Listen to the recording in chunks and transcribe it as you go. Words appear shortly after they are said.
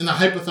in a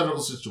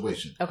hypothetical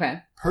situation. Okay.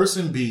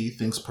 Person B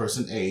thinks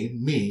person A,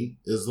 me,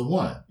 is the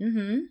one.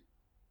 Mm-hmm.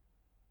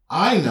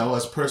 I know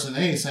as person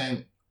A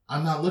saying,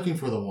 I'm not looking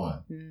for the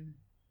one. Mm.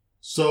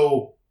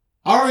 So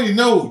I already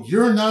know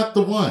you're not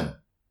the one.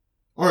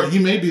 Or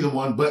you may be the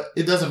one, but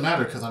it doesn't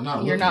matter because I'm not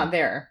looking. You're not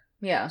there.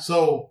 Yeah.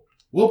 So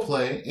we'll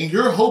play, and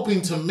you're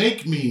hoping to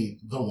make me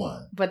the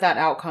one. But that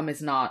outcome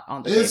is not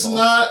on the table. It's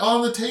not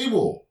on the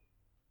table.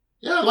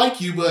 Yeah, I like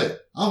you,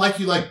 but I don't like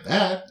you like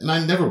that. And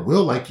I never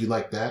will like you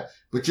like that.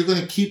 But you're going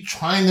to keep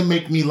trying to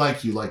make me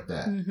like you like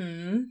that.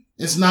 Mm-hmm.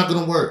 It's not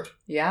going to work.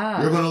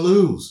 Yeah. You're going to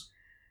lose.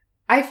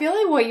 I feel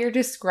like what you're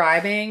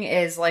describing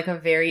is like a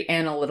very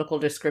analytical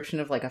description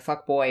of like a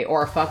fuck boy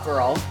or a fuck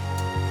girl.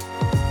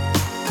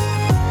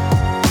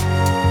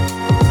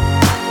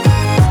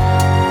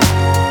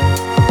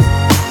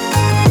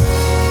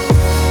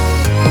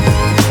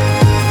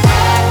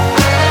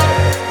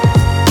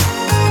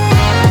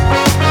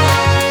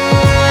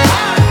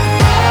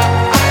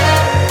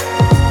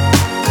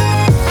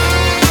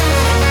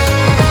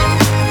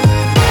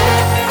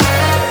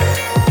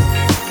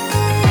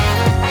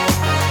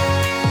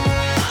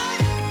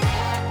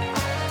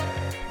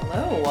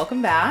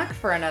 Welcome back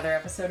for another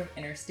episode of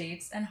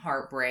Interstates and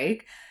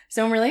Heartbreak.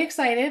 So I'm really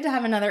excited to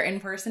have another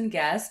in-person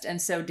guest.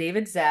 And so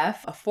David Zeff,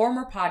 a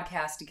former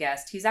podcast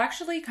guest, he's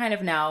actually kind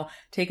of now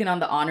taken on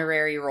the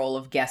honorary role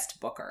of guest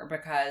booker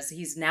because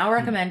he's now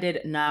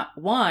recommended not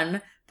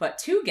one, but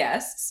two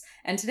guests.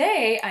 And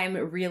today I'm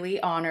really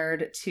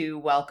honored to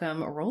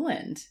welcome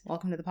Roland.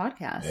 Welcome to the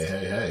podcast.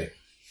 Hey.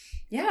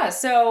 Yeah,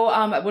 so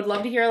I would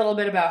love to hear a little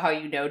bit about how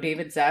you know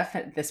David Zeff.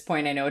 At this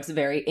point, I know it's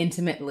very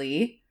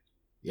intimately.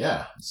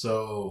 Yeah,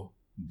 so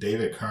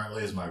David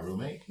currently is my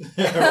roommate,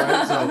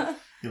 right? So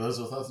he lives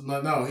with us.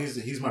 No,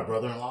 he's my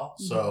brother-in-law.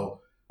 Mm-hmm. So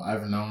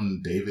I've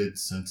known David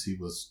since he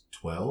was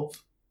 12.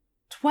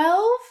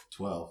 12?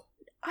 12.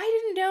 I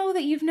didn't know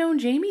that you've known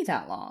Jamie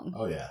that long.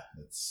 Oh yeah,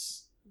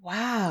 it's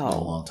wow, been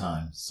a long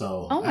time.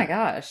 So oh my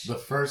gosh, the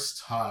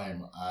first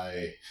time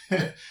I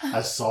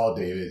saw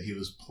David, he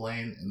was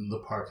playing in the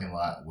parking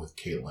lot with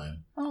Caitlin,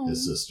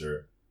 his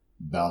sister,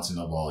 bouncing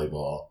a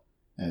volleyball,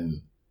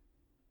 and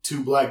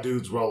two black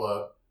dudes roll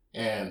up,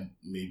 and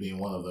me being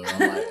one of them, I'm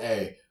like,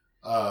 hey,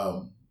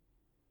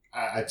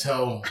 I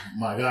tell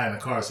my guy in the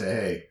car, I say,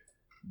 hey,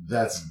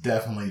 that's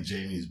definitely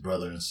Jamie's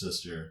brother and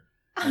sister.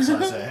 And so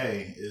I say,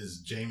 hey,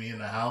 is Jamie in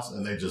the house?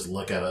 And they just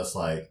look at us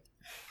like,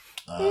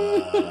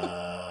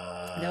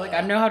 they're like,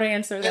 I know how to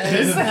answer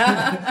this.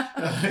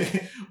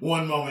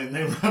 One moment,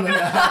 they run in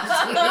the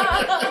house.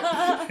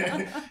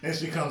 And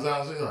she comes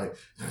out and she's like,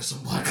 there's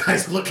some black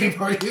guys looking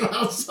for you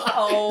outside.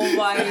 Oh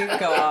my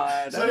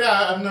God. So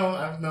yeah,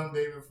 I've known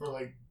David for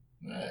like,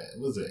 what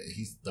was it?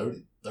 He's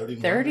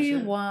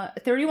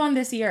 31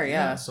 this year,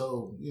 yeah.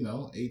 So,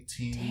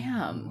 18.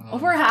 Damn.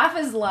 Over half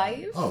his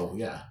life? Oh,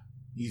 yeah.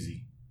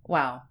 Easy.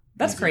 Wow.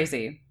 That's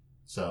crazy.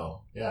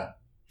 So, yeah.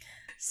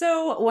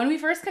 So when we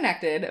first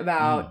connected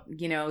about,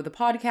 the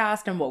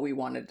podcast and what we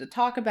wanted to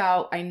talk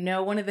about, I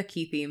know one of the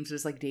key themes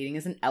was like dating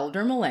as an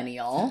elder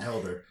millennial.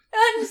 Elder.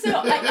 And so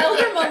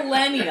elder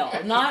millennial,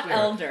 not sure,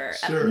 elder.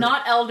 Sure.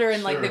 Not elder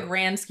in like the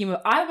grand scheme of,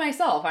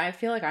 I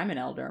feel like I'm an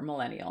elder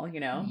millennial,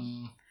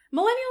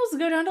 Millennials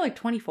go down to like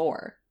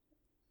 24.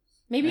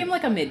 Maybe I'm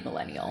like a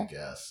mid-millennial. I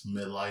guess.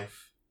 Midlife.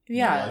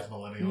 Yeah. Midlife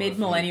millennial.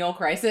 Mid-millennial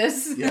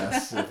crisis.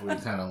 Yes, if we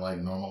kind of like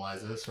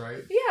normalize this,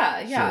 right?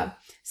 Yeah. Sure.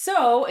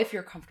 So if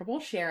you're comfortable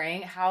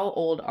sharing, how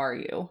old are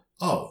you?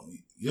 Oh,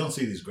 you don't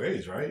see these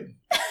grades, right?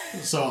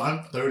 So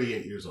I'm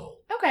 38 years old.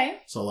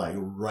 Okay. So like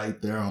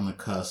right there on the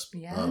cusp.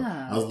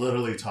 Yeah. I was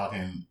literally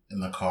talking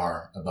in the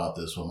car about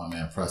this with my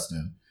man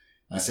Preston.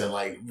 I said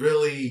like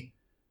really,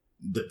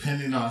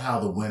 depending on how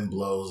the wind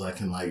blows, I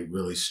can like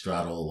really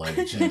straddle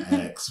like Gen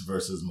X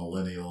versus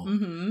millennial.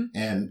 Mm-hmm.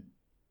 And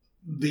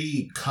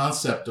the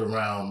concept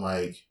around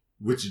like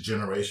which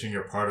generation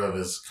you're part of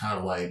is kind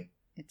of like,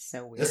 it's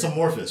so weird. It's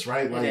amorphous,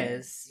 right? Like, it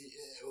is.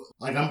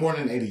 Like I'm born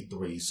in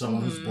 83.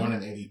 Someone who's born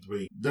in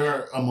 83,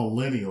 they're a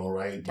millennial,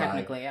 right?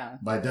 Technically, yeah.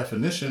 By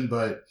definition,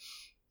 but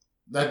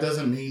that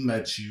doesn't mean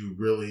that you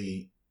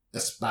really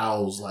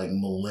espouse like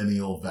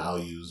millennial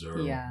values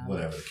or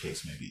whatever the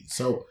case may be.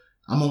 So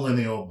I'm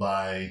millennial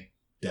by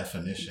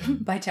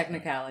definition. By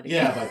technicality.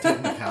 Yeah, by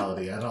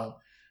technicality. I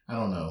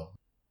don't know.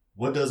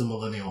 What does a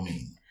millennial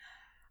mean?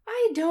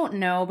 I don't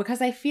know,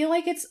 because I feel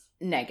like it's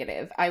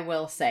negative, I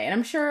will say. And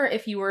I'm sure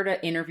if you were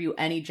to interview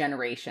any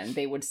generation,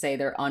 they would say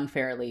they're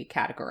unfairly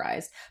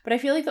categorized. But I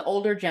feel like the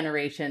older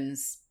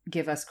generations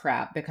give us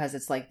crap because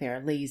it's like they're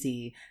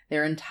lazy,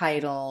 they're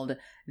entitled,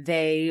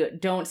 they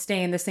don't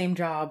stay in the same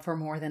job for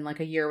more than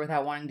like a year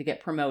without wanting to get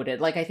promoted.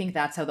 Like, I think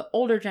that's how the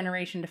older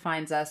generation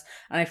defines us.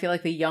 And I feel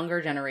like the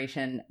younger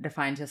generation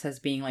defines us as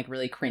being like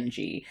really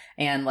cringy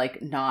and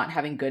like not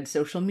having good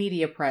social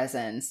media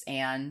presence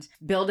and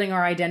building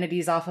our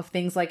identities off of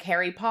things like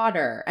Harry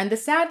Potter. And the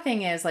sad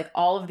thing is like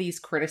all of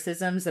these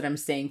criticisms that I'm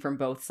saying from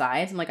both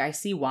sides, I'm like, I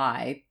see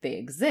why they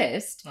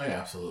exist. Oh yeah,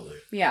 absolutely.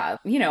 Yeah.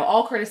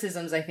 All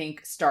criticisms I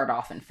think start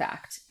off in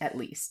fact, at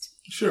least.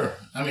 Sure.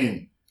 I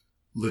mean,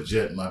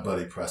 legit, my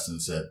buddy Preston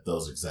said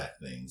those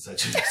exact things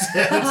that you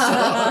said. So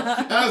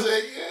I was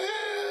like,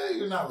 yeah,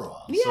 you're not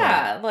wrong.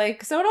 Yeah,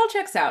 so it all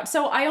checks out.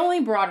 So I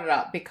only brought it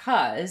up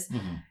because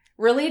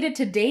related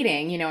to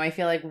dating, I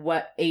feel like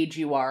what age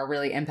you are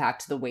really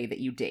impacts the way that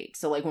you date.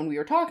 So when we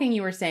were talking,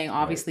 you were saying,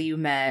 obviously you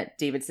met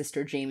David's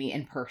sister Jamie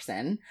in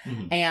person.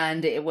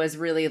 And it was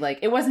really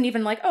it wasn't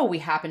even oh, we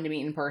happened to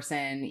meet in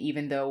person,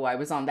 even though I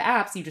was on the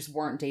apps. You just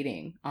weren't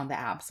dating on the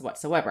apps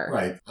whatsoever.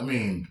 Right. I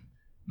mean,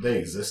 they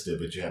existed,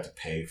 but you had to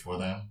pay for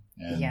them.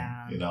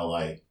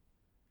 And,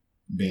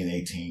 being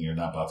 18, you're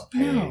not about to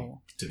pay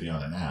to be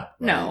on an app.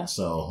 Right? No.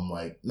 So I'm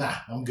like, nah,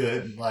 I'm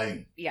good.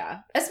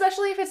 Yeah.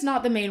 Especially if it's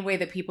not the main way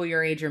that people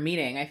your age are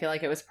meeting. I feel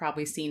like it was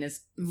probably seen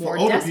as more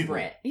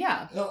desperate. People.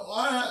 Yeah.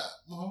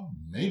 Well,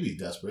 maybe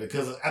desperate.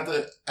 Because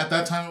at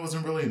that time, it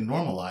wasn't really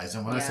normalized.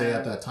 And when I say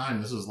at that time,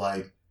 this was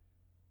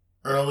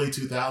early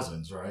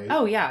 2000s, right?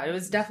 Oh, yeah. It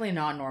was definitely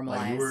not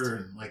normalized. You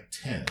were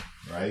 10,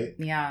 right?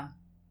 Yeah.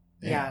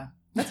 Yeah.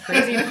 That's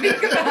crazy to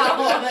think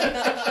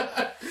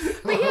about.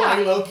 But yeah,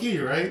 low key,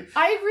 right?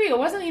 I agree. It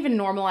wasn't even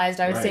normalized,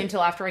 I would say,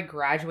 until after I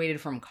graduated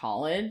from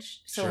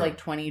college. So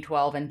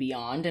 2012 and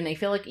beyond. And I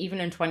feel like even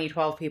in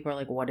 2012, people are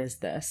like, what is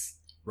this?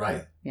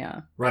 Right.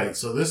 Yeah. Right.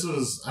 So this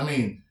was,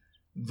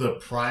 the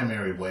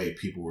primary way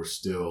people were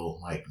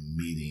still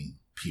meeting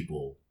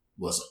people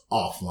was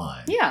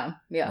offline. Yeah.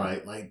 Yeah.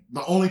 Right.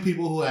 The only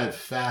people who had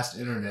fast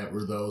internet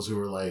were those who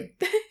were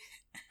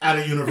at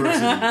a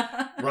university,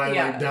 right?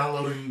 Yeah.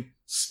 Downloading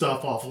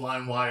stuff off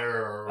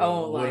LimeWire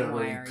or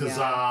whatever,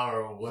 Kazaa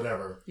or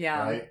whatever.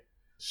 Yeah. Right?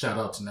 Shout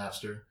out to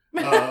Napster.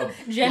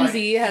 Gen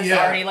Z has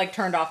already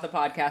turned off the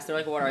podcast. They're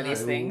like, what are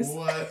these things?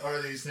 What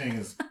are these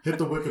things? Hit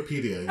the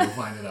Wikipedia, you'll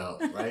find it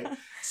out, right?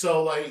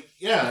 So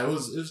it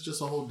was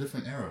just a whole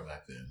different era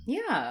back then.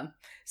 Yeah.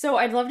 So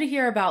I'd love to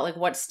hear about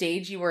what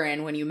stage you were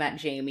in when you met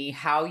Jamie,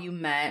 how you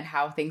met,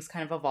 how things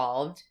kind of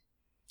evolved.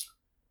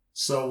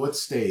 So what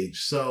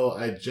stage? So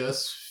I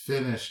just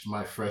finished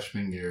my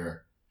freshman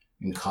year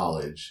in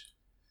college.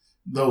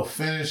 Though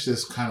finished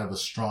is kind of a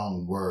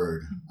strong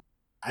word.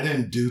 I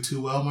didn't do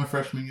too well my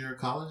freshman year of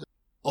college.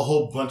 A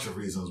whole bunch of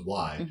reasons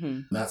why.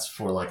 That's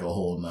for a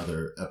whole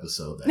nother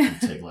episode that can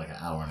take an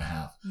hour and a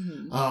half.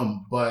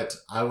 But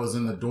I was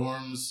in the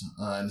dorms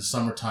in the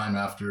summertime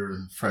after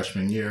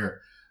freshman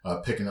year,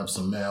 picking up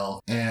some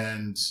mail.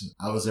 And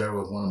I was there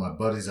with one of my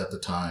buddies at the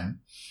time.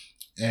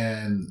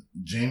 And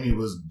Jamie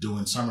was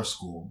doing summer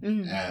school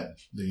at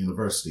the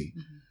university.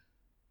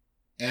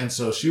 And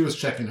so she was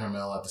checking her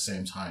mail at the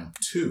same time,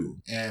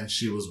 too. And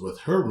she was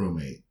with her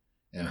roommate.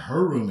 And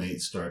her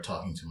roommate started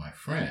talking to my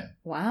friend.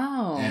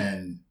 Wow.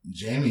 And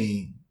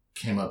Jamie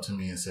came up to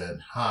me and said,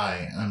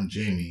 "Hi, I'm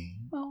Jamie."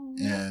 Oh.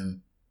 And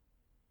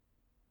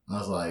I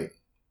was like,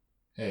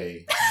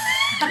 hey.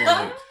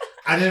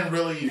 I didn't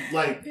really,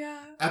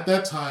 at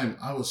that time,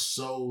 I was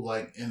so,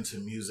 into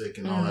music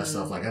and all that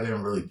stuff. I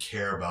didn't really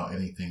care about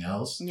anything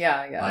else.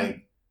 Yeah, yeah.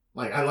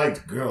 I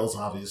liked girls,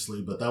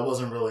 obviously, but that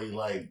wasn't really,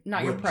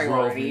 not your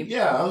priority.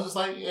 Yeah, I was just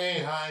like,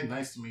 hey, hi,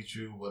 nice to meet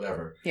you,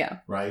 whatever. Yeah.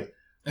 Right?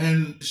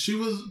 And she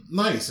was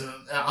nice. And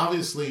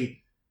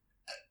obviously,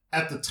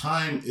 at the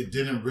time, it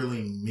didn't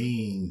really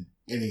mean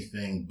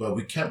anything, but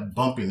we kept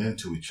bumping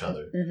into each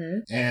other.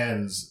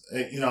 And,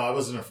 I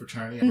was in a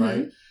fraternity,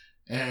 right?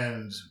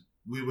 And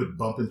we would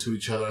bump into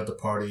each other at the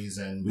parties,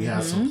 and we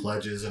had some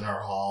pledges in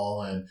our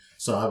hall. And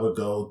so I would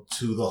go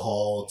to the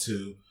hall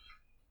to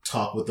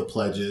talk with the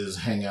pledges,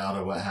 hang out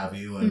or what have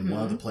you. And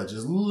one of the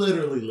pledges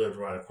literally lived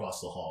right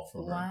across the hall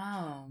from her.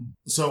 Wow.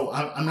 So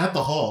I'm at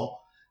the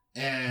hall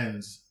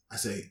and I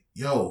say,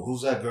 yo,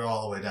 who's that girl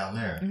all the way down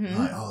there? I'm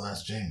like, oh,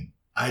 that's Jamie.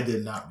 I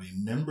did not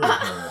remember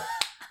her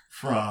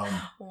from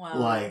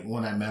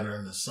when I met her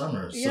in the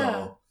summer.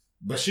 So,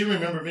 but she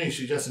remembered me.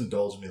 She just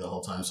indulged me the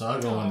whole time. So I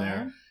go in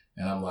there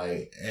and I'm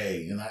like,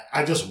 hey, and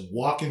I just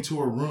walk into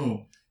her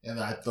room. And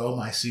I throw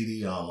my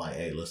CD on,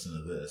 hey, listen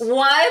to this.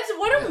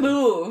 What a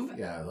move.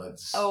 Yeah,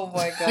 let's. Oh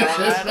my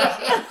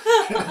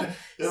God.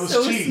 It was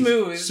so cheese.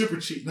 Smooth. Super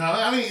cheese.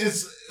 No,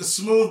 it's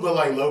smooth, but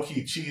low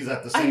key cheese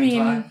at the same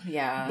time.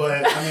 Yeah.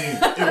 But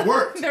it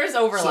worked. There's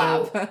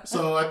overlap.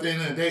 So at the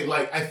end of the day,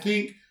 I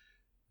think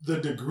the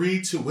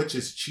degree to which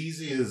it's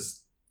cheesy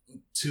is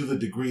to the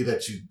degree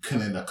that you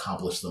couldn't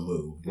accomplish the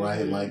move, right?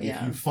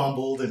 If you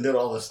fumbled and did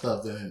all this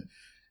stuff, then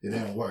it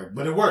didn't work.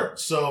 But it worked.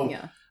 So.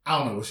 Yeah. I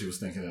don't know what she was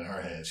thinking in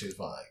her head. She was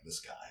probably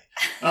this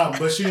guy.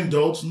 But she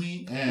indulged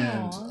me.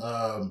 And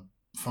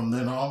from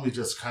then on, we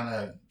just kind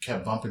of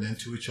kept bumping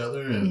into each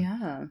other.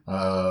 And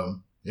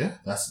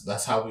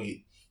that's how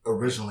we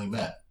originally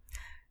met.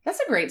 That's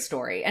a great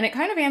story. And it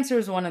kind of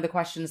answers one of the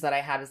questions that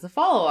I had as the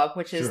follow-up,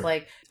 which is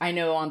I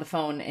know on the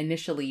phone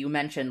initially you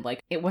mentioned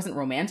it wasn't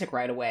romantic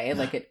right away.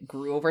 It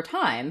grew over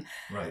time.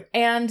 Right.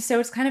 And so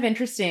it's kind of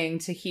interesting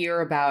to hear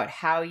about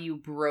how you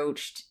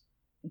broached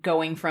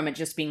going from it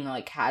just being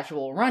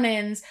casual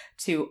run-ins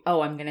to,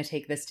 I'm going to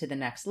take this to the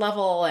next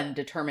level and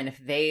determine if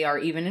they are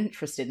even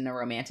interested in a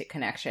romantic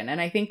connection.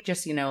 And I think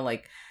just, because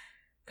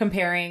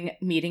comparing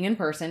meeting in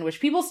person, which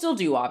people still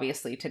do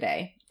obviously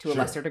today to a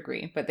lesser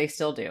degree, but they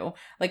still do.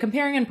 Like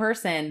comparing in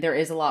person, there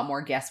is a lot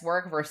more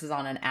guesswork versus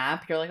on an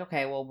app. You're like,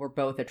 okay, well, we're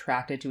both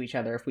attracted to each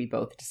other if we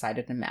both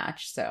decided to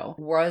match. So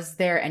was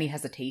there any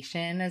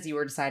hesitation as you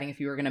were deciding if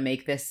you were going to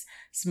make this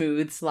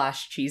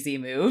smooth/cheesy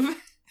move?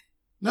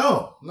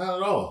 No, not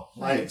at all.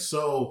 Like,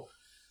 so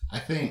I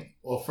think,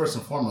 well, first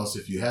and foremost,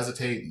 if you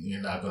hesitate, you're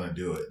not going to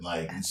do it.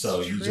 Like, That's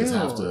so true. you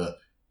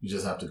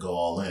just have to go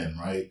all in,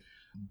 right?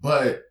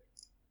 But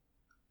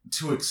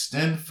to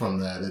extend from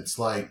that, it's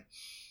like,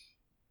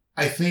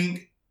 I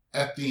think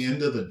at the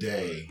end of the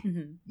day,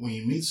 when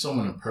you meet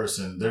someone in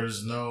person, there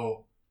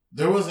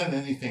wasn't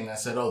anything that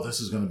said, oh, this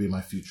is going to be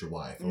my future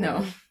wife.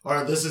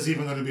 Or this is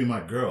even going to be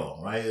my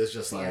girl, right? It's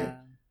just like,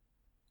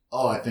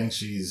 oh, I think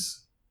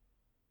she's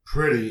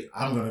pretty.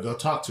 I'm going to go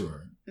talk to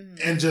her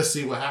and just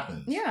see what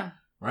happens. Yeah.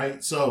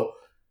 Right? So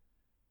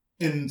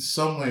in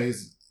some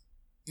ways,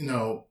 you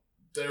know,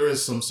 there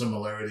is some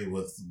similarity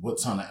with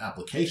what's on the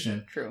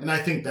application. True. And I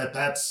think that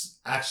that's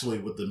actually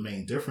what the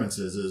main difference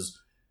is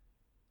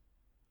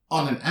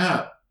on an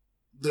app,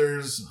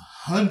 there's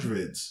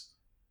hundreds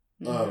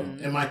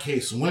of, in my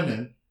case,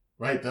 women,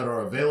 right, that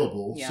are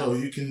available. Yeah. So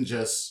you can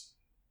just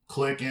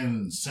click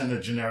and send a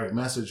generic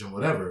message and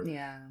whatever.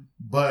 Yeah.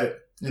 But,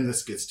 and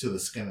this gets to the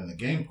skin in the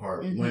game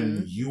part,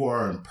 when you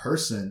are in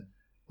person,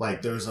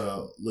 like there's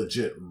a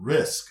legit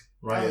risk,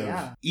 right,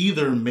 of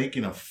either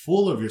making a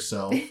fool of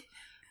yourself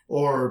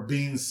or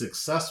being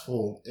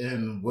successful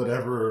in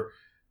whatever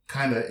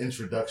kind of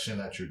introduction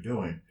that you're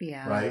doing.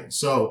 Yeah. Right?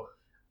 So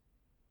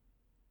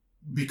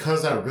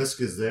because that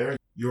risk is there,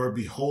 you're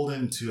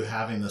beholden to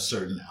having a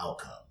certain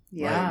outcome.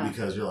 Yeah. Right?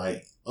 Because you're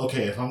like,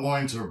 okay, if I'm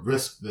going to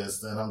risk this,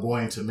 then I'm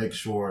going to make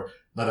sure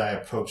that I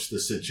approach the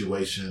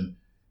situation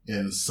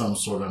in some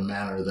sort of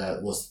manner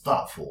that was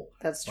thoughtful.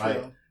 That's true.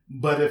 Right?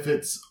 But if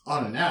it's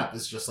on an app,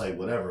 it's just like,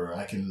 whatever.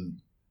 I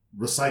can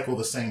recycle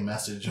the same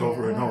message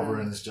over and over,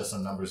 and it's just a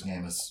numbers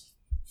game. It's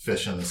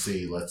fish in the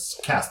sea. Let's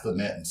cast the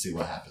net and see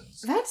what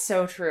happens. That's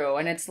so true.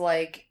 And it's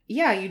like,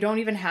 yeah, you don't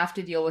even have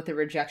to deal with the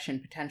rejection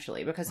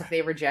potentially, because if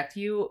they reject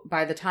you,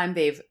 by the time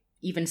they've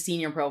even seen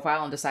your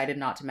profile and decided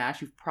not to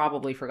match, you've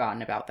probably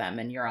forgotten about them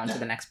and you're on to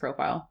the next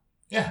profile.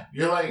 Yeah.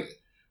 You're like,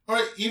 or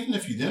even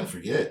if you didn't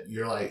forget,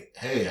 you're like,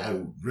 hey,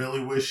 I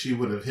really wish she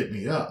would have hit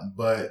me up,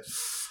 but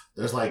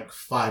there's like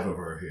 5 of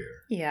her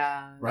here.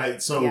 Yeah. Right?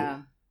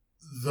 So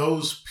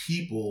those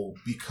people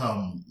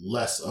become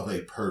less of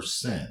a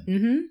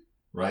person.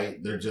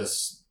 Right? They're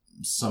just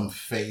some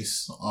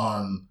face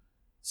on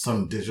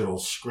some digital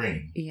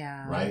screen.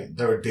 Yeah. Right?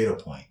 They're a data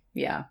point.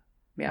 Yeah.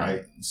 Yeah.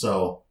 Right?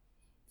 So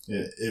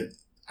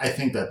I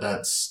think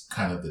that's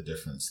kind of the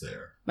difference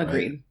there.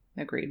 Agreed.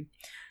 Right? Agreed.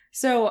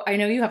 So I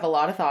know you have a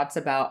lot of thoughts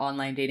about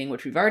online dating,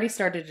 which we've already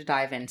started to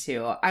dive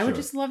into. I would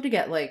just love to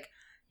get like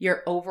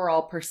your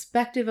overall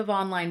perspective of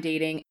online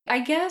dating. I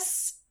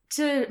guess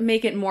to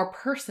make it more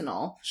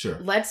personal,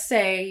 let's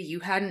say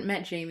you hadn't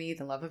met Jamie,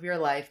 the love of your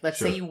life. Let's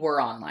say you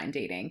were online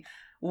dating.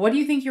 What do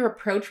you think your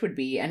approach would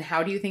be, and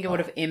how do you think it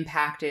would have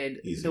impacted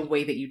the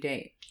way that you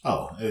date?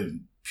 Oh,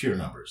 pure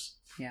numbers.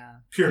 Yeah.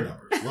 Pure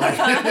numbers.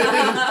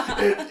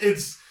 Like,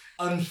 it's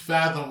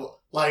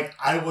unfathomable. Like,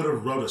 I would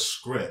have wrote a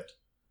script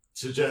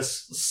to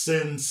just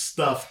send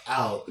stuff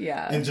out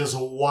and just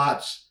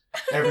watch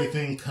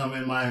everything come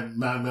in my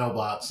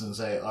mailbox and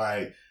say, all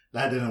right,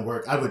 that didn't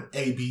work. I would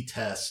A/B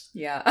test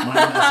my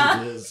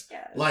messages.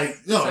 Like,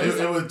 no,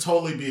 it would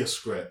totally be a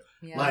script.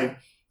 Yeah. Like,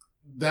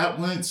 that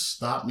wouldn't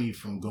stop me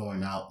from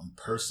going out in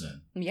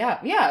person. Yeah,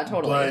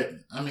 totally. But,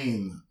 I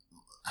mean,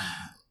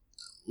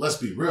 let's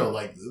be real.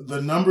 Like,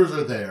 the numbers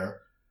are there.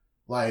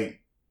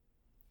 Like,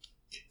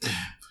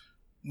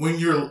 when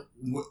you're,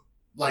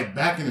 like,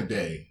 back in the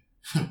day,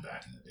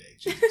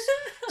 Jesus.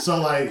 So,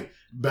 like,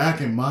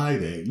 back in my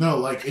day, no,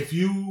 like, if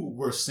you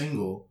were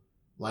single,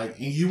 like,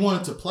 and you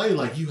wanted to play,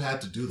 like, you had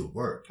to do the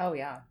work. Oh,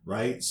 yeah.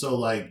 Right? So,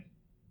 like,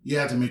 you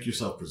had to make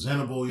yourself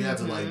presentable. You had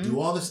to, like, do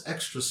all this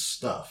extra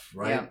stuff,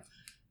 right? Yeah.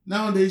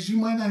 Nowadays, you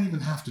might not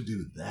even have to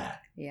do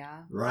that.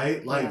 Yeah.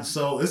 Right? Like,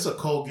 so it's a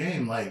cold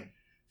game. Like,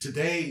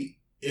 today,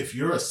 if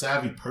you're a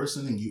savvy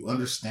person and you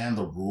understand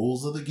the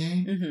rules of the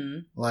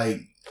game,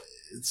 like,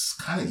 it's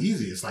kind of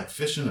easy. It's like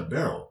fish in a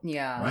barrel.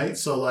 Yeah. Right?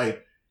 So,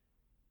 like,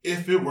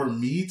 if it were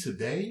me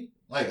today,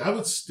 like, I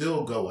would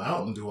still go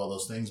out and do all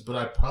those things, but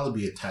I'd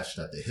probably be attached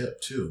at the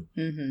hip, too,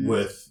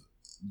 with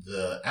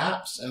the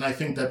apps. And I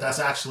think that that's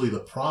actually the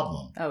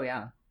problem. Oh,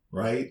 yeah.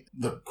 Right?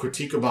 The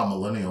critique about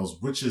millennials,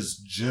 which is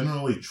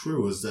generally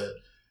true, is that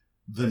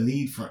the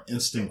need for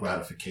instant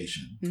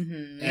gratification.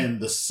 And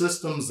the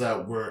systems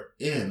that we're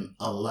in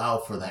allow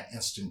for that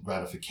instant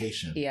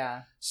gratification.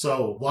 Yeah.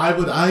 So why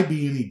would I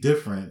be any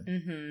different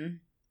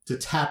to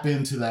tap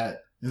into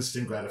that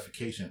instant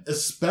gratification?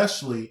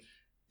 Especially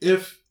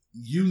if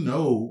you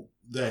know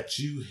that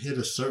you hit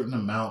a certain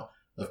amount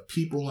of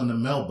people in the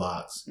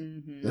mailbox.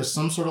 There's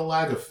some sort of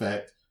lag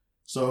effect.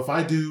 So if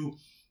I do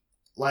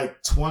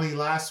like 20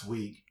 last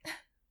week,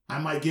 I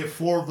might get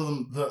 4 of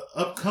them the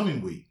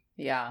upcoming week.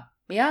 Yeah.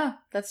 Yeah,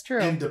 that's true.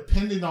 And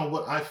depending on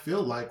what I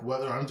feel like,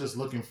 whether I'm just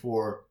looking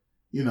for,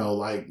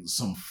 like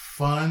some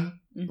fun,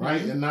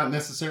 right? And not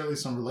necessarily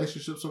some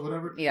relationships or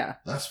whatever. Yeah.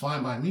 That's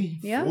fine by me.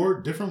 Yeah.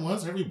 4 different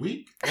ones every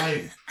week.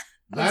 Like,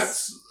 that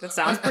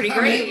sounds pretty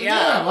great.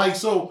 Yeah. Like,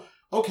 so,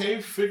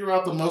 okay, figure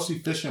out the most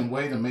efficient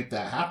way to make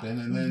that happen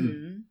and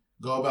then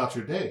go about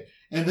your day.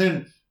 And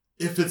then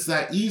if it's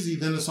that easy,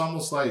 then it's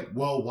almost like,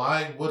 well,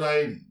 why would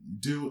I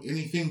do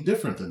anything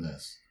different than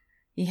this?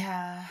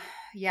 Yeah.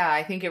 Yeah,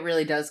 I think it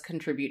really does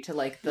contribute to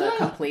like the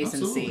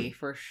complacency absolutely.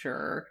 For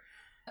sure.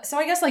 So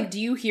I guess like, do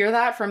you hear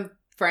that from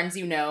friends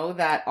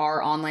that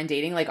are online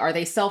dating? Like, are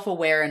they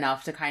self-aware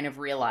enough to kind of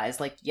realize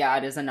like, yeah,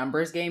 it is a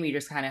numbers game. You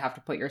just kind of have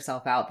to put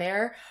yourself out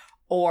there.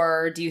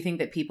 Or do you think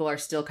that people are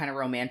still kind of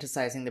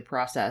romanticizing the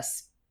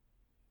process?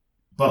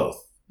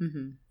 Both.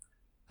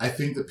 I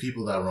think the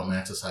people that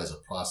romanticize a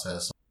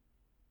process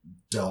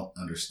don't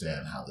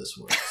understand how this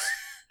works.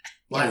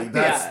 Like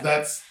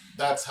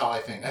that's how I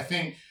think. I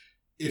think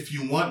if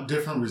you want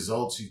different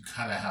results, you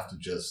kind of have to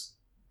just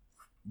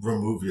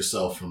remove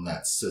yourself from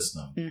that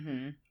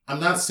system. I'm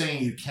not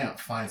saying you can't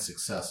find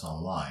success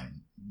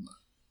online.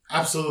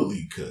 Absolutely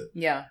you could.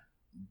 Yeah.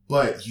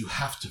 But you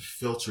have to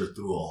filter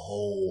through a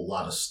whole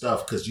lot of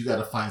stuff because you got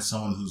to find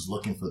someone who's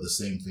looking for the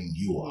same thing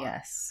you are.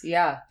 Yes.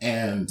 Yeah.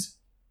 And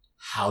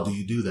how do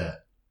you do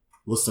that?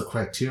 What's the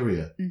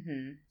criteria?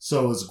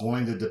 So it's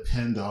going to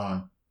depend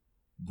on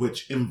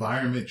which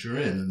environment you're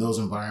in. And those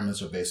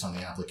environments are based on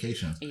the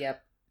applications.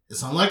 Yep.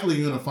 It's unlikely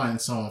you're going to find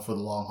someone for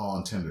the long haul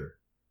on Tinder.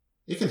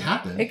 It can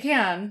happen. It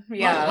can.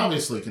 Yeah.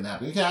 Obviously it can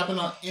happen. It can happen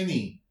on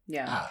any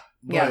app.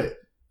 But yeah.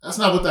 That's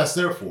not what that's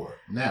there for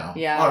now.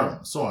 Yeah.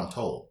 Or so I'm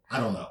told. I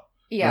don't know.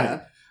 Yeah.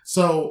 Right?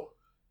 So,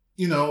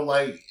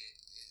 like,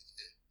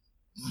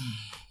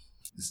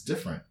 it's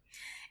different.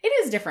 It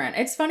is different.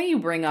 It's funny you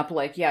bring up,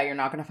 like, yeah, you're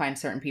not going to find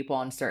certain people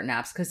on certain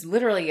apps. Because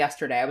literally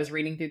yesterday, I was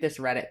reading through this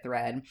Reddit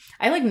thread.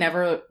 I, like,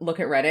 never look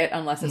at Reddit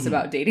unless it's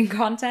about dating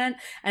content.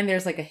 And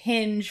there's, like, a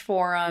Hinge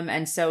forum.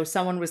 And so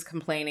someone was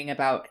complaining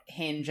about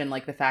Hinge and,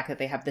 like, the fact that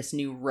they have this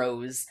new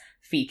rose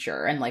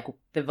feature and, like,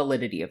 the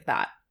validity of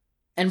that.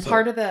 And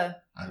part of the...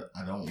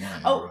 I don't want to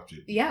interrupt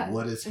you. Yeah.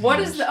 What is Hinge?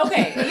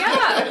 Okay,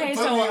 yeah. Okay,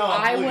 so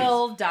I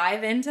will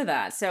dive into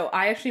that. So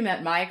I actually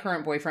met my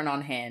current boyfriend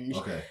on Hinge.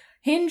 Okay.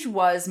 Hinge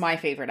was my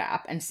favorite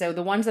app. And so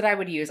the ones that I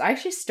would use, I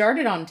actually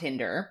started on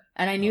Tinder.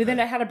 And I knew that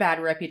it had a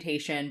bad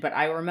reputation. But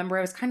I remember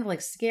I was kind of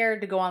like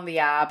scared to go on the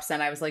apps.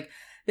 And I was like,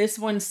 this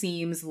one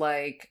seems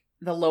like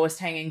the lowest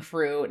hanging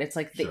fruit. It's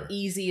like the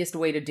easiest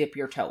way to dip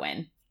your toe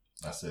in.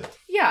 That's it.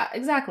 Yeah,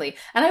 exactly.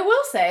 And I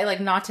will say, like,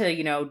 not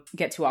to,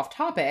 get too off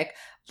topic,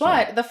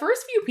 but the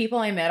first few people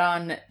I met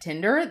on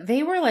Tinder,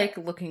 they were, like,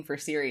 looking for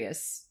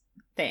serious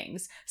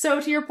things. So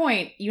to your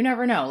point, you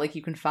never know. Like,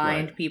 you can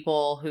find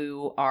people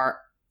who are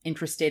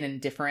interested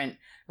in different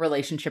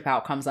relationship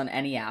outcomes on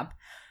any app.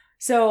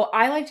 So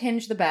I liked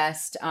Hinge the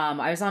best.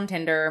 I was on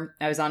Tinder.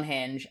 I was on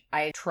Hinge.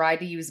 I tried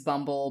to use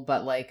Bumble,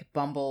 but, like,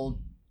 Bumble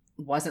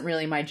wasn't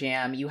really my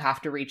jam. You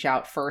have to reach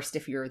out first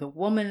if you're the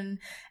woman.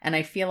 And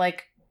I feel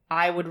like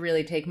I would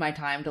really take my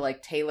time to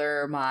like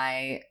tailor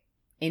my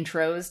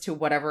intros to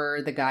whatever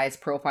the guy's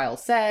profile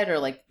said or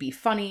like be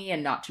funny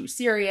and not too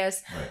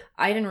serious. Right.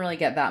 I didn't really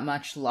get that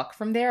much luck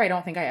from there. I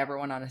don't think I ever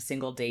went on a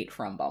single date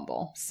from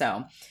Bumble.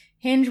 So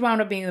Hinge wound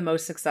up being the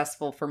most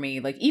successful for me,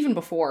 like even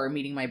before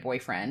meeting my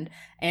boyfriend.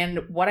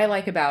 And what I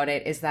like about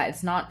it is that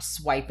it's not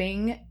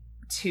swiping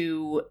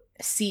to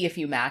see if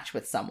you match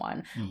with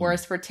someone.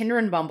 Whereas for Tinder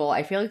and Bumble,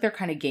 I feel like they're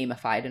kind of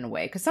gamified in a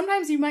way. Because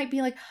sometimes you might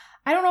be like,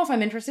 I don't know if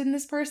I'm interested in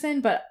this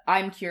person, but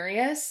I'm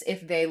curious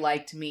if they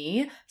liked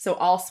me. So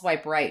I'll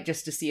swipe right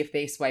just to see if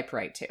they swipe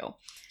right too.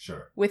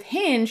 Sure. With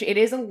Hinge, it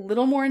is a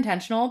little more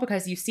intentional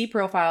because you see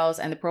profiles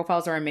and the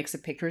profiles are a mix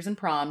of pictures and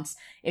prompts.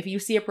 If you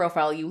see a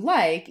profile you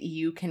like,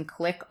 you can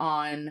click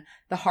on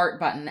the heart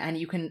button and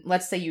you can,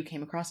 let's say you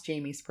came across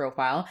Jamie's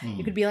profile.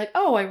 You could be like,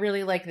 oh, I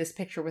really like this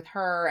picture with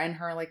her and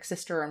her like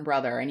sister and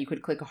brother. And you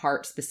could click a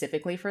heart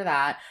specifically for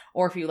that.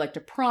 Or if you liked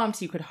a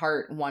prompt, you could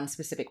heart one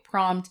specific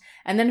prompt.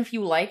 And then if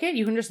you like it,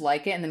 you can just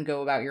like it and then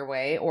go about your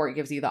way. Or it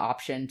gives you the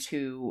option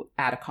to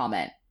add a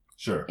comment.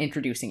 Sure.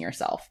 Introducing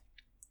yourself.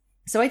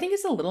 So I think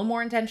it's a little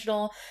more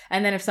intentional.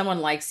 And then if someone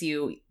likes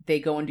you,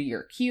 they go into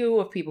your queue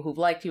of people who've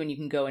liked you and you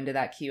can go into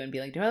that queue and be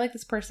like, do I like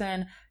this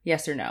person?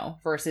 Yes or no?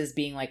 Versus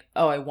being like,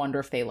 oh, I wonder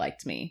if they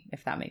liked me,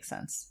 if that makes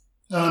sense.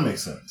 No, that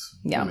makes sense.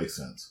 Yeah. That makes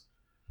sense.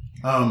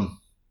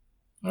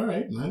 All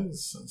right.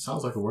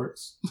 Sounds like it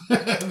works.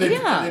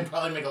 They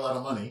probably make a lot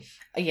of money.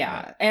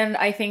 Yeah. And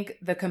I think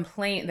the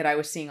complaint that I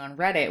was seeing on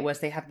Reddit was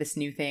they have this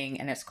new thing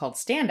and it's called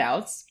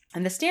standouts.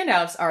 And the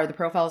standouts are the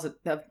profiles of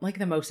like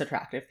the most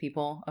attractive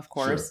people, of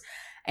course. Sure.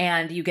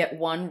 And you get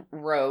one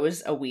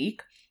rose a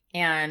week.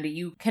 And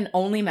you can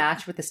only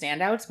match with the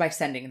standouts by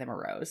sending them a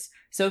rose.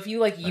 So if you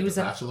like use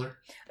a Bachelor?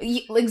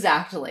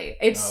 Exactly.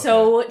 It's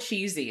so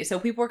cheesy. So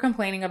people were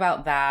complaining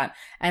about that.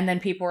 And then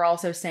people were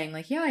also saying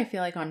like, yeah, I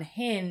feel like on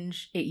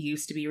Hinge, it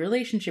used to be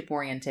relationship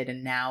oriented.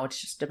 And now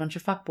it's just a bunch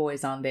of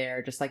fuckboys on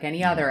there, just like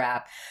any other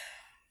app.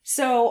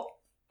 So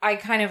I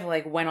kind of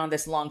like went on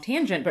this long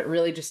tangent, but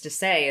really just to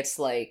say it's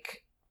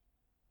like,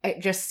 it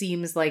just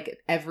seems like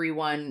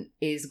everyone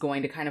is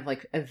going to kind of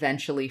like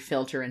eventually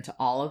filter into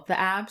all of the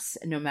apps,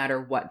 no matter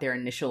what their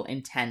initial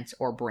intent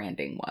or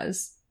branding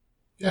was.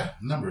 Yeah,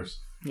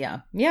 numbers.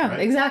 Yeah, right?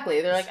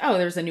 Exactly. They're like, oh,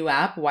 there's a new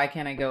app. Why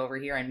can't I go over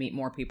here and meet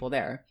more people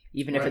there?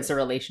 Even if it's a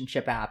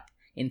relationship app,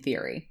 in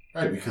theory.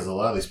 Right, because a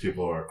lot of these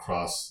people are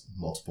across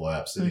multiple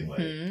apps anyway.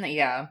 Mm-hmm.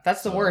 Yeah,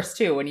 that's the worst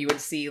too, when you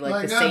would see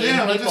like the same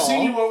damn, people. I just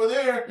seen you over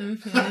there.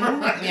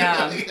 Mm-hmm. Right?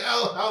 Yeah.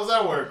 How's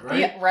that work, right?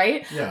 Yeah,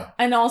 right? Yeah.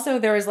 And also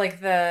there was like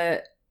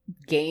the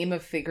game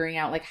of figuring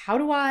out like, how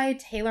do I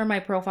tailor my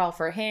profile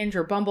for Hinge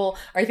or Bumble?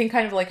 Or I think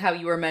kind of like how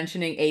you were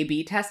mentioning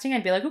A/B testing.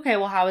 I'd be like, okay,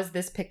 well, how is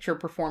this picture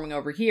performing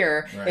over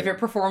here? Right. If it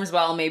performs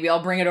well, maybe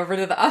I'll bring it over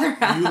to the other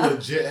app. You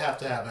legit have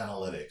to have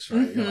analytics,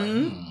 right? Mm-hmm.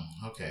 You're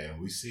like, okay,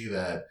 we see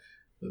that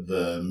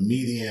the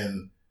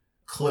median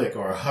click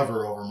or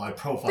hover over my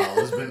profile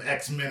has been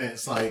X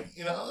minutes. Like,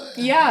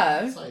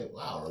 yeah. It's like,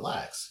 wow,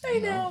 relax. I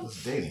know.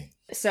 It's dating.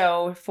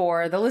 So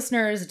for the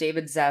listeners,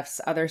 David Zeff's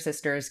other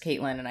sister is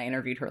Caitlin, and I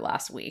interviewed her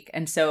last week.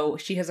 And so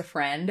she has a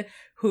friend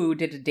who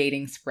did a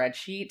dating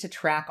spreadsheet to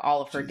track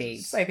all of her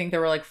dates. I think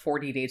there were like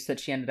 40 dates that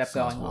she ended up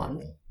going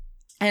on.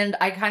 And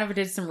I kind of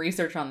did some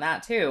research on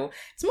that too.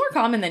 It's more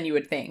common than you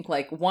would think.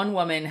 Like one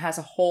woman has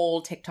a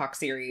whole TikTok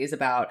series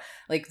about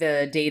like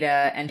the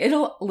data, and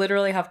it'll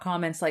literally have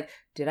comments like,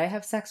 did I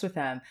have sex with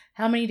them?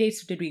 How many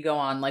dates did we go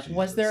on? Like,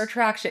 was there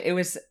attraction? It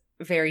was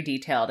very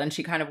detailed. And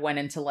she kind of went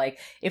into like,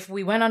 if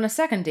we went on a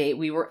second date,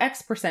 we were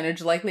X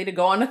percentage likely to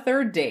go on a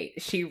third date.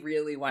 She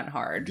really went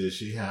hard. Did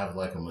she have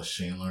like a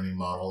machine learning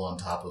model on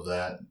top of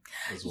that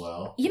as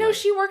well? You know,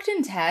 she worked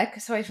in tech,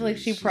 so I feel like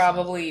she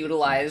probably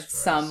utilized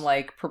some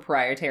like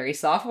proprietary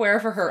software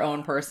for her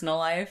own personal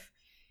life.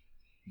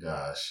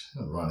 Gosh,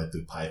 run it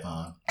through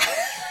Python.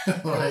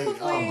 Like,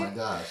 oh my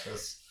gosh,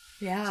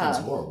 sounds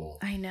horrible.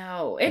 I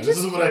know. This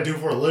is what I do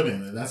for a living,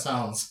 and that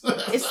sounds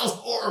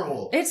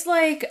horrible. It's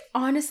like,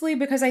 honestly,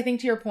 because I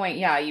think to your point,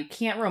 yeah, you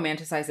can't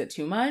romanticize it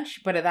too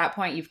much, but at that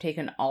point, you've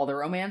taken all the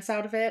romance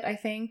out of it, I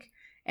think.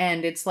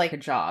 And it's like a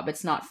job.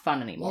 It's not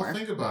fun anymore. Well,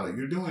 think about it.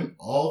 You're doing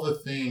all the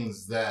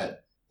things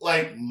that,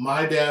 like,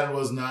 my dad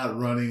was not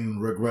running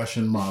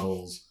regression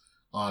models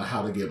on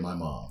how to get my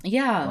mom.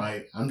 Yeah.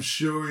 Right? I'm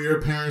sure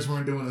your parents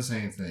weren't doing the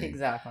same thing.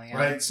 Exactly. Yeah.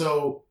 Right?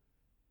 So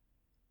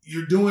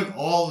you're doing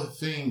all the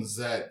things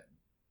that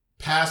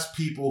past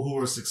people who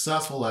were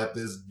successful at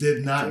this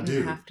didn't have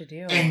to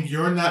do. And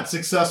you're not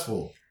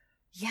successful.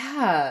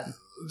 Yeah.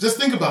 Just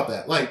think about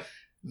that. Like,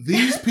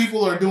 these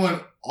people are doing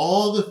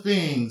all the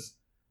things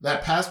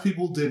that past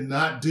people did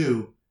not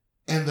do,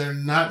 and they're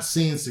not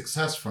seeing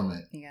success from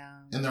it.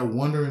 Yeah. And they're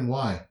wondering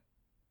why.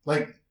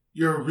 Like,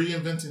 you're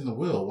reinventing the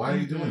wheel. Why are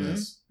you doing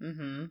this?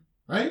 Mm-hmm.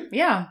 Right?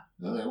 Yeah.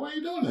 Like, why are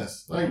you doing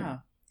this? Like,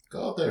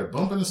 go out there,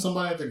 bump into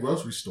somebody at the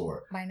grocery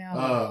store. I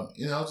know.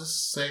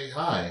 Just say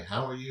hi.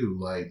 How are you?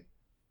 Like,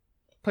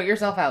 put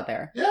yourself out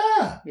there.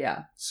 Yeah.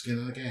 Yeah. Skin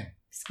in the game.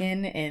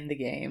 Skin in the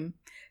game.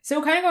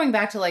 So kind of going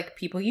back to like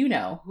people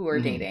who are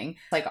dating,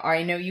 like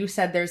I know you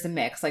said there's a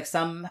mix, like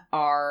some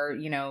are,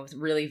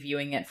 really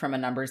viewing it from a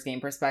numbers game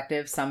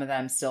perspective. Some of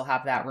them still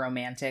have that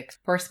romantic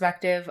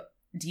perspective.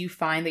 Do you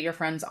find that your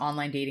friends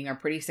online dating are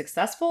pretty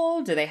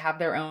successful? Do they have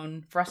their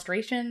own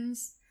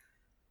frustrations?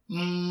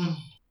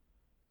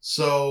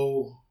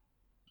 So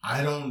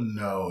I don't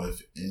know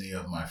if any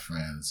of my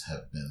friends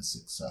have been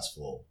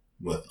successful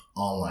with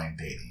online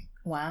dating.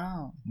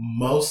 Wow.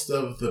 Most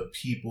of the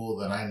people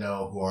that I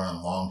know who are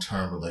in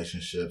long-term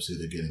relationships,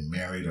 either getting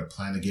married or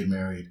plan to get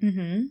married,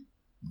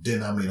 did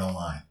not meet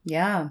online.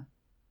 Yeah.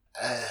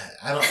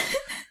 I don't.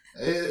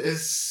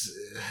 It's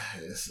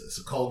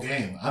a cold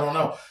game. I don't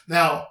know.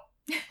 Now,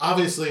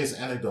 obviously, it's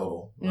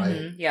anecdotal,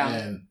 right?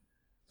 Yeah.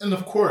 And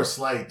of course,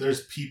 like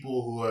there's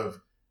people who have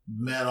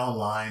met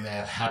online, they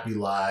have happy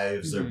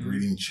lives, they're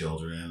breeding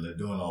children, they're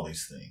doing all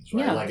these things,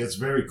 right? Yeah. Like it's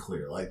very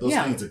clear, like those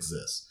things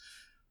exist.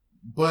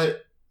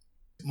 But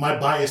my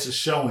bias is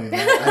showing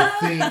that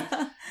I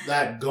think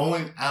that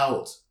going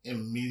out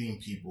and meeting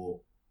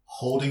people,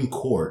 holding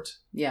court,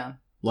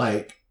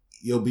 like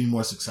you'll be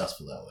more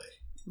successful that way.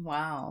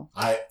 Wow.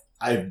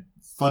 I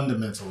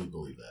fundamentally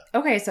believe that.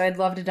 Okay, so I'd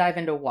love to dive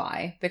into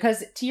why.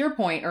 Because to your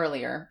point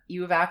earlier,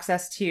 you have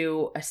access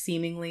to a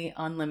seemingly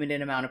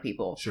unlimited amount of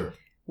people. Sure.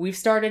 We've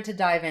started to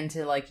dive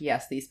into like,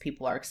 yes, these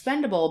people are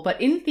expendable,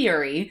 but in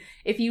theory,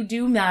 if you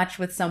do match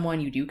with someone,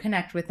 you do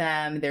connect with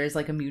them, there's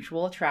like a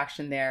mutual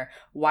attraction there.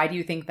 Why do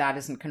you think that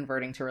isn't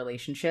converting to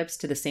relationships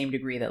to the same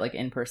degree that like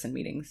in-person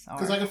meetings are?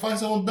 Because I can find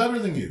someone better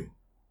than you.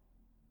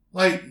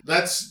 Like,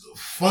 that's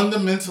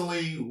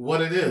fundamentally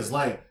what it is.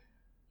 Like,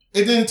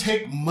 it didn't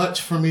take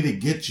much for me to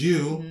get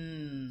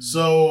you.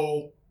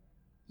 So,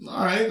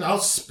 all right, I'll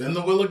spin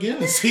the wheel again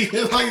and see.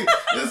 It's like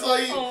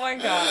oh my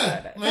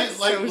God. Man, that's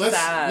like, so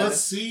sad.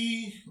 let's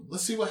see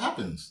what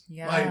happens.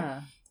 Yeah.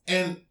 Like,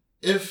 and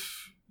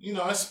if,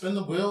 I spin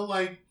the wheel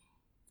like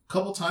a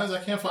couple times,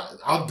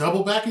 I'll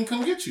double back and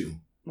come get you.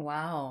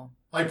 Wow.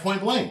 Like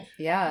point blank.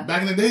 Yeah.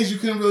 Back in the days, you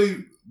couldn't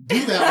really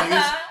do that.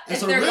 Like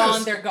it's if a they're risk.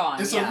 gone, they're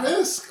gone. It's a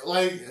risk.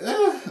 Like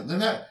they're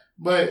not.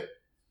 But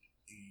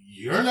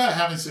you're not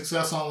having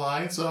success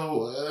online,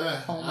 so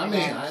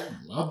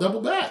I'll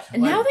double back.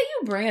 And now that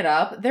you bring it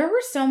up, there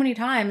were so many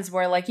times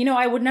where, like,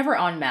 I would never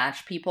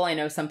unmatch people. I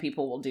know some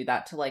people will do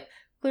that to, like,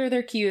 clear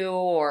their queue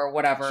or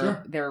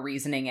whatever their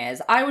reasoning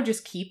is. I would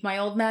just keep my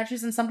old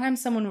matches, and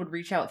sometimes someone would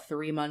reach out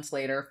 3 months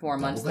later, 4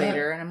 months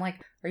later, and I'm like,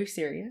 are you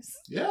serious?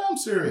 Yeah, I'm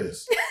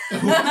serious.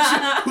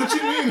 what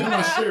you mean am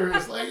I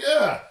serious? Like,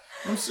 yeah,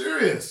 I'm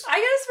serious. I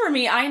guess for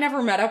me, I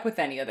never met up with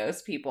any of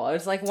those people. I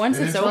was like, once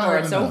it's over,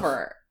 it's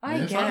over.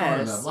 I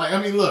guess. Like,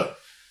 I mean, look,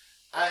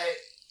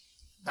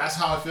 that's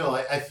how I feel.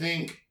 I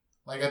think,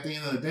 like, at the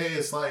end of the day,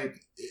 it's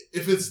like,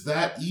 if it's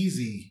that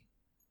easy,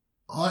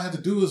 all I have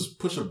to do is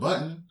push a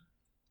button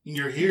and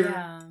you're here.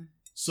 Yeah.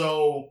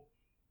 So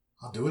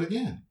I'll do it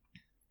again.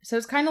 So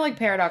it's kind of like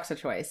paradox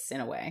of choice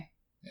in a way.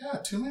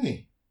 Yeah, too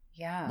many.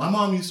 Yeah. My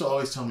mom used to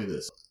always tell me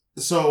this.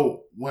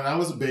 So when I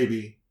was a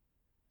baby,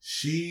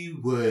 she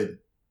would,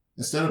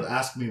 instead of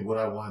asking me what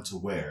I wanted to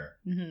wear,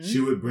 she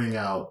would bring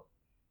out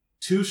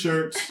 2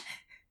 shirts,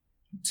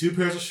 2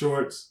 pairs of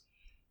shorts,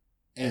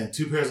 and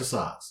 2 pairs of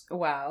socks.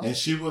 Wow. And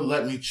she would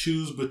let me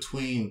choose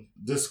between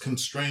this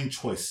constrained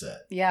choice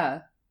set.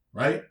 Yeah.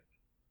 Right?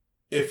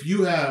 If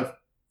you have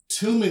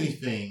too many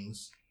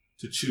things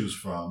to choose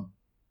from,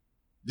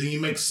 then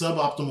you make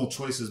suboptimal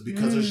choices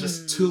because there's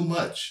just too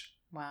much.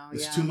 Wow.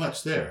 It's too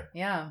much there.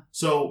 Yeah.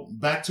 So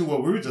back to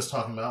what we were just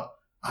talking about,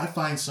 I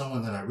find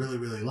someone that I really,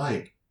 really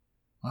like.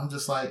 I'm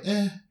just like,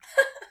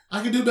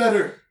 I could do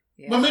better.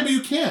 Yeah. But maybe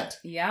you can't.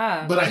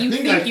 Yeah. But I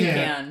think I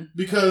can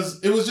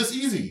because it was just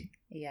easy.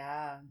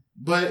 Yeah.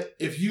 But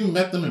if you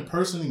met them in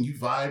person and you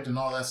vibed and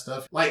all that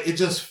stuff, like, it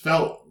just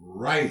felt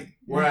right.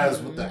 Whereas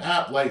with the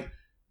app, like,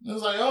 it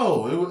was like,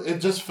 it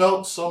just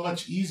felt so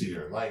much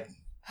easier. Like,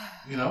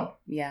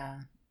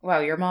 Yeah. Wow,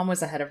 your mom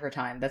was ahead of her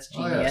time. That's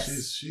genius. Oh, yeah,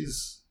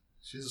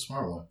 she's a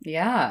smart one.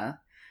 Yeah.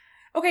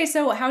 Okay,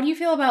 so how do you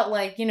feel about,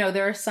 like,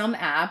 there are some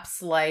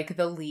apps like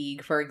The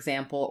League, for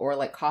example, or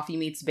like Coffee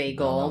Meets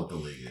Bagel. I don't know what The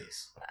League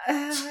is.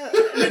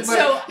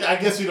 I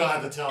guess you don't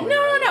have to tell me.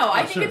 No.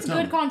 I think it's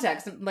good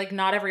context. Like,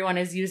 not everyone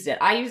has used it.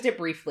 I used it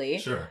briefly.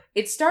 Sure.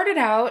 It started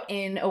out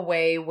in a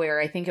way where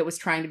I think it was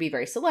trying to be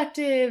very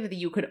selective. That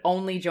you could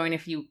only join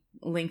if you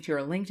linked your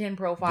LinkedIn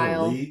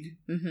profile. The League?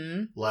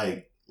 Mm-hmm.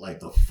 Like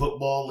the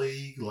football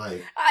league,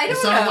 like I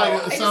don't know.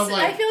 I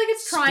feel like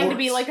it's trying to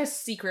be like a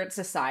secret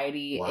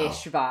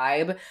society-ish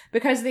vibe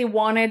because they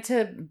wanted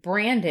to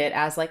brand it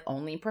as like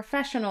only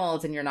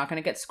professionals and you're not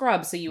going to get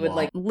scrubbed. So you would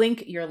like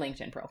link your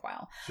LinkedIn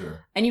profile,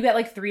 sure, and you get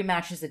like 3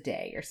 matches a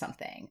day or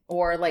something.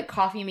 Or like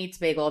Coffee Meets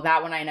Bagel.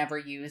 That one I never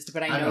used,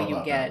 but I know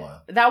you get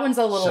that one's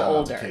a little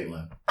older. Shout out to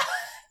Caitlin.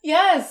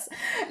 Yes,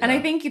 and I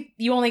think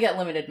you only get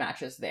limited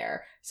matches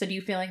there. So do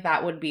you feel like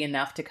that would be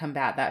enough to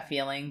combat that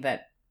feeling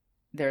that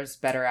there's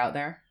better out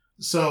there?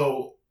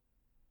 So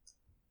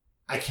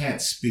I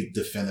can't speak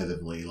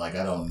definitively. Like,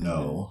 I don't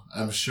know.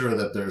 I'm sure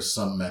that there's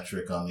some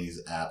metric on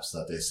these apps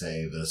that they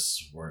say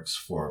this works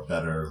for a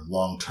better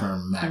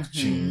long-term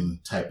matching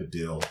type of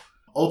deal.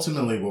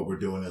 Ultimately, what we're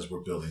doing is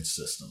we're building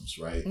systems,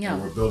 right? Yeah.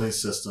 And we're building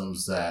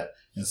systems that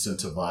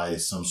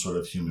incentivize some sort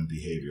of human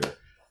behavior.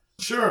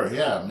 Sure,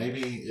 yeah,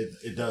 maybe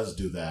it does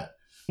do that.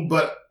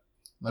 But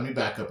let me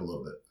back up a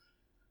little bit.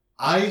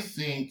 I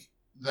think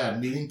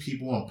that meeting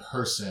people in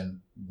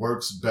person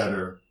works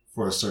better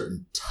for a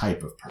certain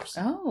type of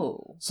person.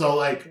 Oh. So,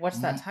 like... What's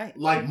that type?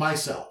 Like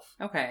myself.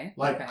 Okay.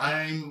 Like,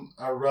 I'm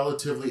a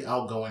relatively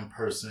outgoing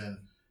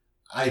person.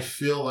 I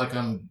feel like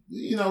I'm,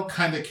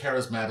 kind of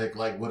charismatic,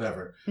 like,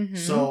 whatever. Mm-hmm.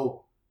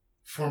 So,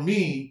 for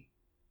me,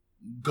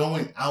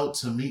 going out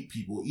to meet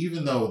people,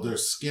 even though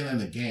there's skin in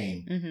the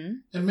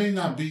game, it may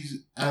not be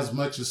as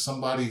much as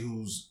somebody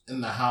who's in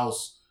the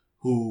house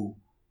who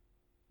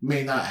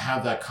may not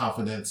have that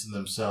confidence in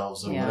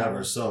themselves and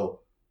whatever. So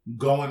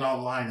going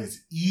online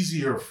is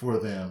easier for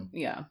them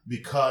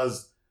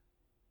because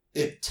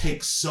it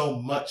takes so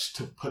much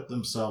to put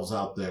themselves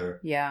out there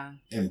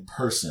in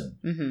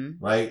person,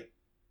 right?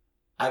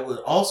 I would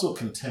also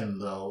contend,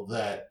 though,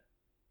 that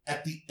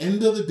at the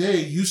end of the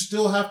day, you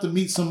still have to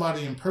meet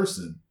somebody in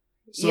person.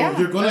 So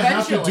you're going to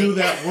have to do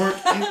that work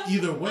in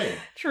either way.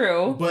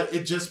 True. But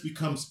it just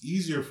becomes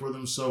easier for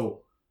them.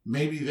 So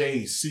maybe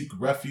they seek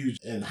refuge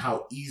in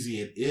how easy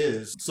it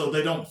is so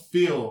they don't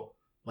feel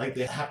like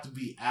they have to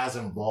be as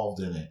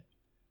involved in it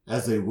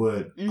as they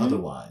would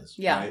otherwise.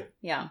 Yeah. Right?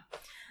 Yeah.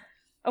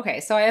 Okay.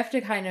 So I have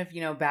to kind of,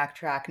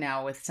 backtrack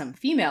now with some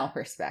female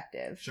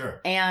perspective.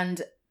 Sure.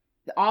 And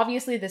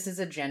obviously this is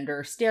a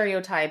gender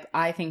stereotype.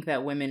 I think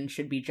that women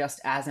should be just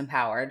as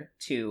empowered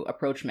to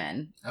approach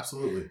men.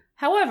 Absolutely.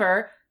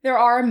 However, there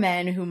are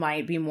men who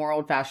might be more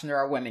old-fashioned. There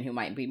are women who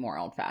might be more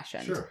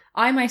old-fashioned. Sure.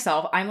 I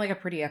myself, I'm like a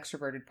pretty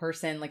extroverted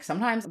person. Like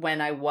sometimes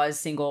when I was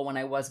single, when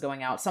I was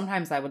going out,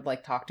 sometimes I would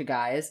like talk to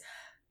guys.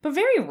 But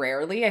very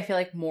rarely, I feel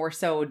like more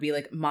so would be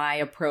like my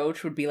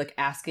approach would be like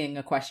asking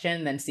a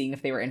question, then seeing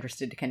if they were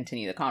interested to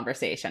continue the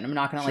conversation. I'm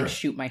not going to like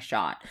shoot my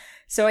shot.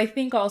 So I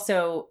think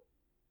also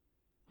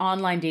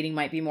online dating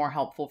might be more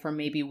helpful for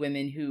maybe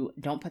women who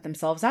don't put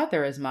themselves out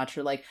there as much,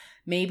 or like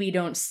maybe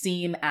don't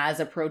seem as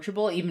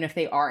approachable, even if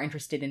they are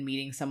interested in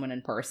meeting someone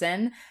in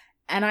person.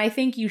 And I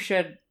think you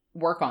should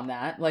work on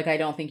that. Like, I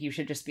don't think you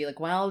should just be like,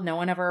 well, no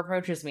one ever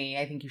approaches me.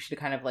 I think you should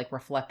kind of like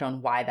reflect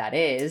on why that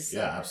is.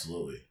 Yeah,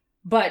 absolutely.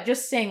 But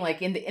just saying,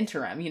 like, in the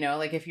interim, you know,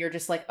 like if you're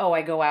just like, oh,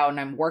 I go out and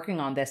I'm working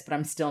on this, but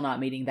I'm still not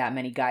meeting that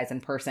many guys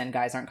in person,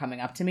 guys aren't coming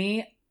up to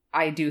me,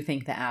 I do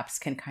think the apps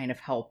can kind of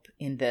help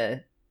in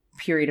the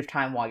period of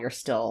time while you're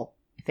still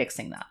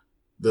fixing that.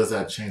 Does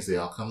that change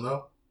the outcome,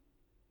 though?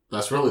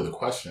 That's really the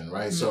question,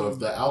 right? Mm-hmm. So if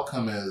the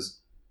outcome is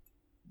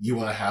you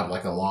want to have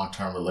like a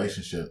long-term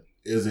relationship,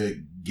 is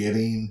it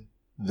getting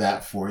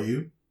that for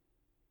you?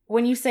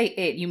 When you say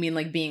it, you mean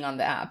like being on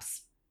the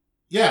apps?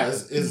 Yeah,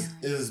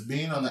 is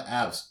being on the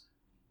apps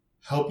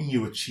helping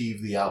you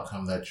achieve the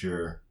outcome that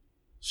you're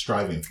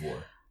striving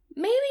for?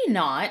 Maybe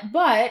not,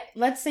 but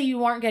let's say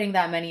you aren't getting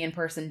that many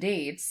in-person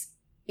dates.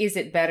 Is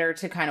it better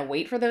to kind of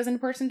wait for those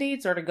in-person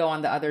dates or to go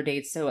on the other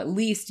dates so at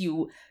least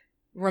you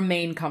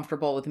remain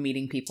comfortable with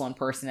meeting people in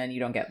person and you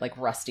don't get like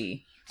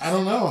rusty? I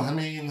don't know. I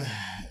mean,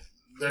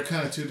 they're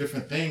kind of two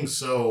different things.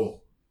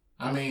 So,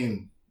 I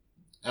mean,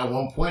 at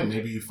one point,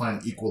 maybe you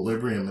find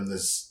equilibrium in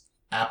this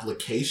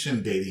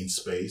application dating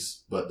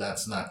space, but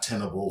that's not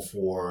tenable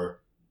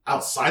for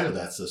outside of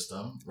that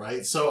system,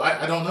 right? So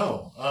I don't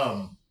know.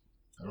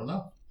 I don't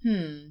know.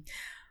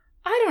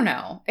 I don't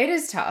know. It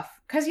is tough.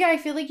 Because, yeah, I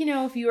feel like, you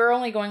know, if you are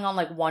only going on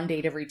like one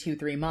date every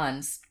 2-3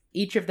 months,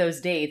 each of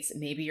those dates,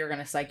 maybe you're going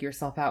to psych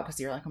yourself out because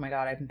you're like, oh my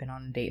God, I haven't been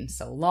on a date in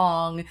so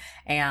long.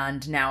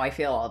 And now I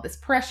feel all this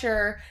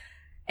pressure.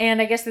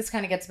 And I guess this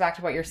kind of gets back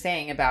to what you're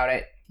saying about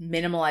it,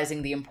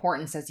 minimalizing the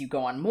importance as you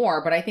go on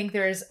more. But I think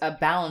there's a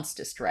balance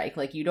to strike.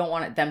 Like, you don't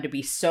want them to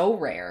be so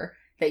rare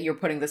that you're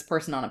putting this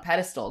person on a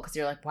pedestal because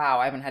you're like, wow,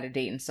 I haven't had a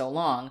date in so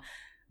long.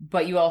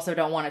 But you also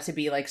don't want it to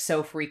be like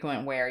so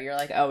frequent where you're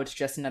like, oh, it's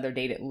just another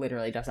date. It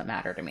literally doesn't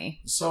matter to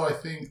me. So I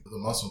think the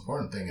most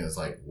important thing is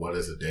like, what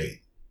is a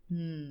date?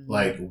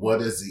 Like,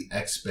 what is the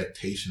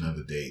expectation of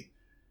a date?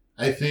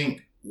 I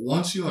think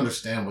once you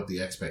understand what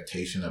the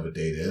expectation of a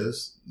date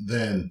is,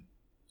 then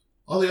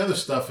all the other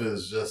stuff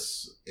is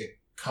just, it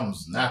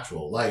comes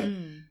natural. Like,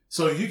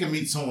 so you can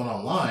meet someone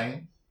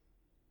online,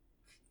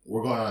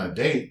 we're going on a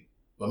date,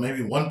 but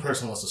maybe one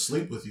person wants to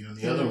sleep with you and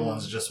the other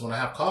ones just want to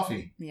have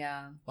coffee.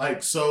 Yeah.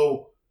 Like,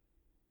 so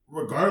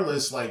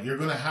regardless, like, you're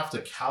going to have to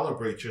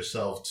calibrate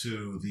yourself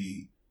to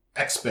the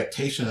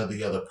expectation of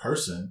the other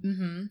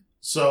person.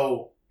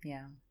 So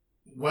yeah,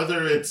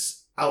 whether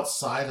it's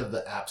outside of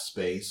the app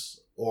space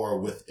or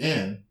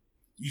within,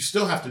 you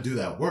still have to do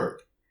that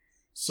work.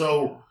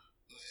 So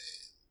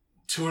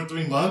 2 or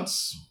 3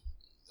 months,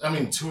 2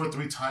 or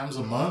 3 times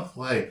a month,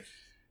 like,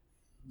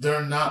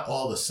 they're not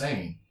all the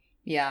same.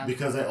 Yeah.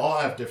 Because they all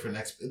have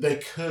they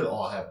could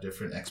all have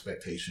different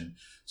expectation.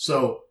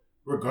 So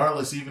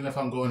regardless, even if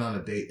I'm going on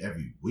a date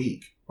every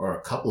week or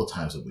a couple of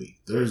times a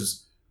week,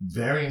 there's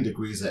varying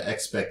degrees of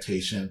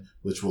expectation,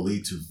 which will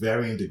lead to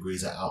varying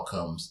degrees of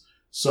outcomes.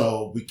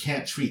 So we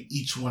can't treat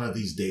each one of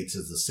these dates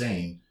as the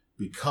same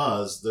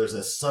because there's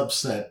a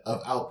subset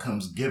of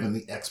outcomes given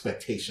the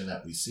expectation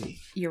that we see.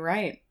 You're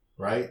right.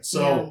 Right?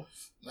 So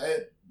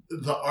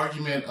the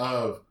argument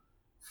of,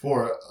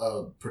 for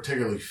a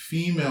particularly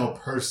female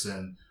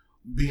person,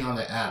 be on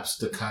the apps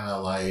to kind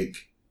of like,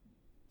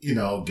 you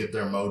know, get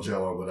their mojo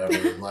or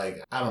whatever.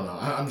 Like, I don't know.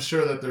 I'm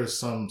sure that there's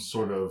some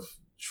sort of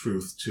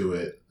truth to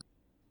it,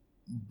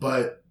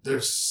 but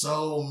there's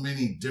so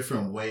many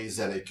different ways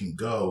that it can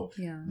go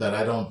that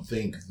I don't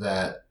think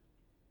that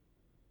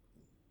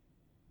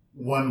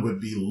one would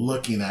be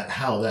looking at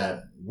how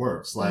that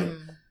works. Like,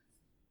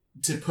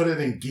 to put it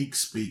in geek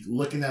speak,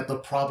 looking at the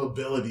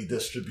probability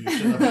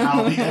distribution of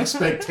how the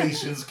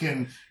expectations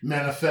can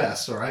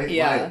manifest, right?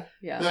 Yeah,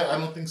 I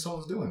don't think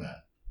someone's doing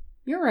that.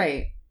 You're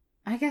right.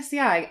 I guess,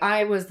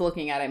 I was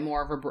looking at it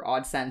more of a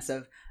broad sense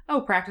of,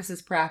 oh, practice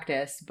is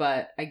practice,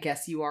 but I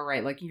guess you are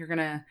right. Like, you're going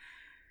to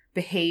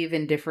behave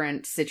in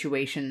different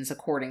situations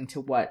according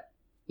to what,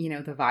 you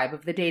know, the vibe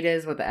of the date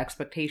is, what the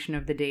expectation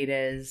of the date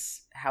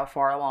is, how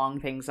far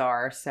along things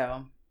are.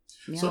 So,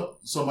 yeah.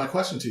 So my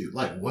question to you,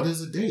 like, what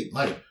is a date?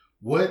 Like,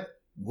 what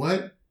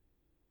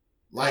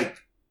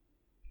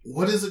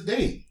is a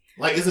date?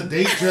 Like, is a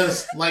date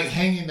just like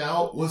hanging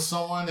out with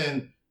someone,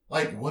 and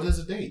like, what is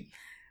a date?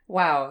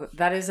 Wow,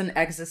 that is an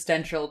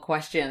existential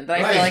question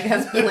that I feel like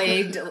has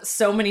plagued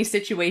so many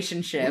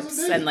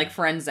situationships and like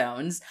friend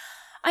zones.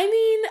 I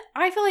mean,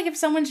 I feel like if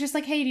someone's just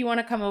like, hey, do you want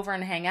to come over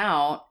and hang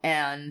out?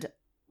 And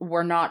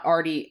we're not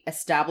already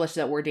established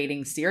that we're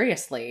dating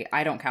seriously,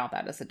 I don't count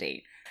that as a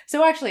date.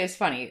 So actually, it's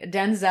funny.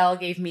 Denzel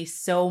gave me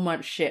so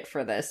much shit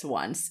for this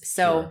once.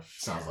 So sure.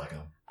 Sounds like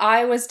him.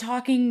 I was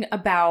talking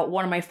about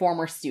one of my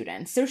former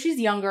students. So she's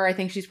younger. I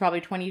think she's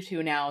probably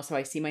 22 now. So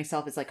I see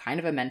myself as like kind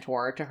of a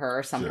mentor to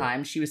her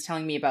sometimes. Sure. She was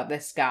telling me about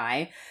this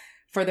guy.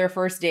 For their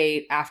first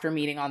date, after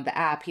meeting on the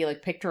app, he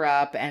like picked her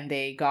up and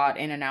they got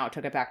in and out,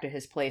 took it back to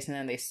his place, and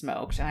then they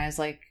smoked. And I was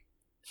like,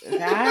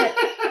 that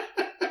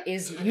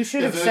you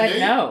should have said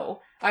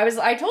no.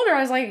 I told her,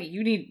 I was like,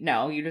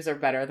 you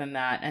deserve better than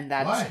that. And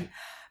that's Why?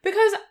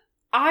 Because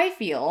I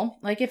feel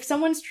like if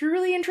someone's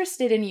truly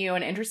interested in you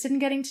and interested in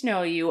getting to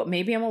know you,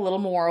 maybe I'm a little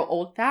more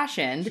old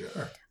fashioned.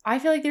 Sure. I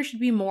feel like there should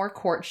be more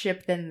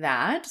courtship than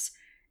that.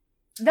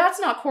 That's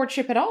not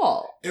courtship at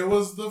all. It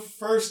was the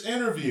first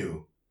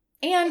interview.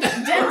 And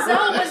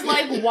Denzel was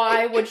like,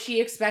 why would she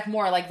expect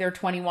more? Like, they're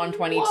 21,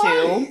 22.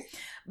 Why?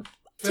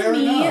 To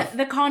me,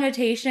 the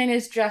connotation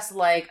is just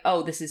like,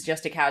 oh, this is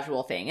just a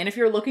casual thing. And if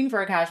you're looking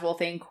for a casual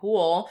thing,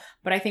 cool.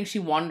 But I think she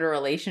wanted a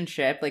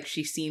relationship. Like,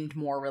 she seemed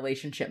more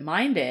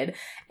relationship-minded.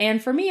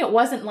 And for me, it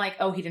wasn't like,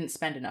 oh, he didn't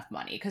spend enough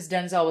money. Because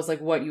Denzel was like,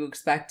 what, you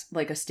expect,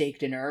 like, a steak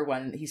dinner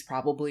when he's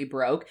probably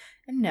broke?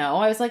 And no,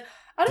 I was like,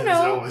 I don't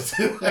know.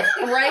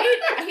 Right?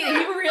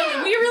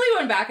 We really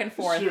went back and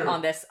forth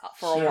on this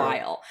for a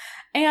while.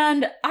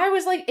 And I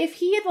was like, if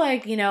he had,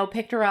 like,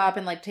 picked her up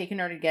and, like, taken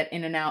her to get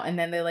in and out, and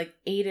then they, like,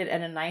 ate it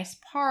at a nice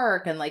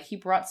park, and, like, he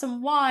brought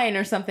some wine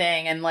or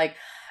something, and, like,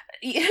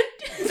 the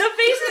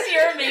faces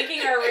you're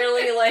making are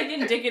really, like,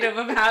 indicative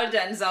of how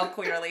Denzel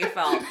clearly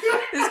felt.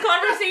 This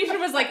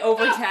conversation was, like,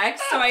 over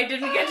text, so I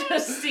didn't get to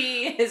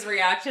see his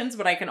reactions,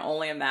 but I can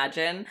only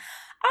imagine.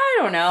 I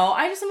don't know.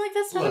 I'm like,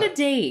 that's not a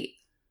date.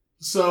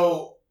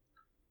 So,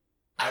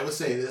 I would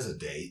say it is a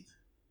date.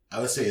 I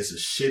would say it's a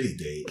shitty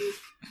date.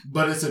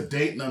 But it's a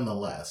date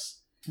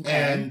nonetheless. Okay.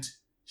 And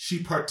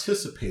she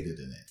participated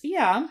in it.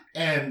 Yeah.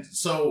 And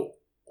so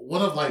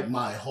one of like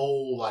my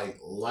whole like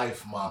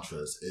life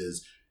mantras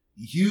is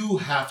you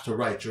have to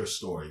write your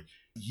story.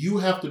 You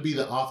have to be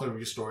the author of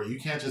your story. You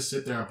can't just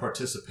sit there and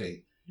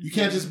participate. You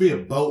can't just be a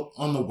boat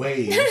on the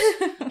waves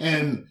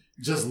and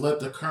just let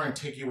the current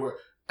take you where...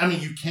 I mean,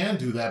 you can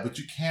do that, but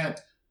you can't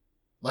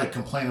like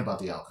complain about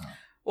the outcome.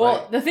 Well,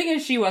 right? The thing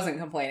is, she wasn't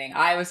complaining.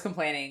 I was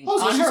complaining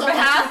on her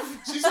behalf.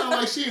 She sounded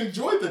like she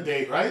enjoyed the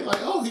date, right? Like,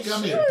 oh, he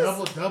got me a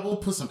double,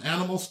 put some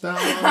animal style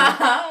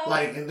on it.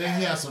 Like, and then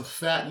he had some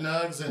fat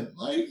nugs and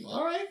like,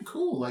 all right,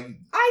 cool. Like,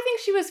 I think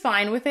she was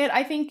fine with it.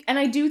 I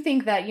do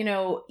think that,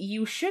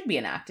 you should be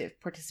an active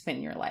participant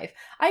in your life.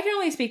 I can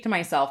only speak to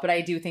myself, but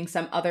I do think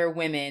some other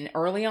women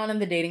early on in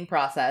the dating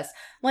process,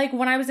 like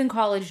when I was in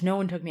college, no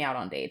one took me out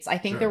on dates. I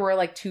think there were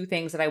like 2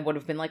 things that I would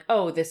have been like,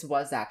 oh, this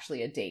was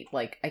actually a date.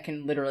 Like, I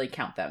can literally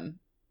count them.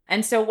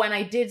 And so when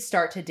I did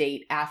start to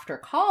date after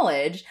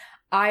college,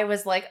 I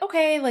was like,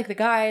 okay, like the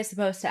guy is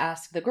supposed to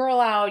ask the girl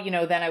out,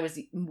 then I was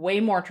way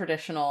more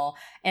traditional.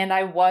 And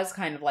I was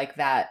kind of like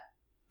that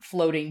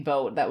floating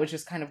boat that was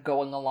just kind of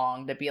going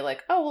along to be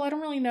like, oh, well, I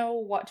don't really know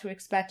what to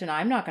expect. And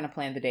I'm not going to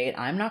plan the date.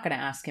 I'm not going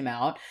to ask him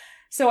out.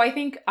 So I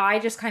think I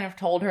just kind of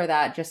told her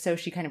that just so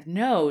she kind of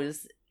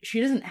knows she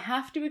doesn't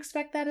have to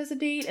expect that as a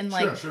date. And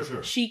like,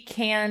 sure. She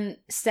can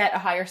set a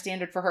higher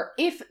standard for her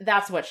if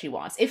that's what she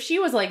wants. If she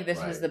was like,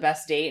 this was the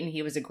best date and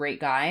he was a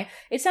great guy,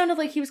 it sounded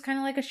like he was kind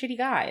of like a shitty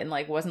guy and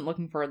like wasn't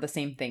looking for the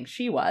same thing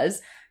she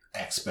was.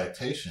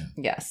 Expectation.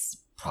 Yes.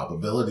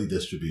 Probability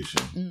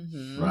distribution.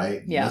 Mm-hmm.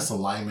 Right? Yeah.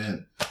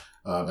 Misalignment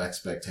of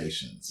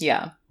expectations.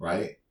 Yeah.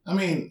 Right? I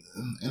mean,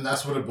 and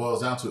that's what it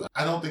boils down to.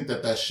 I don't think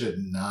that should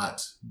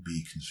not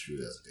be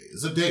construed as a date.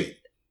 It's a date.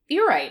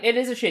 You're right. It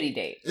is a shitty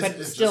date, but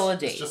it's still a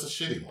date. It's just a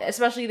shitty one.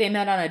 Especially they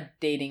met on a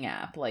dating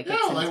app. Like, yeah,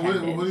 it's like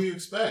intended. what do you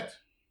expect?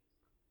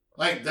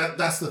 Like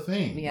that's the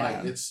thing. Yeah.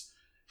 Like it's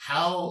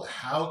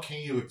how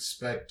can you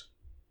expect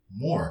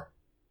more?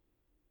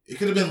 It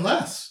could have been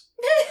less.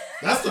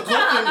 That's the cool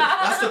thing.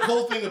 That's the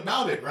cool thing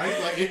about it, right?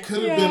 Like it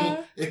could have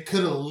been. It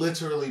could have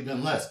literally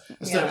been less.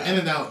 Instead of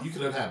In-N-Out, you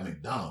could have had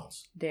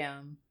McDonald's.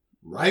 Damn.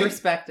 Right.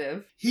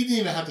 Perspective. He didn't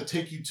even have to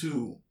take you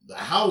to the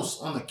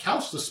house on the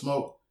couch to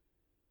smoke.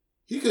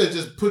 He could have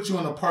just put you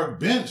on a park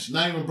bench,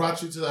 not even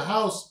brought you to the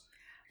house.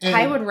 And,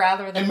 I would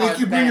rather the and park make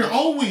you bring bench. your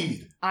own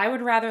weed. I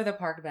would rather the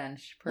park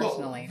bench,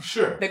 personally. Well,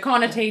 sure. The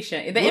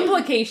connotation, the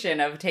implication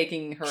of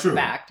taking her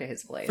back to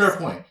his place. Fair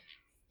point.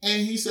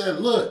 And he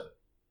said, look,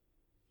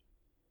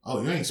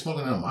 oh, you ain't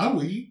smoking none of my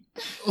weed?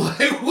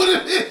 Like, what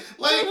if it,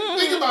 like,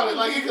 think about it.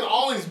 Like, it could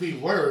always be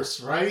worse,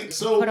 right?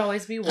 So, it could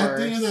always be worse. At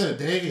the end of the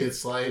day,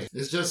 it's like,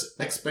 it's just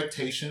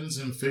expectations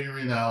and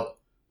figuring out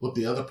what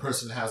the other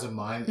person has in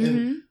mind. Mm-hmm.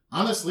 And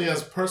honestly,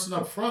 as a person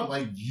up front,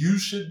 like, you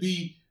should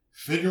be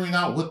figuring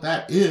out what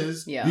that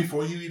is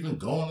before you even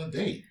go on a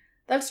date.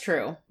 That's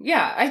true.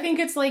 Yeah, I think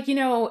it's like,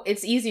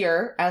 it's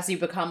easier as you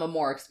become a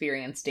more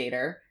experienced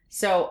dater.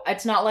 So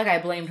it's not like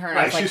I blamed her and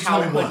I was like,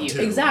 how would you?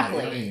 Too.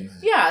 Exactly. Like, I mean,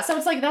 yeah, so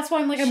it's like, that's why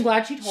I'm like, I'm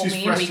glad she told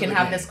me and we can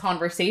have this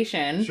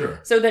conversation. Sure.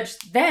 So that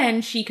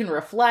then she can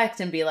reflect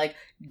and be like,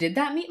 did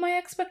that meet my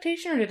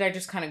expectation or did I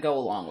just kind of go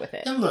along with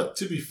it? And look,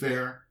 to be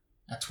fair,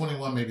 at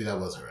 21, maybe that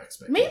was her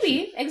expectation.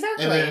 Maybe,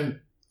 exactly. And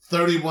then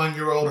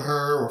 31-year-old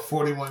her or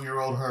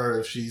 41-year-old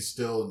her, if she's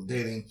still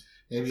dating,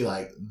 maybe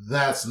like,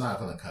 that's not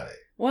going to cut it.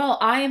 Well,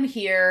 I am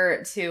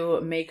here to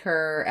make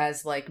her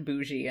as, like,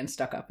 bougie and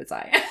stuck up as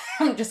I am.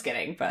 I'm just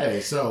kidding, but... Hey,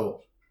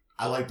 so,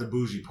 I like the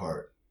bougie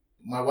part.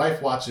 My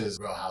wife watches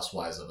Real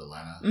Housewives of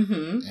Atlanta,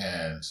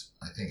 and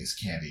I think it's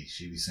Candy.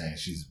 She be saying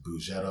she's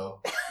bougetto.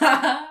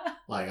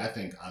 Like, I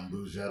think I'm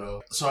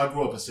bougetto. So, I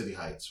grew up in City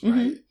Heights,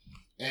 right?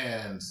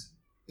 And,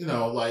 you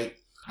know, like,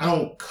 I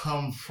don't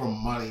come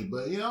from money,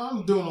 but, you know,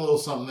 I'm doing a little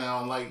something now.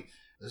 And, like,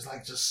 there's,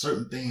 like, just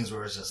certain things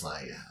where it's just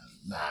like,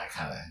 nah, you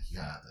gotta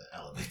have to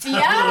elevate that a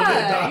little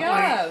bit. Dog.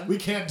 Yeah. Like, we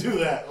can't do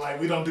that.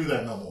 Like, we don't do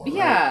that no more.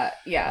 Yeah, right?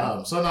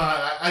 yeah. So, no,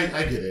 I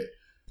get it.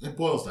 It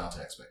boils down to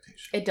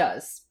expectation. It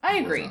does. I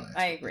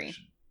agree.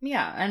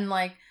 Yeah, and,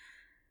 like,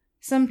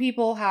 some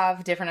people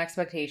have different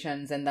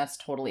expectations, and that's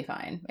totally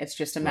fine. It's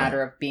just a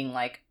matter of being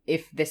like,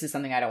 if this is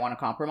something I don't want to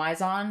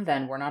compromise on,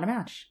 then we're not a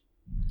match.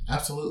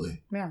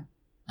 Absolutely. Yeah.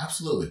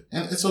 Absolutely.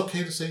 And it's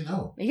okay to say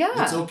no.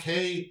 Yeah. It's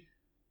okay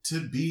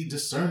to be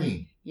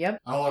discerning. Yep.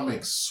 I don't want to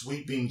make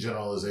sweeping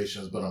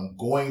generalizations, but I'm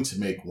going to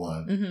make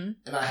one. Mm-hmm.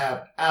 And I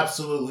have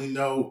absolutely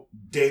no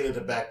data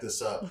to back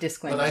this up.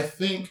 Disclaimer. But I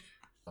think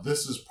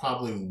this is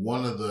probably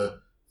one of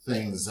the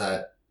things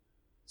that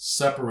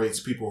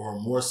separates people who are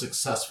more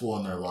successful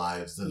in their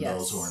lives than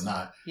those who are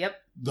not. Yep.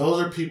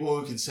 Those are people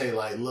who can say,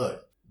 like,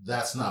 look,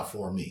 that's not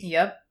for me.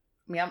 Yep.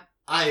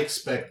 I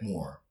expect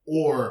more.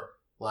 Or,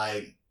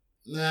 like,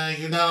 nah,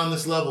 you're not on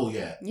this level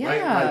yet. Yeah.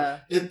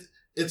 Right? Like,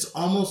 it's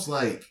almost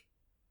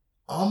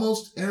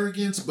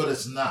arrogance, but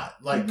it's not.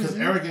 Like, because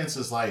arrogance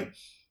is like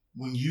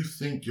when you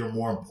think you're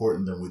more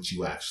important than what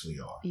you actually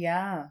are.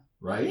 Yeah.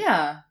 Right?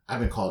 Yeah. I've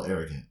been called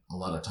arrogant a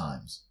lot of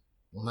times.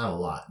 Well, not a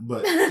lot,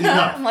 but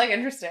enough. Like,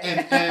 interesting.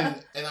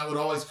 and I would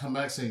always come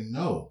back saying,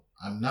 no,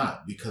 I'm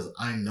not, because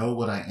I know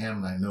what I am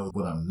and I know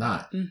what I'm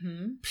not.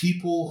 Mm-hmm.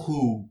 People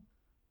who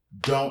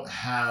don't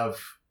have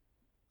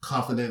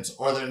confidence,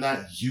 or they're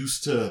not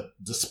used to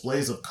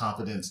displays of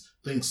confidence,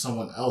 think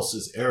someone else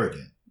is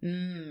arrogant.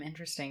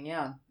 Interesting.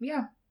 Yeah.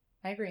 Yeah.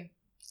 I agree.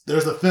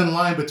 There's a thin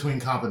line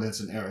between confidence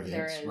and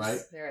arrogance, right?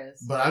 There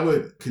is. But I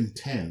would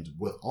contend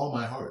with all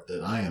my heart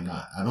that I am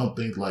not. I don't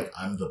think like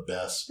I'm the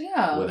best,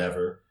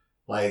 whatever.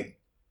 Like,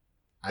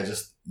 I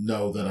just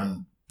know that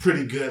I'm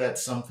pretty good at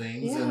some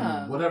things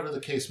and whatever the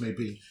case may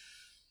be.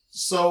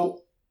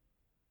 So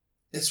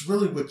it's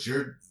really what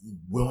you're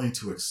willing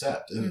to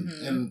accept.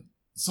 And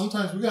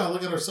sometimes we got to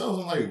look at ourselves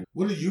and like,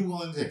 what are you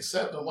willing to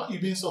accept? And why are you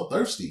being so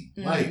thirsty?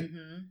 Like,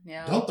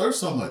 don't thirst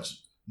so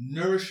much.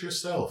 Nourish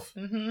yourself.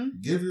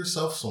 Give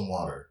yourself some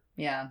water.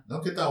 Yeah.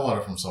 Don't get that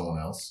water from someone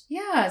else.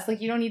 Yeah. It's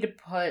like you don't need to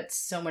put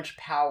so much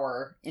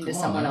power into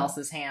someone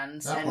else's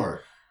hands. That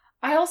part.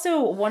 I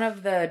also, one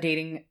of the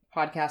dating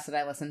podcasts that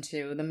I listen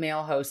to, the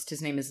male host,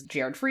 his name is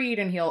Jared Freed,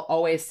 and he'll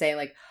always say,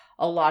 like,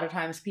 a lot of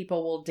times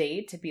people will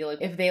date to be like,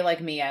 if they like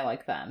me, I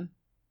like them.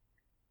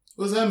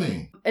 What does that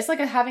mean? It's like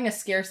having a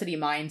scarcity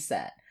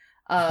mindset.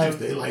 If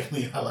they like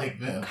me, I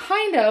like them.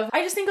 Kind of.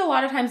 I just think a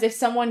lot of times if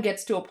someone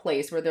gets to a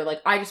place where they're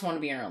like, I just want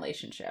to be in a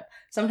relationship,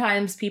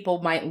 sometimes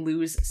people might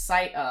lose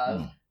sight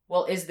of,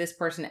 well, is this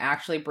person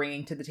actually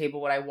bringing to the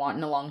table what I want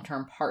in a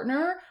long-term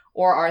partner,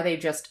 or are they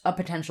just a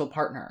potential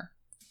partner?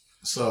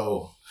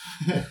 So,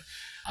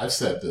 I've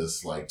said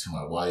this, like, to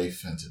my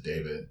wife and to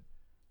David.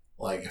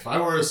 Like, if I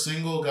were a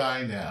single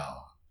guy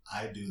now,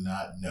 I do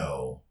not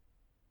know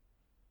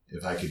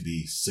if I could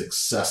be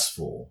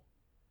successful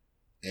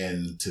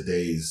in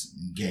today's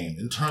game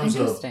in terms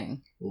of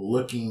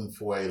looking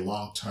for a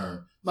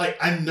long-term. Like,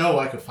 I know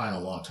I could find a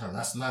long-term.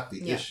 That's not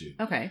the issue.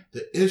 Okay.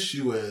 The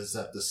issue is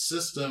that the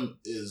system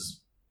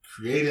is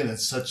created in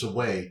such a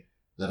way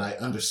that I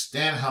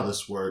understand how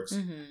this works.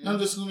 And I'm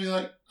just going to be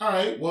like, all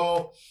right,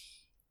 well,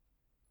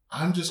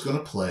 I'm just going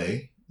to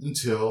play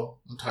until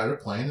I'm tired of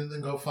playing and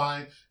then go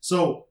find.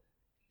 So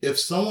if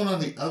someone on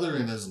the other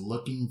end is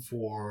looking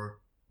for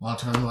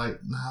long-term, like,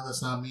 nah,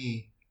 that's not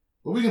me.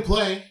 But we can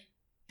play.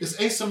 It's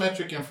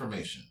asymmetric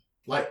information.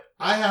 Like,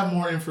 I have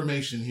more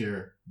information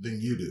here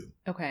than you do.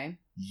 Okay.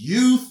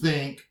 You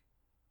think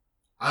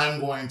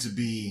I'm going to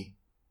be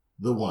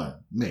the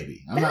one.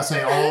 Maybe. I'm not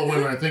saying all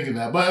women are thinking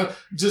that, but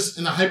just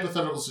in a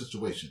hypothetical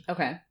situation.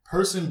 Okay.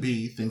 Person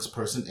B thinks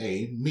person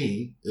A,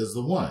 me, is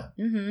the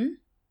one.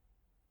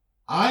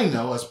 I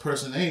know as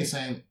person A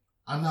saying,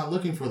 I'm not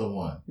looking for the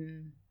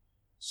one.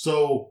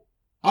 So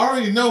I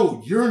already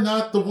know you're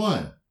not the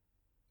one.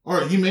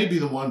 Or you may be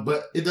the one,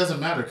 but it doesn't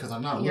matter because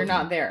I'm not looking. You're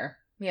not there.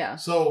 Yeah.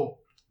 So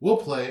we'll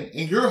play,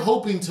 and you're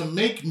hoping to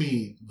make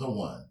me the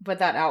one. But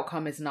that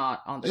outcome is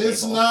not on the table.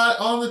 It's not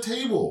on the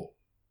table.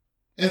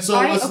 And so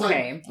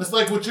it's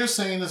like what you're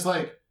saying is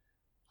like,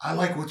 I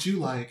like what you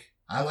like.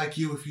 I like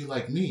you if you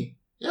like me.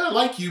 Yeah, I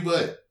like you,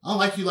 but I don't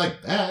like you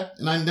like that.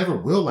 And I never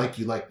will like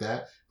you like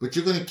that. But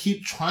you're going to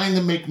keep trying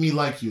to make me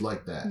like you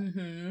like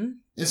that.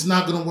 It's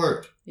not going to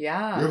work.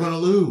 Yeah. You're going to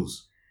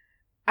lose.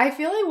 I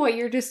feel like what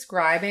you're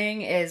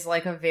describing is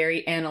like a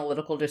very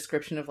analytical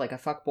description of like a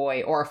fuck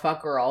boy or a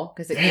fuck girl,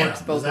 because it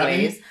works both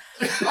ways.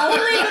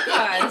 Only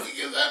because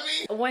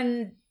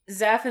when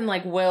Zeph and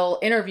like Will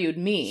interviewed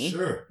me,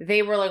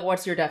 they were like,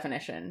 what's your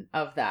definition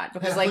of that?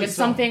 Because like it's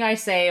something I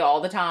say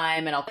all the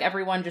time and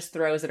everyone just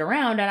throws it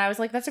around. And I was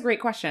like, that's a great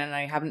question. And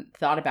I haven't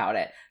thought about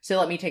it. So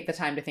let me take the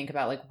time to think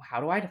about like,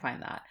 how do I define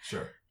that?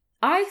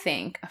 I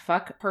think a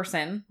fuck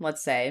person,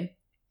 let's say,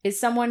 is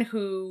someone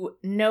who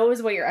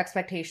knows what your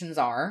expectations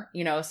are,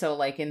 you know, so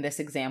like in this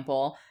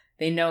example,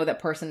 they know that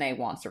person A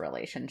wants a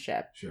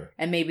relationship. Sure.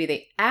 And maybe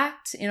they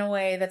act in a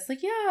way that's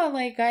like, yeah,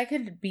 like I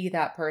could be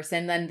that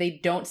person. Then they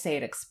don't say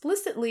it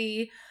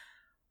explicitly.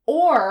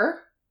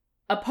 Or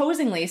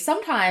opposingly,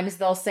 sometimes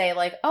they'll say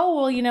like, oh,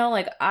 well, you know,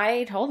 like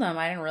I told them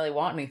I didn't really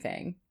want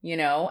anything, you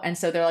know? And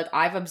so they're like,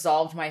 I've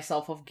absolved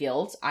myself of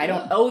guilt. I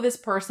don't owe this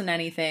person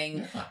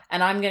anything. Yeah.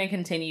 And I'm going to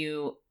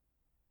continue.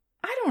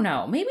 I don't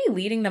know. Maybe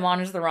leading them on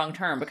is the wrong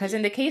term, because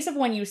in the case of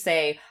when you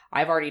say,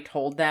 I've already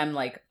told them,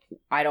 like,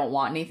 I don't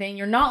want anything,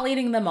 you're not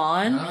leading them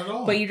on, not at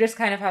all. But you just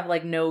kind of have,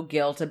 like, no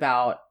guilt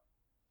about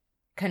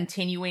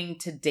continuing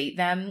to date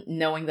them,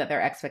 knowing that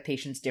their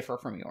expectations differ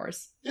from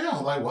yours. Yeah,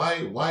 like,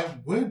 why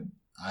would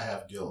I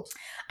have guilt?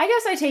 I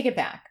guess I take it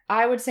back.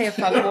 I would say a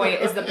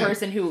fuckboy is the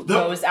person who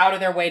goes out of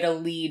their way to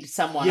lead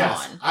someone on.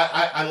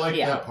 I like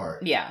that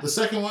part. Yeah. The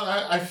second one,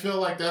 I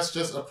feel like that's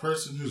just a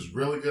person who's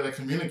really good at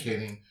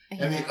communicating,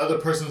 and the other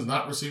person's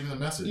not receiving the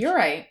message. You're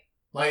right.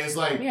 Like, it's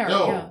like,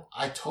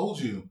 I told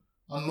you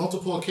on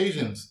multiple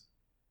occasions,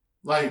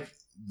 like,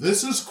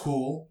 this is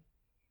cool.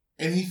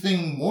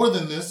 Anything more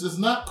than this is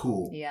not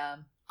cool. Yeah.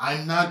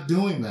 I'm not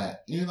doing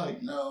that. And you're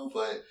like, no,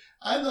 but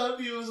I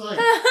love you. It's like,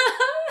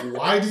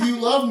 why do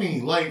you love me?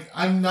 Like,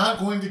 I'm not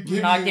going to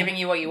give giving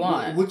you what you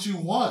want. What you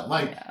want.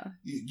 Like,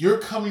 you're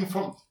coming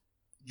from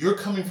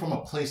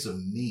a place of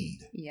need.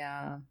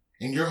 Yeah.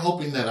 And you're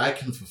hoping that I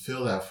can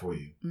fulfill that for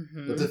you.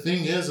 Mm-hmm. But the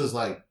thing is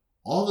like,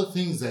 all the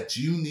things that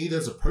you need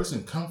as a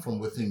person come from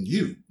within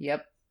you.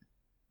 Yep.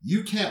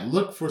 You can't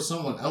look for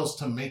someone else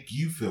to make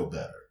you feel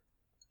better.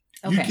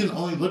 Okay. You can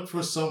only look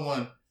for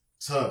someone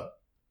to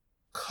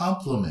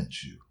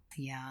compliment you.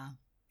 Yeah.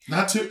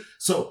 Not to.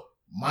 So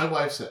my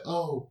wife said,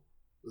 oh,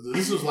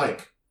 this was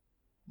like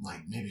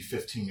maybe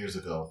 15 years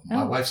ago.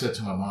 My wife said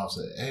to my mom,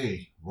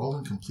 hey,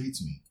 Roland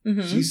completes me.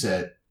 Mm-hmm. She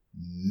said,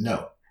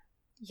 no.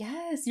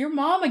 Yes, your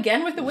mom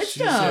again with the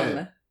wisdom. She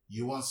said,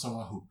 you want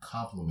someone who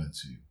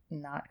compliments you.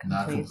 Not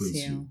completes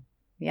you.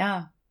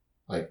 Yeah.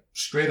 Like,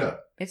 straight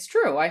up. It's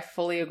true. I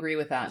fully agree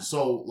with that.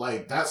 So,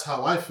 like, that's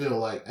how I feel.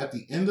 Like, at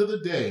the end of the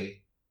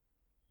day,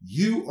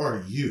 you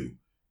are you.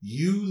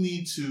 You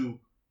need to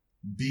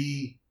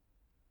be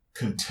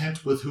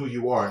content with who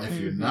you are. And if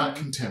you're not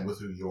content with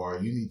who you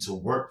are, you need to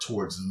work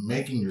towards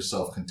making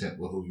yourself content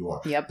with who you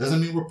are. Yep.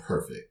 Doesn't mean we're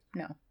perfect.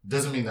 No.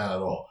 Doesn't mean that at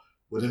all.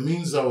 What it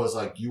means, though, is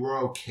like you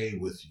are okay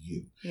with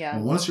you. Yeah.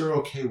 And once you're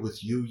okay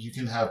with you, you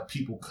can have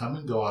people come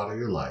and go out of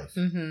your life.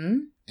 Mm-hmm.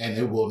 And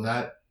it will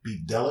not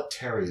be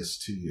deleterious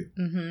to you.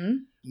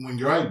 Mm-hmm. When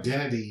your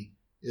identity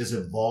is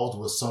involved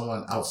with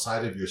someone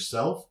outside of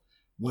yourself,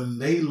 when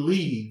they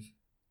leave,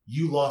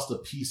 you lost a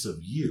piece of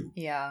you.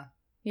 Yeah.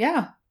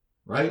 Yeah.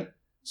 Right?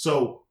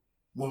 So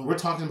when we're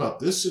talking about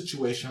this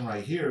situation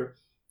right here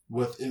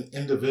with an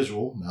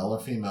individual, male or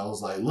female,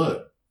 is like,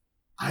 look,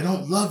 I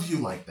don't love you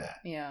like that.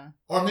 Yeah.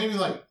 Or maybe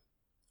like,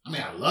 I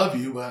mean, I love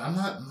you, but I'm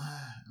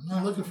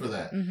not looking for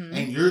that. Mm-hmm.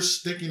 And you're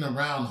sticking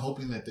around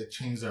hoping that they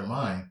change their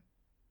mind.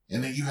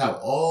 And then you have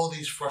all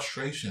these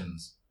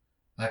frustrations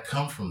that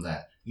come from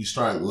that. You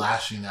start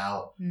lashing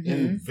out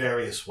in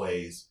various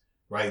ways,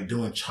 right?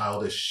 Doing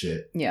childish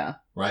shit. Yeah.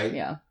 Right?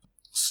 Yeah.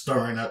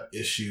 Stirring up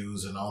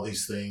issues and all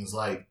these things.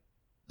 Like,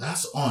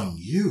 that's on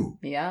you.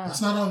 Yeah.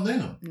 That's not on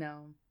them.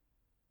 No.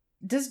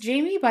 Does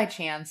Jamie by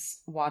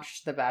chance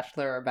watch The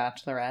Bachelor or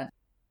Bachelorette?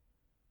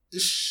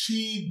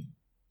 She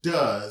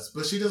does,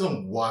 but she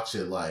doesn't watch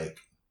it like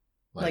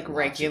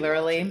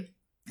regularly.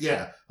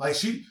 Yeah. Like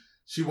she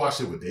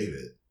watched it with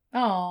David.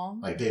 Oh.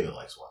 Like, David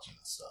likes watching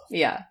this stuff.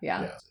 Yeah.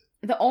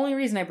 The only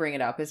reason I bring it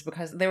up is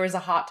because there was a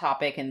hot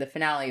topic in the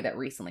finale that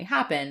recently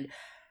happened.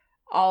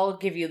 I'll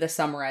give you the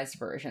summarized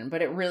version,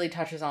 but it really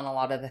touches on a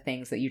lot of the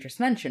things that you just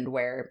mentioned,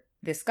 where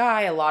this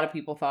guy, a lot of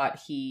people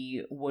thought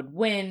he would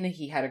win.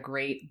 He had a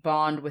great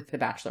bond with the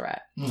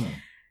Bachelorette.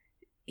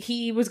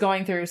 He was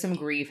going through some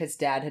grief. His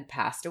dad had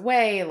passed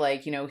away.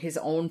 Like, you know, his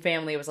own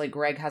family was like,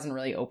 Greg hasn't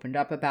really opened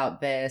up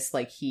about this.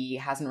 Like, he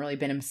hasn't really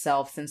been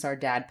himself since our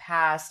dad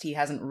passed. He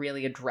hasn't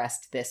really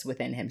addressed this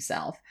within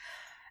himself.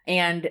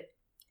 And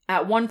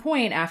at one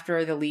point,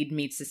 after the lead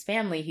meets his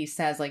family, he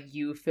says, like,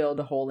 you filled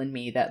a hole in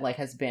me that, like,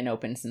 has been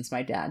open since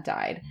my dad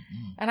died.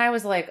 Mm-hmm. And I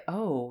was like,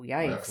 oh,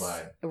 yikes. Red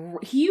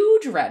flag.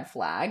 Huge red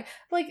flag.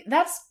 Like,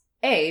 that's,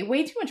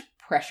 way too much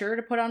pressure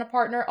to put on a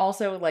partner.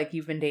 Also, like,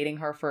 you've been dating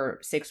her for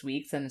 6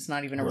 weeks and it's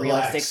not even a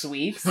real 6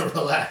 weeks.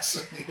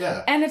 Relax.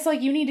 Yeah. And it's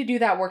like, you need to do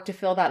that work to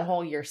fill that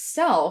hole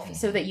yourself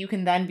so that you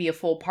can then be a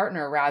full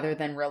partner rather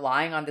than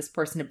relying on this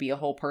person to be a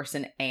whole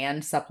person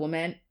and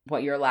supplement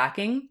what you're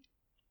lacking.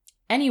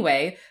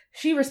 Anyway,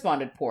 she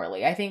responded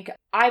poorly. I think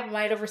I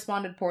might have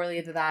responded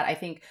poorly to that. I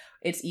think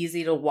it's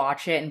easy to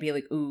watch it and be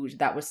like, ooh,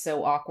 that was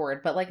so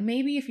awkward. But like,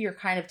 maybe if you're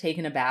kind of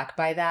taken aback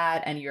by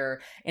that and you're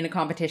in a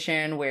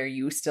competition where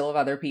you still have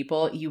other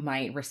people, you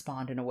might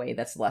respond in a way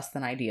that's less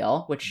than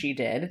ideal, which she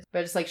did.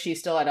 But it's like she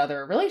still had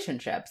other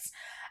relationships.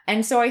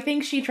 And so I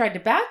think she tried to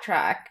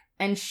backtrack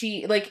and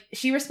she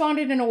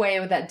responded in a way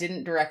that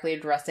didn't directly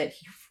address it.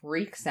 He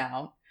freaks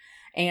out.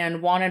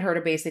 And wanted her to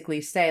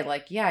basically say,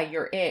 like, yeah,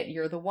 you're it,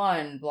 you're the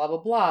one, blah,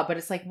 blah, blah. But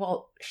it's like,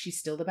 well, she's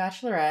still the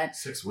Bachelorette.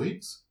 6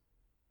 weeks?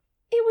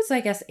 It was,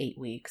 I guess, 8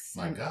 weeks.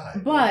 My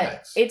God. But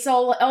relax. it's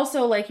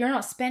also like you're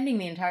not spending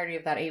the entirety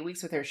of that 8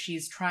 weeks with her.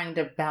 She's trying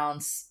to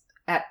bounce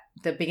at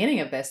the beginning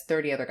of this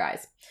 30 other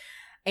guys.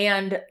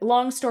 And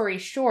long story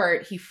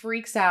short, he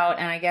freaks out.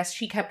 And I guess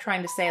she kept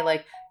trying to say,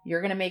 like,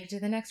 you're going to make it to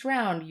the next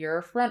round. You're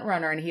a front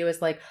runner. And he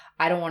was like,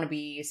 I don't want to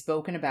be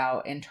spoken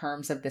about in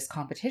terms of this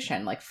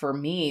competition. Like, for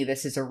me,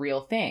 this is a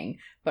real thing.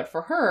 But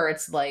for her,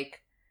 it's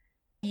like,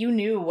 you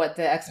knew what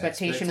the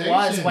expectation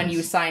was when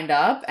you signed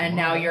up. And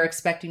now you're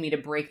expecting me to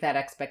break that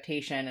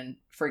expectation and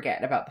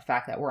forget about the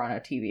fact that we're on a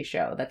TV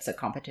show. That's a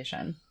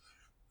competition.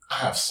 I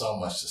have so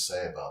much to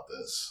say about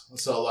this.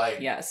 So,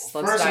 like, yes,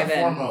 let's first and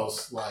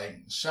foremost, like,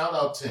 shout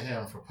out to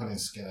him for putting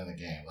skin in the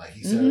game. Like,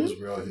 he said it was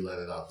real. He let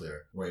it out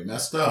there. Where he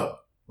messed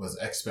up was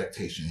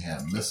expectation. He had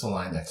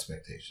misaligned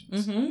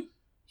expectations.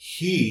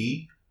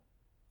 He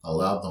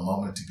allowed the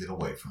moment to get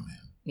away from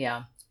him.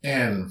 Yeah.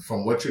 And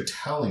from what you're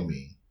telling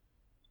me,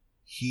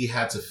 he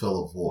had to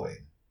fill a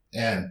void.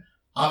 And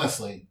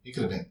honestly, it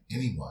could have been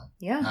anyone.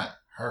 Yeah. Not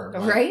her.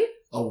 Like, right?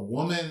 A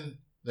woman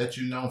that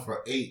you've known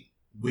for 8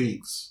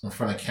 weeks in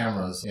front of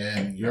cameras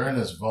and you're in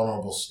this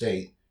vulnerable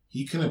state.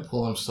 He couldn't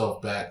pull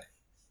himself back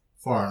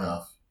far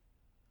enough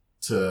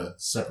to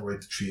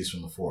separate the trees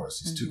from the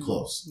forest. He's too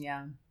close.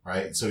 Yeah.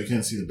 Right? So you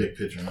couldn't see the big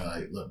picture and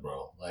like, look,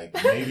 bro, like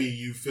maybe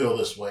you feel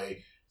this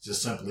way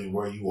just simply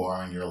where you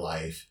are in your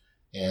life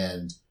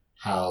and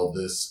how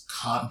this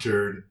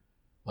conjured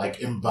like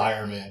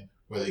environment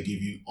where they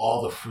give you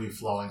all the free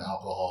flowing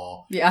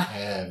alcohol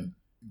and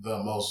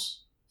the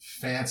most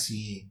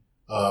fancy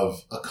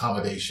of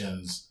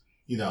accommodations,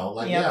 you know,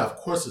 like, yeah, of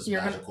course it's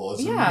magical.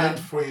 It's meant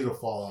for you to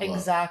fall in love.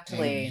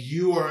 Exactly. And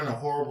you are in a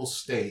horrible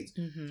state.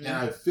 And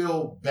I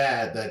feel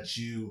bad that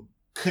you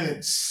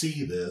couldn't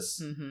see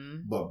this,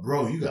 but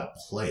bro, you got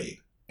played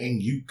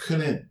and you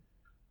couldn't.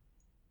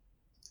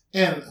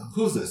 And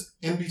who's this?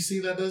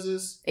 NBC that does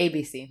this?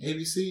 ABC.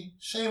 ABC?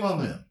 Shame on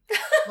them.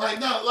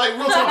 Like, no, like,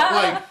 real talk.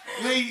 Like,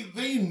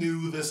 they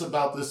knew this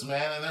about this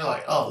man, and they're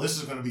like, oh, this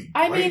is going to be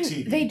great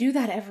TV. They do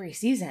that every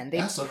season.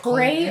 They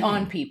prey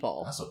on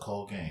people. That's a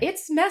cold game.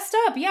 It's messed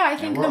up. Yeah, I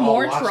think the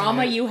more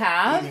trauma you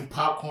have. Eating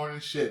popcorn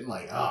and shit, and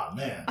like, oh,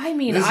 man. I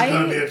mean, this is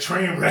going to be a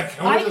train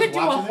wreck. I could do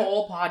a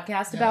whole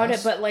podcast about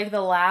it, but like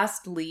the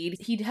last lead,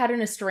 he'd had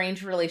an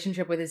estranged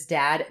relationship with his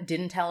dad,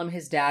 didn't tell him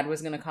his dad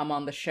was going to come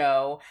on the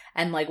show,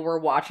 and like we're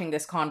watching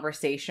this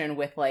conversation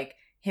with like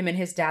him and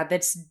his dad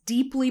that's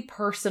deeply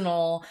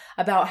personal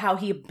about how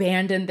he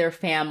abandoned their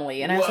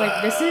family. And I was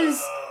like, this is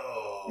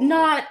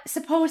not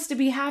supposed to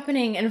be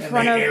happening in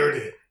front of... aired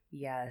it.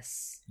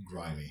 Yes.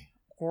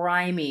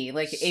 Grimy.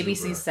 Like super.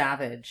 ABC's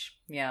Savage.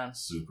 Yeah.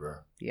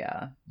 Super.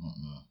 Yeah.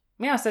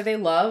 Yeah, so they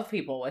love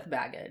people with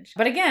baggage.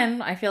 But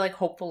again, I feel like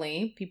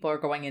hopefully people are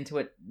going into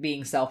it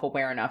being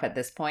self-aware enough at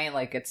this point.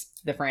 Like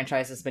the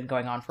franchise has been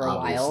going on for a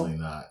while. Obviously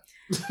not.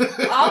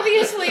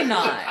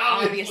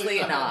 Obviously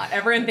not.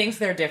 Everyone thinks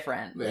they're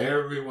different.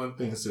 Everyone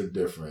thinks they're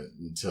different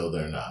until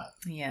they're not.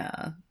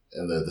 Yeah.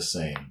 And they're the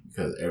same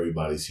because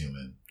everybody's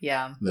human.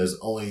 Yeah. There's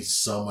only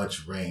so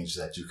much range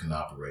that you can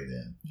operate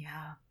in.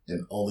 Yeah.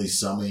 And only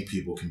so many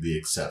people can be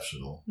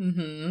exceptional.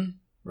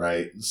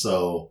 Right?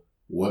 So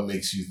what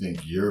makes you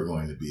think you're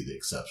going to be the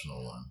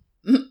exceptional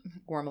one?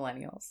 We're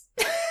millennials.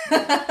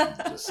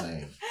 Just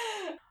saying.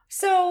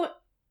 So...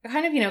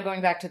 kind of,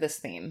 going back to this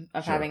theme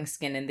of having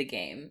skin in the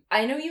game.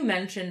 I know you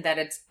mentioned that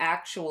it's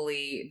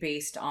actually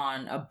based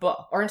on a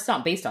book, or it's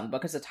not based on the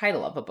book, it's the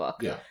title of a book.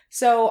 Yeah.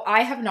 So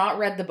I have not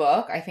read the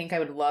book. I think I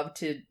would love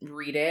to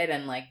read it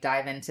and like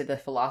dive into the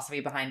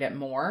philosophy behind it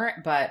more,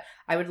 but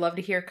I would love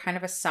to hear kind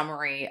of a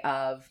summary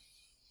of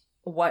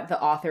what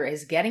the author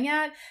is getting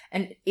at,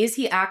 and is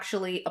he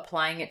actually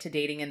applying it to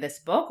dating in this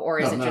book, or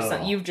is it just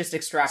something you've just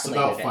extrapolated? It's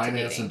about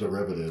finance and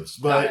derivatives,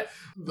 but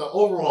the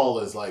overall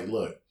is like,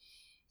 look,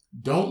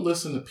 don't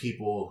listen to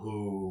people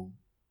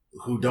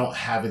who don't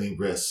have any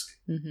risk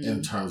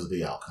in terms of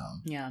the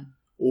outcome. Yeah.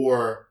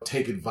 Or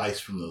take advice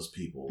from those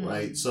people,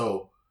 right?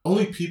 So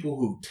only people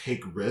who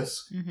take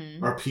risk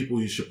are people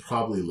you should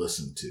probably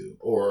listen to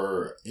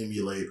or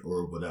emulate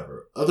or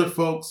whatever. Other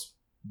folks,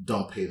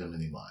 don't pay them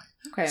any mind.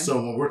 Okay. So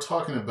when we're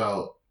talking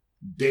about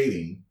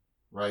dating,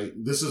 right,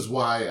 this is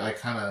why I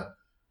kind of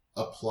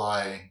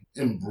apply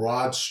in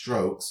broad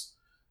strokes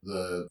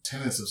the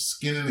tenets of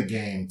skin in the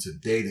game to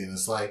dating.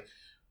 It's like,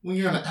 when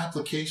you're on an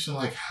application,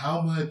 like how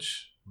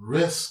much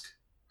risk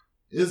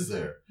is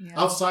there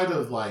outside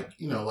of like,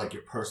 like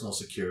your personal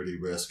security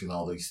risk and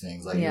all these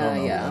things? Like you don't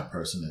know who that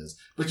person is,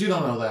 but you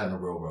don't know that in the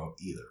real world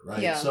either,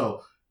 right? Yeah.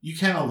 So you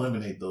can't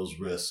eliminate those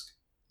risks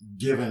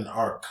given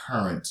our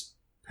current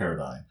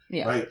paradigm,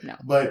 right? No.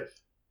 But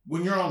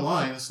when you're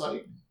online, it's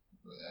like,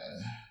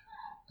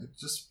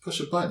 just push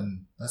a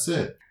button. That's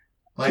it.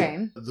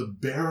 Like the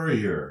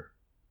barrier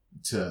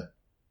to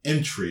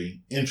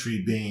entry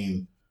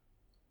being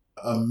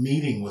a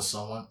meeting with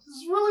someone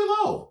is really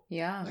low.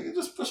 Yeah. Like you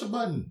just push a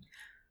button,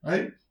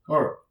 right?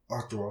 Or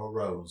throw a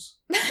rose.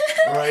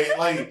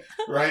 Right?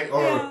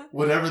 Or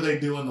whatever they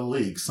do in the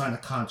league, sign a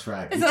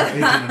contract, get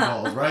your agent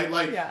involved, right?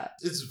 Like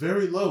it's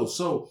very low.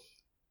 So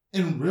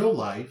in real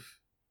life,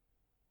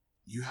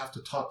 you have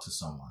to talk to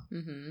someone.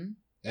 Mm-hmm.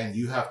 And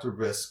you have to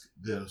risk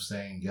them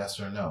saying yes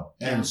or no.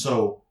 Yeah. And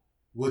so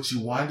what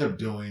you wind up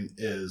doing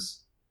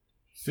is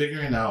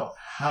figuring out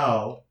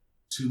how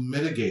to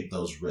mitigate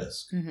those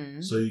risks.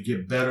 Mm-hmm. So you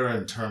get better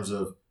in terms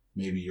of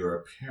maybe your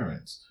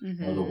appearance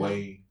Mm-hmm. or the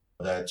way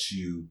that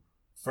you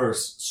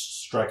first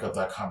strike up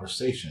that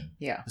conversation.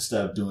 Yeah.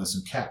 Instead of doing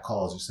some cat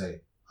calls, you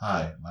say,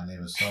 "Hi, my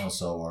name is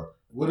so-and-so," or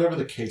whatever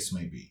the case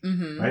may be,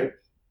 Mm-hmm. right?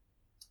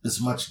 It's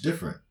much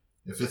different.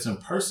 If it's in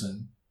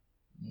person,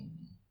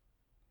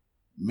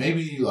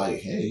 maybe you're like,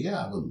 "Hey,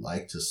 yeah, I would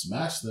like to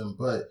smash them,"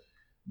 but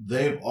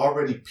they've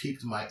already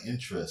piqued my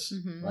interest,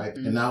 Mm-hmm. right?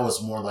 Mm-hmm. And now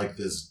it's more like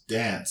this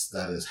dance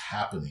that is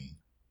happening.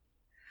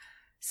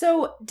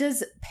 So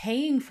does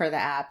paying for the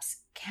apps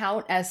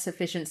count as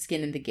sufficient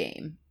skin in the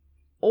game?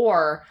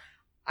 Or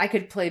I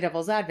could play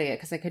devil's advocate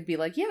because I could be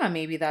like, yeah,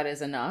 maybe that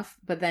is enough.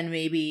 But then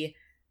maybe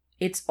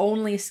it's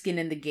only skin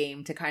in the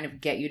game to kind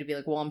of get you to be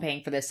like, well, I'm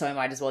paying for this, so I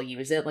might as well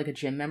use it, like a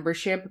gym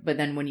membership. But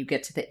then when you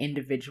get to the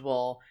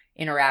individual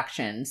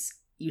interactions,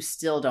 you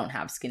still don't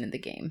have skin in the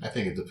game. I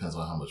think it depends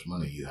on how much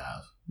money you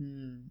have.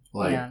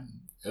 Like,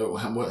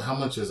 how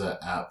much is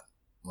that app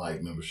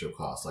like membership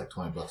cost? Like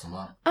 $20 a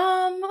month?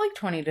 Like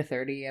 20 to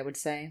 30, I would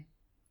say.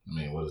 I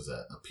mean, what is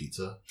that? A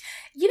pizza?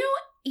 You know,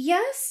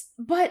 yes,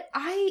 but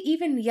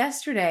even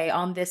yesterday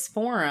on this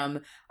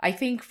forum, I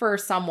think for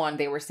someone,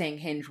 they were saying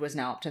Hinge was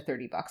now up to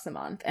 $30 a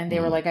month. And they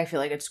were like, I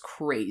feel like it's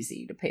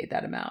crazy to pay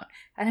that amount.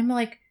 And I'm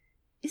like,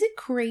 is it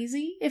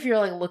crazy if you're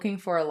like looking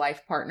for a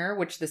life partner,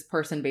 which this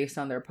person based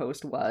on their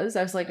post was?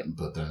 I was like,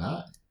 but they're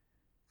not.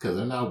 Because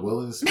they're not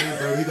willing to spend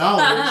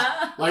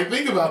 $30. Like,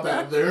 think about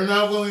that. They're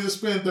not willing to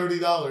spend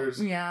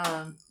 $30.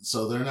 Yeah.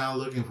 So they're not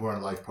looking for a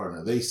life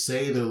partner. They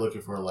say they're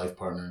looking for a life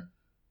partner.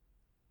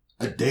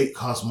 A date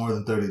costs more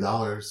than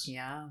 $30.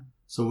 Yeah.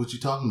 So what you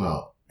talking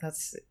about?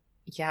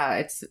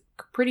 It's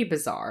pretty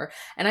bizarre.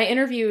 And I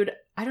interviewed,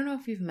 I don't know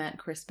if you've met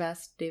Chris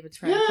Best, David's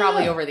friend, Yeah.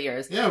 probably over the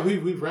years. Yeah, we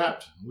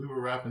rapped. We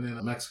were rapping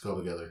in Mexico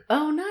together.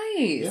 Oh,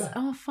 nice. Yeah.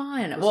 Oh,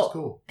 fun. This Well, is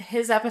cool.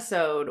 his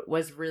episode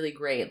was really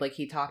great. Like,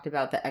 he talked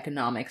about the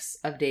economics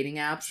of dating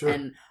apps Sure.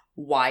 and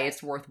why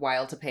it's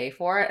worthwhile to pay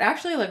for it.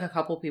 Actually, like, a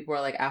couple people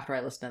were like, after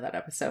I listened to that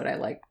episode, I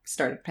like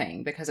started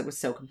paying because it was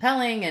so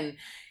compelling, and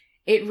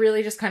it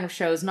really just kind of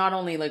shows not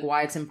only like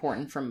why it's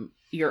important from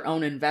your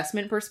own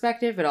investment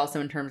perspective, but also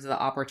in terms of the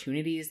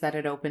opportunities that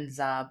it opens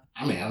up.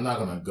 I mean, I'm not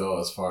going to go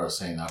as far as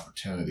saying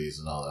opportunities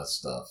and all that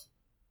stuff.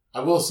 I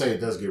will say it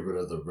does get rid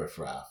of the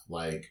riffraff.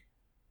 Like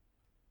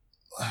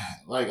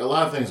a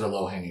lot of things are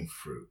low-hanging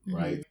fruit,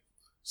 right? Mm-hmm.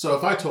 So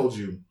if I told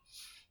you,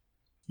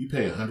 you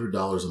pay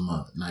 $100 a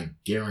month, and I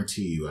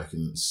guarantee you I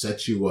can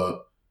set you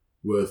up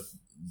with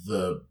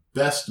the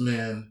best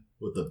men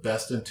with the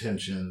best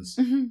intentions,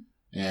 Mm-hmm.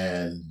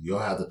 and you'll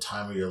have the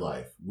time of your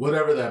life,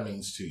 whatever that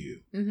means to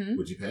you, Mm-hmm.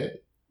 would you pay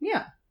it?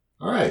 Yeah.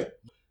 All right.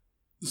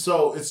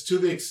 So it's to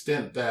the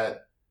extent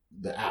that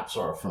the apps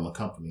are from a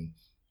company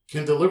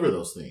can deliver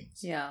those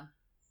things. Yeah.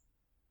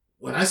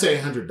 When I say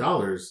 $100,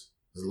 there's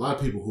a lot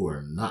of people who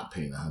are not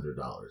paying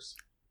 $100.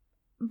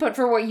 But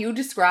for what you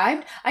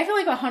described, I feel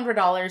like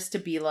 $100 to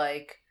be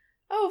like,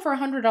 oh, for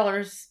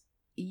 $100,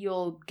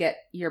 you'll get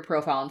your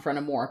profile in front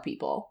of more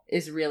people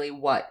is really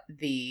what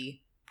the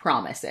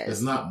promise is.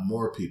 It's not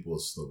more people,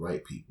 it's the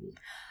right people.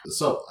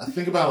 So I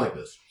think about it like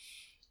this.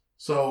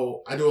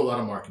 So I do a lot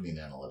of marketing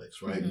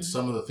analytics, right? Mm-hmm. And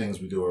some of the things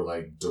we do are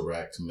like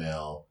direct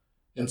mail.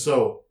 And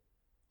so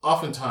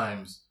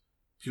oftentimes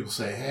people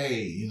say,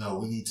 hey,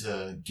 we need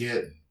to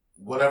get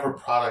whatever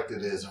product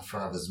it is in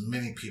front of as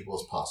many people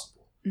as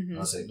possible. Mm-hmm.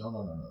 And I say,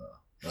 no.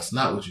 That's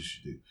not what you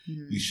should do.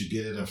 Mm-hmm. You should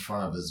get it in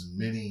front of as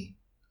many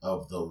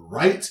of the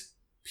right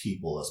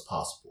people as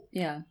possible.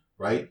 Yeah.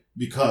 Right?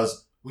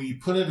 Because when you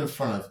put it in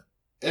front of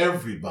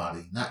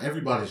everybody, not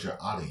everybody's your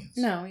audience.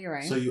 No, you're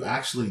right. So you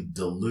actually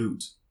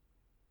dilute,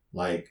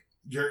 like,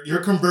 your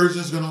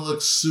conversion is going to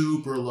look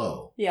super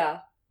low.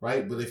 Yeah.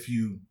 Right? But if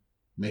you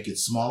make it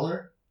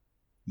smaller,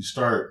 you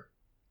start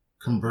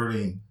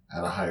converting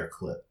at a higher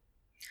clip.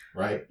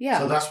 Right? Yeah.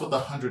 So that's what the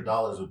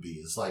 $100 would be.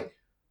 It's like,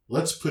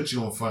 let's put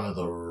you in front of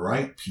the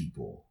right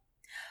people.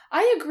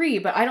 I agree,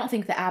 but I don't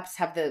think the apps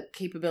have the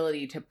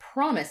capability to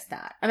promise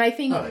that. And I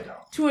think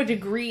to a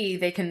degree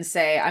they can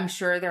say, I'm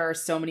sure there are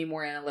so many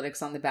more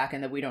analytics on the back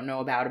end that we don't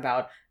know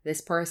about this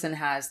person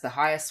has the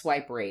highest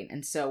swipe rate.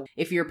 And so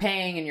if you're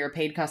paying and you're a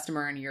paid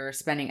customer and you're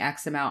spending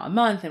X amount a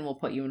month, and we'll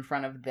put you in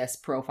front of this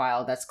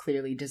profile that's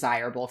clearly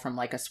desirable from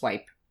like a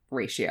swipe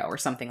ratio or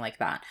something like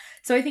that.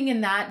 So I think in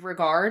that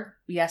regard,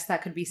 yes,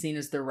 that could be seen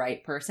as the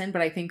right person.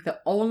 But I think the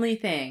only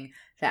thing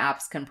the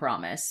apps can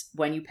promise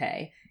when you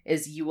pay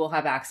is you will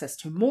have access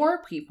to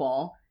more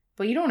people,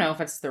 but you don't know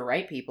if it's the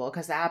right people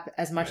because the app,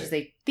 as much as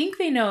they think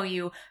they know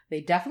you,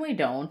 they definitely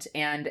don't.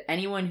 And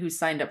anyone who's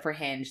signed up for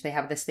Hinge, they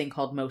have this thing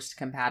called Most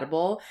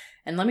Compatible.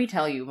 And let me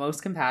tell you,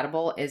 Most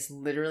Compatible is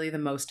literally the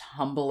most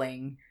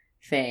humbling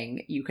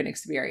thing you can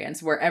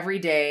experience, where every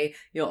day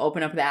you'll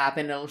open up the app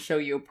and it'll show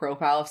you a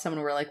profile of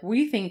someone where like,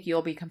 we think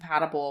you'll be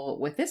compatible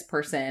with this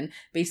person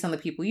based on the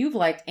people you've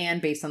liked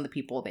and based on the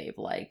people they've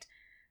liked.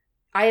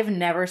 I have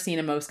never seen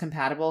a most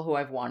compatible who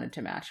I've wanted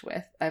to match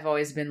with. I've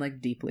always been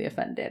like deeply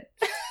offended.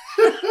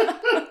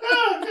 Goddamn.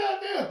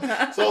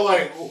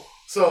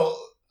 So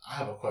I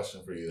have a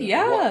question for you. Then.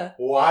 Yeah.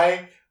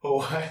 Why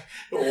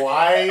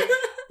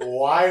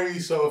are you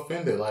so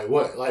offended?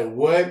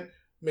 What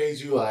made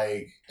you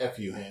like F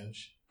you,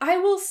 Hinge? I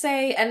will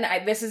say,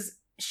 and this is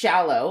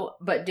shallow,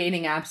 but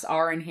dating apps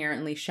are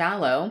inherently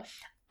shallow.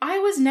 I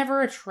was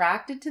never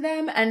attracted to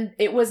them, and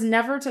it was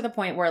never to the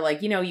point where,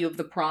 like, you have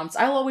the prompts.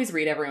 I'll always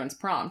read everyone's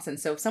prompts, and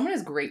so if someone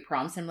has great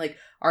prompts and, like,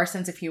 our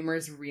sense of humor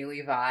is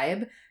really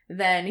vibe,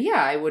 then,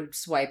 yeah, I would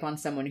swipe on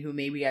someone who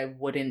maybe I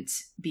wouldn't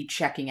be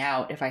checking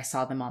out if I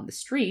saw them on the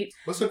street.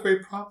 What's a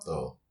great prompt,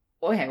 though?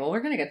 Okay, well, we're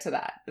going to get to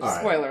that.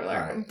 Spoiler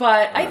alert. Right,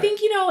 but I think,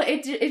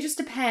 it just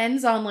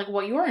depends on, like,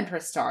 what your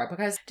interests are,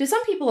 because to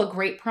some people, a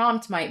great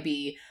prompt might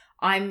be,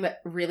 I'm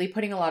really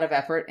putting a lot of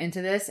effort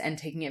into this and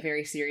taking it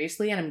very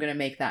seriously, and I'm going to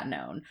make that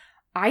known.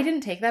 I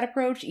didn't take that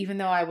approach, even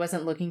though I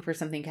wasn't looking for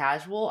something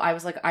casual. I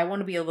was like, I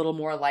want to be a little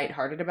more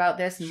lighthearted about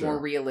this and more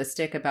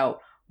realistic about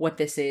what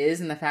this is,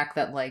 and the fact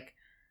that, like,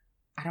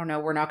 I don't know,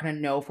 we're not going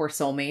to know if we're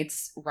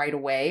soulmates right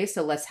away,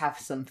 so let's have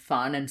some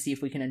fun and see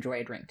if we can enjoy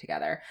a drink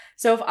together.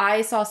 So if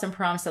I saw some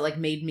prompts that, like,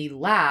 made me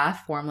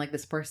laugh, or I'm like,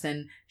 this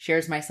person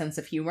shares my sense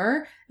of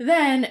humor,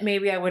 then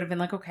maybe I would have been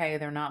like, okay,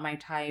 they're not my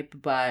type,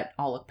 but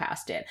I'll look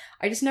past it.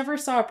 I just never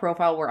saw a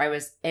profile where I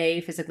was A,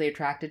 physically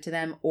attracted to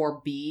them,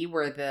 or B,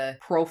 where the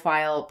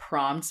profile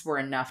prompts were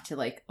enough to,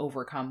 like,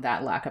 overcome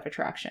that lack of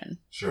attraction.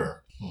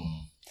 Sure.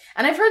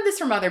 And I've heard this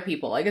from other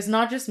people. Like, it's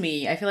not just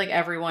me. I feel like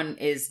everyone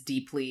is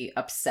deeply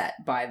upset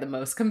by the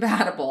most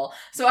compatible.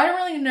 So I don't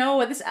really know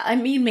what this... I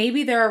mean,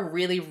 maybe there are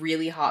really,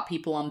 really hot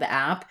people on the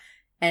app,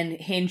 and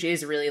Hinge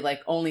is really, like,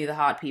 only the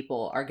hot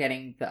people are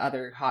getting the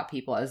other hot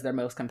people as their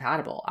most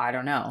compatible. I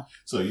don't know.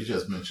 So you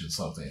just mentioned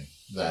something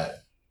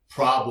that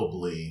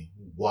probably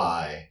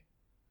why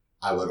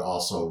I would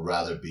also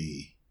rather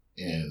be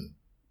in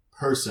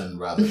person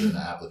rather than the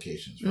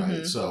applications, right?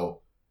 Mm-hmm.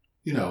 So,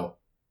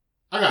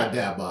 I got a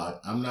dad bod.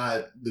 I'm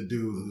not the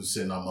dude who's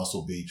sitting on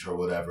Muscle Beach or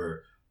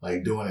whatever,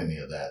 like doing any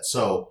of that.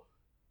 So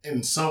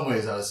in some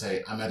ways I would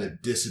say I'm at a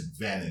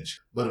disadvantage.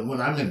 But when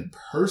I'm in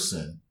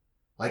person,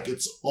 like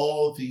it's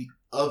all the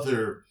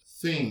other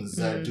things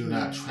that do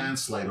not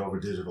translate over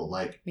digital.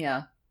 Like,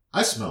 yeah,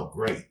 I smell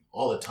great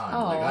all the time.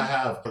 Oh. Like I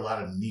have a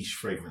lot of niche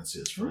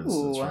fragrances, for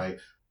instance, right?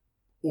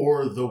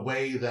 Or the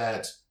way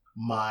that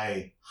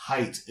my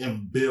height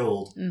and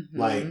build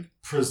like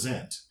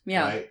present,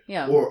 right?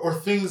 Yeah. Or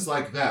things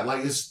like that.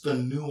 Like it's the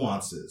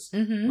nuances,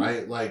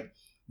 right? Like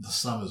the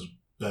sum is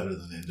better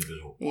than the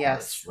individual parts,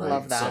 yes, right?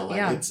 Love that. So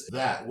like it's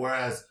that.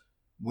 Whereas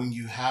when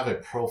you have a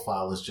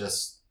profile, it's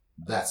just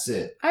that's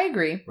it. I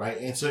agree. Right?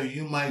 And so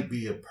you might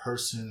be a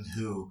person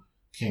who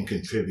can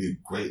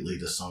contribute greatly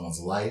to someone's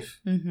life.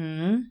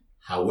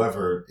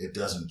 However, it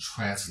doesn't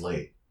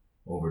translate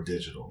over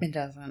digital. It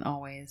doesn't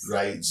always.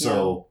 Right?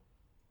 So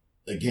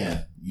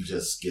again, you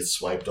just get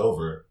swiped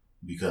over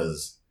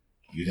because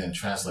you didn't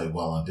translate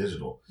well on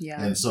digital.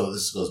 Yeah. And so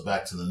this goes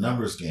back to the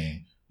numbers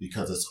game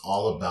because it's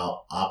all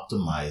about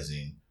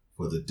optimizing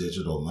for the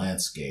digital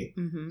landscape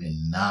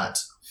and not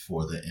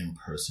for the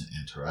in-person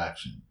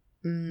interaction.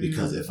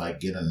 Because if I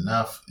get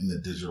enough in the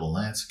digital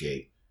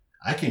landscape,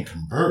 I can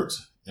convert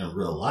in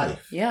real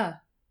life. Yeah.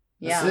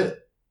 That's it.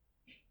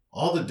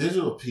 All the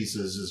digital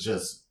pieces is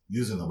just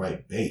using the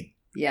right bait.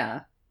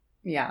 Yeah.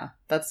 Yeah.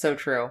 That's so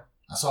true.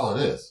 That's all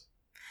it is.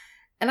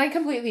 And I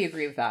completely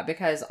agree with that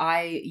because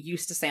I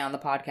used to say on the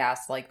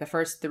podcast, like the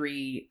first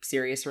 3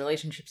 serious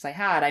relationships I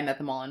had, I met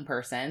them all in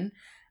person.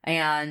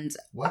 And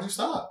why'd you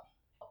stop?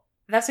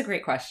 That's a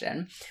great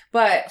question.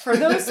 But for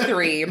those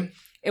 3,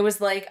 it was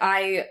like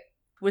I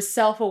was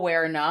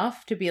self-aware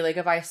enough to be like,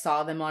 if I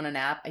saw them on an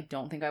app, I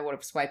don't think I would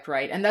have swiped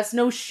right. And that's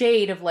no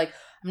shade of like,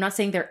 I'm not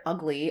saying they're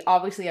ugly.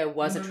 Obviously, I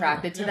was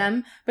attracted to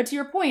them. But to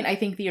your point, I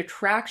think the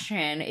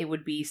attraction, it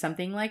would be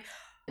something like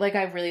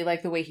I really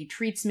like the way he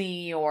treats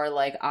me, or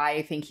like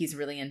I think he's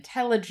really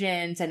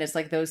intelligent, and it's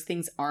like those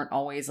things aren't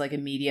always like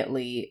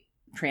immediately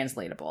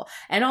translatable.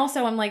 And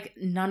also I'm like,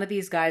 none of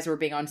these guys were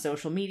big on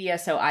social media,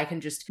 so I can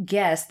just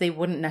guess they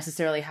wouldn't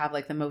necessarily have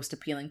like the most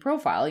appealing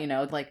profile,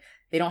 like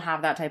they don't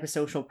have that type of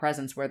social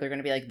presence where they're going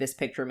to be like, this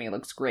picture of me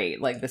looks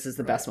great, like this is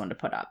the best one to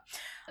put up.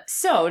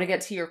 So to get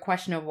to your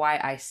question of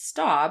why I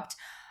stopped,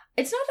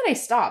 it's not that I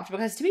stopped,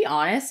 because to be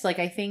honest, like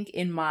I think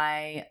in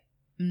my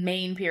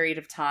main period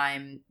of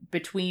time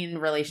between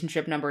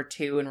relationship number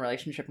 2 and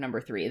relationship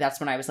number 3, that's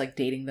when I was like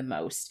dating the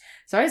most.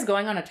 So I was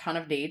going on a ton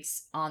of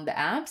dates on the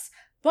apps,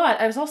 but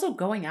I was also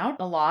going out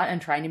a lot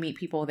and trying to meet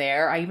people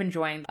there. I even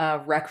joined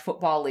a rec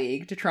football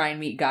league to try and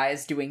meet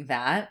guys doing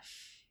that.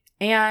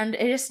 And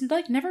it just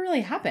like never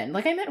really happened.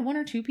 Like I met 1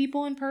 or 2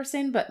 people in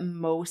person, but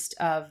most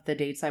of the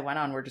dates I went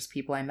on were just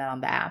people I met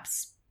on the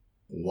apps.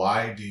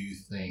 Why do you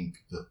think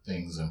the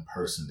things in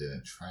person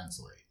didn't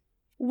translate?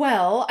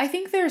 Well, I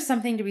think there's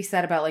something to be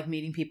said about like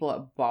meeting people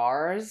at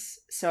bars.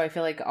 So I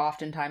feel like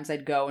oftentimes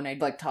I'd go and I'd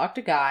like talk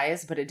to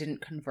guys, but it didn't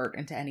convert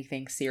into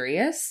anything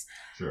serious.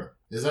 Sure.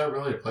 Is that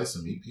really a place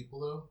to meet people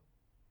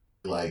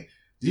though? Like,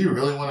 do you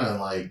really want to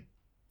like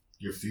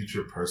your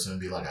future person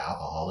be like an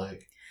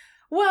alcoholic?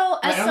 Well,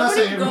 as I'm not someone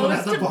saying who everyone goes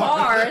at to the bar.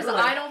 bars, Right.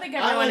 I don't think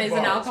everyone like is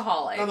an bars.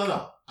 alcoholic.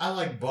 No. I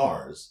like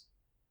bars.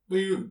 But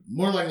you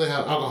more likely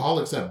have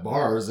alcoholics at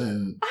bars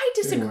and... I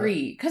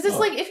disagree. Because it's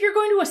like, if you're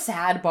going to a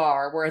sad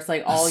bar where it's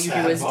like all you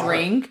do is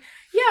drink...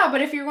 Yeah,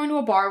 but if you're going to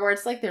a bar where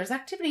it's like there's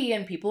activity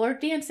and people are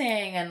dancing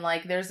and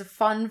like there's a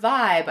fun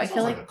vibe, I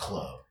feel like a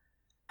club.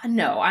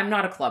 No, I'm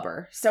not a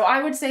clubber. So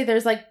I would say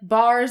there's like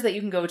bars that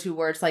you can go to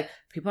where it's like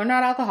people are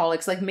not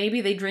alcoholics. Like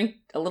maybe they drink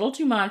a little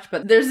too much,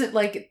 but there's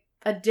like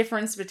a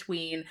difference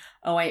between,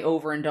 oh, I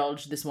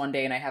overindulged this one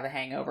day and I have a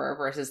hangover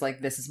versus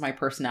like this is my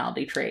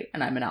personality trait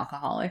and I'm an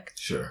alcoholic.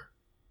 Sure.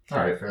 All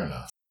right, fair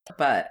enough.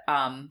 But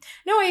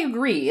no, I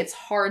agree. It's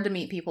hard to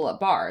meet people at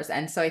bars.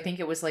 And so I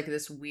think it was like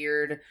this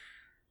weird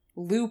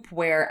loop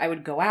where I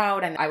would go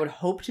out and I would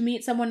hope to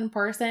meet someone in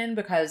person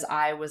because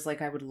I was like,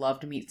 I would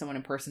love to meet someone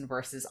in person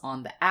versus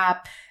on the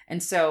app.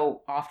 And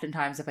so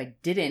oftentimes if I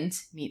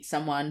didn't meet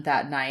someone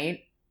that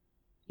night,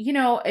 you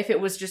know, if it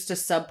was just a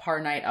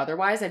subpar night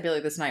otherwise, I'd be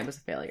like, this night was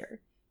a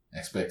failure.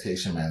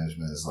 Expectation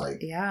management is like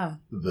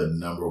the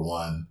number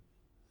one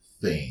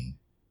thing.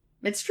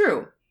 It's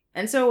true.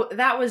 And so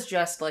that was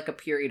just like a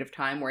period of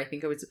time where I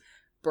think I was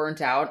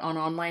burnt out on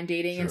online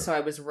dating. Sure. And so I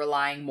was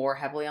relying more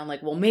heavily on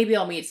like, well, maybe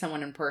I'll meet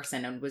someone in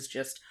person, and was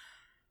just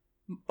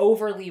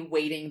overly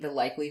weighting the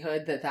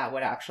likelihood that that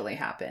would actually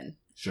happen.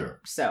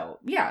 Sure. So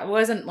yeah, it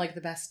wasn't like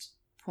the best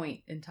point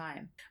in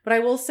time. But I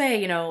will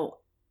say, you know,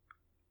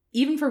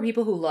 even for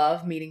people who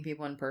love meeting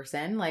people in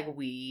person, like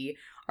we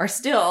are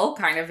still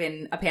kind of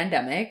in a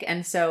pandemic.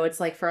 And so it's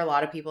like for a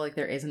lot of people, like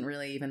there isn't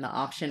really even the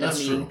option of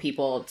meeting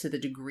people to the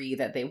degree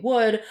that they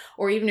would.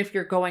 Or even if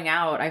you're going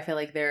out, I feel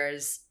like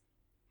there's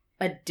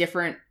a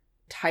different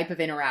type of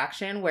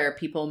interaction where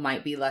people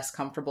might be less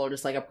comfortable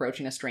just like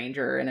approaching a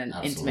stranger in an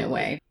intimate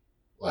way.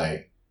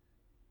 Like,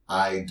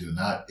 I do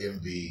not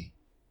envy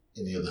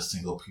any of the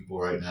single people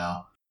right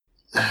now.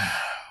 I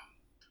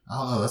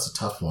don't know. That's a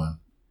tough one.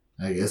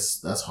 I guess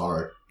that's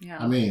hard. Yeah.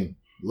 I mean,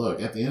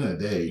 look, at the end of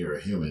the day, you're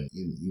a human.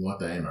 You want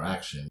that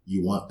interaction.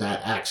 You want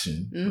that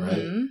action,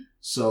 right?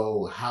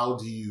 So how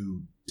do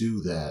you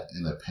do that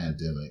in a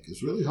pandemic?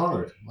 It's really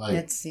hard.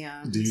 Like,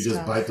 do you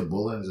just bite the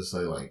bullet and just say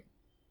like,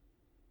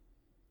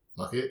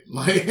 fuck it?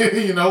 Like,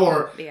 you know,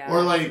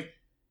 or like,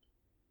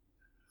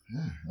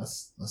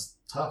 that's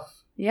tough.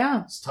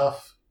 Yeah. It's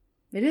tough.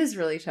 It is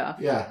really tough.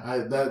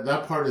 Yeah,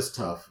 that part is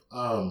tough.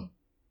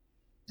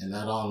 And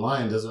that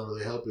online doesn't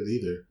really help it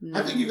either. No.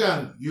 I think you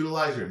gotta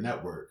utilize your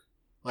network.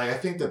 Like, I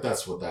think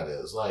that's what that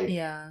is. Like,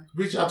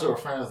 reach out to a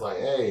friend. It's like,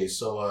 hey,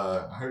 so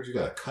I heard you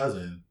got a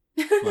cousin.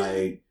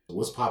 Like,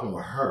 what's popping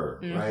with her,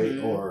 right?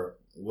 Or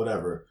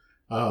whatever.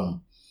 Yeah,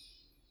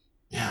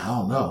 I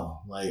don't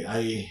know. Like,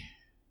 I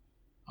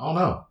don't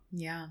know.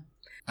 Yeah.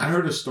 I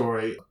heard a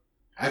story.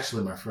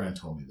 Actually, my friend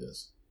told me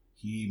this.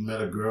 He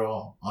met a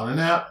girl on an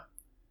app,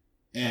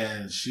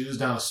 and she was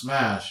down to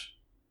smash,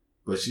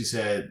 but she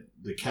said,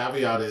 the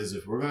caveat is,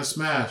 if we're going to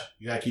smash,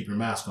 you got to keep your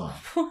mask on.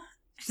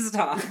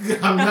 Stop.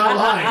 I'm not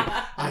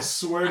lying. I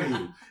swear to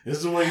you. This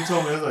is what he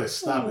told me. I was like,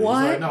 stop it. He's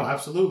like, no,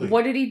 absolutely.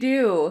 What did he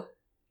do?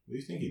 What do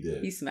you think he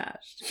did? He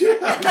smashed.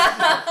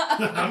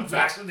 I'm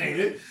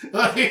vaccinated.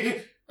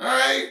 Like, all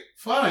right,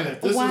 fine.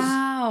 If this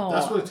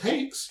that's what it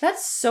takes.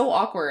 That's so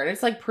awkward.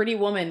 It's like Pretty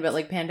Woman, but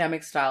like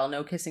pandemic style.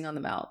 No kissing on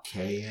the mouth.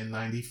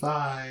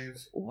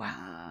 KN95.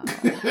 Wow.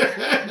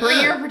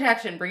 Bring your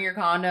protection. Bring your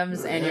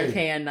condoms and your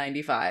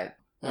KN95.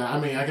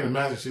 I mean, I can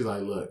imagine she's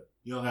like, look,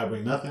 you don't got to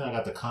bring nothing. I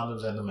got the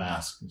condoms and the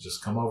mask.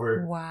 Just come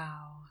over.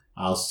 Wow.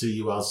 I'll see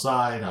you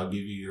outside. I'll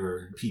give you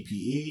your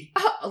PPE.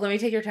 Oh, let me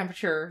take your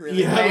temperature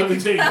really quick. Let me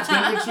take your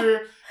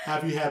temperature.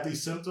 Have you had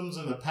these symptoms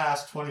in the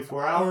past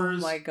 24 hours?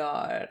 Oh my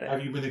God.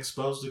 Have you been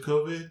exposed to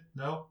COVID?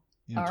 No?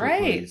 All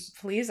right.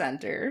 Please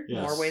enter.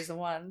 Yes. More ways than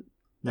one.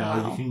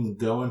 Now you can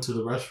go into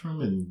the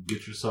restroom and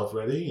get yourself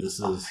ready. This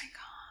is... Oh my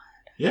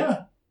God.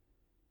 Yeah.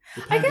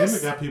 The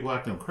pandemic got people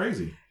acting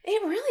crazy.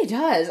 It really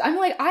does.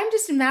 I'm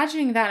just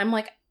imagining that. I'm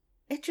like,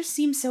 it just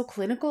seems so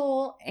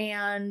clinical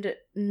and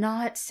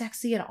not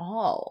sexy at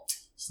all.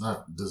 It's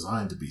not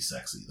designed to be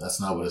sexy. That's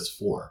not what it's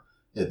for.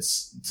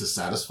 It's to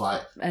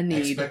satisfy a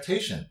need.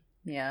 Expectation.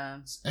 Yeah.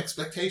 It's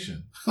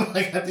expectation.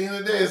 Like, at the end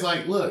of the day, it's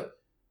like, look,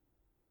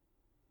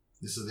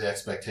 this is the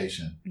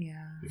expectation.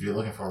 Yeah. If you're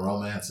looking for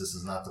romance, this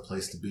is not the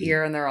place to be.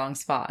 You're in the wrong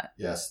spot.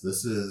 Yes,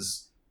 this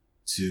is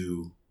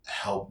to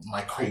help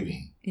my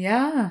craving.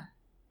 Yeah.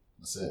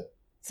 That's it.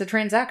 It's a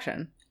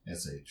transaction.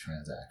 It's a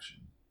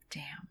transaction.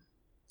 Damn.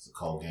 It's a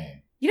cold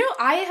game. You know,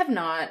 I have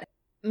not...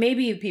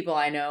 Maybe people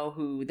I know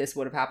who this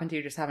would have happened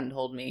to just haven't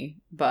told me,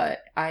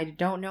 but I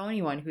don't know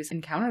anyone who's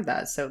encountered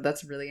that, so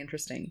that's really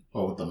interesting.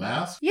 Oh, with the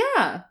mask?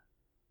 Yeah.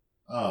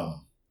 I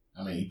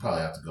mean, you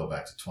probably have to go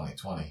back to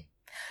 2020.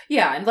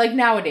 Yeah, and like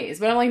nowadays,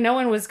 but I'm like, no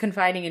one was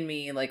confiding in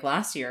me like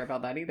last year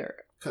about that either.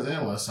 Because they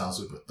didn't want to sound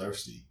super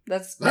thirsty.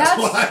 That's true.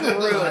 Like,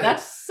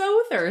 that's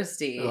so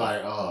thirsty. They're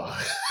like, oh.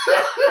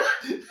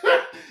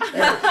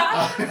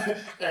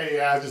 Hey,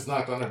 I just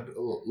knocked on the...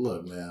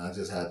 Look, man, I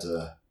just had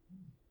to...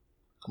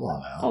 Come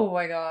on now. Oh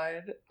my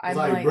god. It's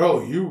like,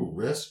 bro, you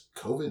risk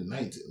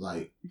COVID-19.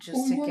 Like,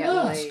 just to get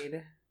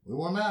laid. We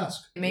wore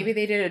masks. Maybe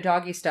they did it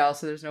doggy style,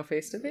 so there's no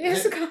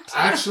face-to-face contact.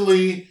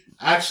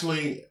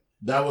 Actually,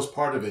 that was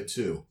part of it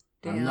too.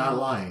 Damn. I'm not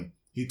lying.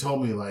 He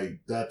told me, like,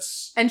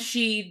 that's... And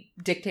she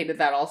dictated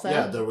that also?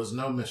 Yeah, there was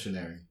no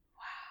missionary.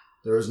 Wow.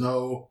 There was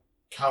no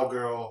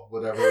cowgirl,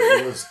 whatever.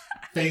 It was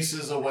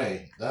faces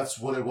away. That's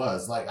what it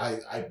was. Like,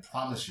 I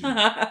promise you.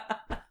 Like,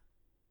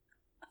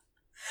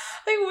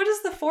 what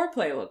does the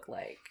foreplay look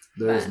like?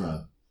 There's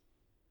none.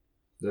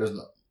 There's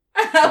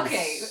none.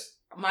 Okay.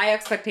 My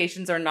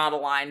expectations are not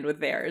aligned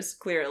with theirs,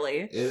 clearly.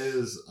 It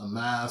is a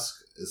mask.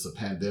 It's a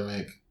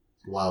pandemic.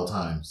 Wild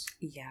times.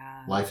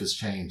 Yeah. Life has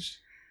changed.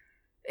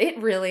 It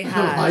really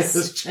has. Life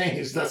has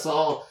changed. That's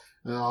all.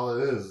 And all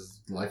it is.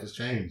 Life has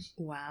changed.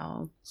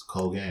 Wow. It's a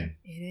cold game.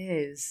 It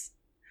is.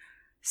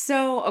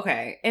 So,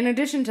 okay. In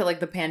addition to, like,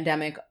 the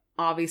pandemic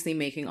obviously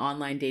making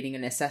online dating a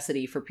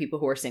necessity for people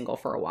who are single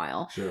for a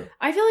while. Sure.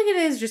 I feel like it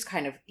is just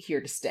kind of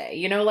here to stay.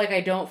 You know, like, I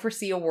don't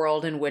foresee a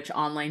world in which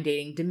online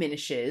dating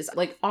diminishes.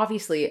 Like,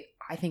 obviously,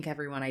 I think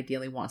everyone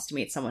ideally wants to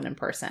meet someone in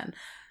person.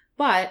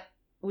 But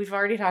we've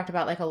already talked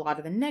about, like, a lot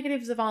of the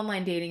negatives of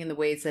online dating and the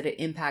ways that it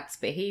impacts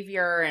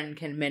behavior and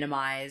can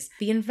minimize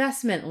the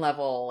investment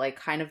level, like,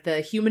 kind of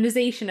the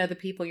humanization of the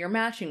people you're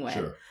matching with.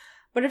 Sure.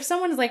 But if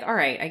someone's like, all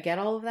right, I get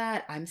all of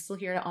that. I'm still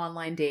here to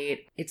online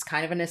date. It's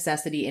kind of a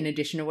necessity in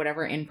addition to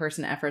whatever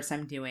in-person efforts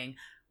I'm doing.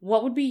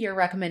 What would be your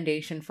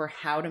recommendation for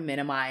how to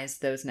minimize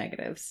those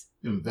negatives?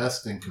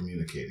 Invest in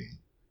communicating.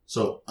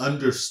 So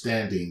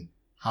understanding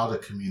how to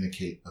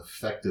communicate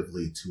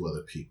effectively to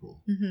other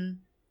people, mm-hmm.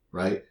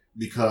 right?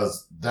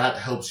 Because that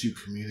helps you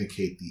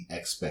communicate the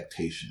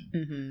expectation.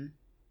 Mm-hmm.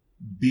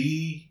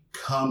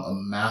 Become a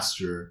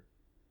master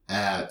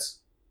at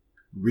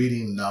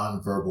reading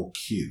nonverbal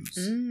cues.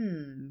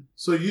 Mm.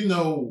 So you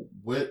know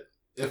what,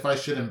 if I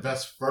should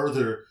invest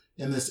further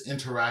in this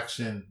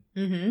interaction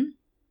mm-hmm.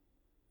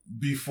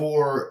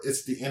 before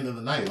it's the end of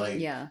the night. Like,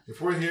 yeah.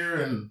 If we're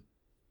here and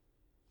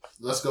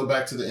let's go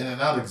back to the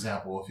In-N-Out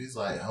example. If he's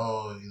like,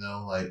 oh, you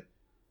know, like,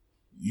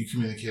 you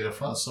communicate up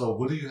front. So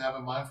what do you have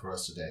in mind for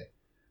us today?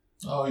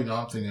 Oh, you know,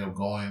 I'm thinking of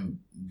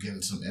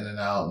getting some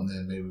In-N-Out, and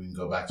then maybe we can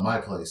go back to my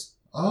place.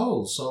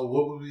 Oh, so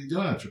what would we be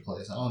doing at your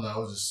place? I don't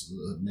know, just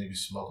maybe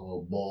smoke a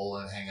little bowl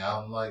and hang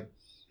out. I'm like,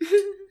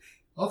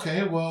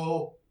 okay,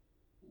 well,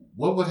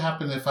 what would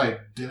happen if I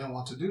didn't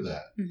want to do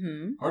that?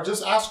 Mm-hmm. Or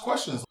just ask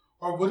questions.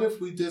 Or what if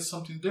we did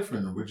something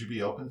different? Would you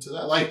be open to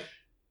that? Like,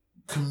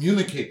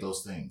 communicate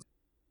those things.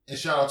 And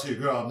shout out to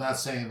your girl. I'm not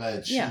saying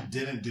that she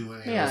didn't do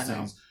any of those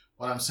things.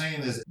 What I'm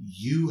saying is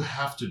you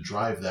have to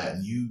drive that,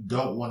 and you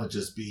don't want to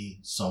just be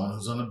someone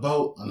who's on a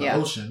boat on the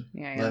ocean,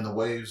 letting the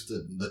waves,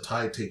 the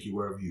tide take you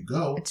wherever you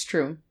go. It's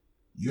true.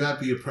 You have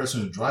to be a person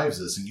who drives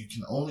this, and you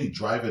can only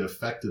drive it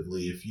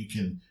effectively if you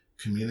can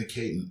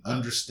communicate and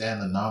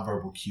understand the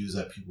nonverbal cues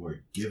that people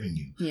are giving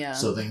you. Yeah.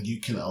 So then you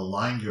can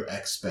align your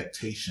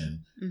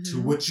expectation mm-hmm. to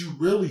what you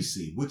really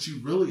see, what you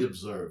really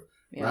observe,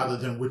 rather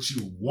than what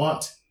you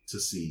want to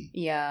see.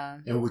 Yeah.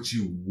 And what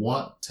you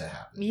want to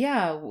happen.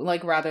 Yeah,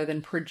 like rather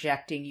than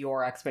projecting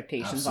your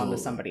expectations onto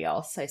somebody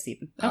else. I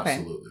see. Okay.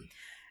 Absolutely.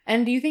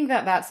 And do you think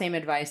that same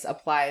advice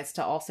applies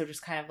to also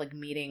just kind of like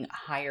meeting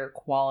higher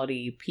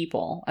quality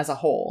people as a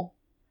whole?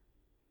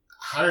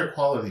 Higher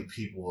quality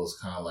people is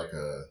kind of like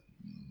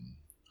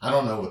I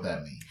don't know what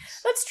that means.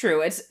 That's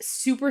true. It's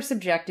super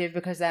subjective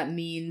because that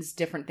means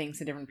different things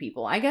to different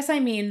people. I guess I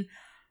mean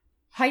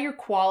higher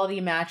quality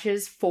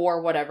matches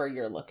for whatever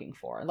you're looking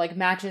for. Like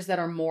matches that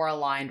are more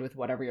aligned with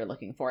whatever you're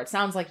looking for. It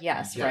sounds like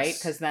yes. Right?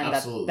 Because then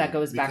that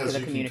goes back to the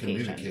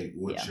communication. Can communicate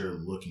what you're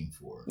looking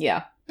for.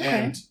 Yeah. Okay.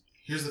 And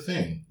here's the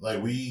thing.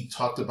 Like we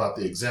talked about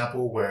the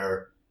example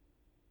where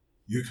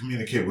you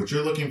communicate what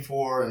you're looking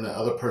for and the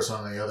other person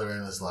on the other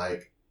end is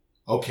like,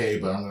 okay,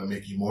 but I'm going to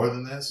make you more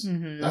than this.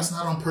 Mm-hmm. That's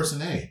not on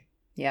person A.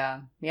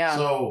 Yeah. Yeah.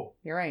 So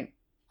you're right.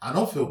 I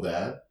don't feel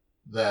bad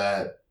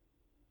that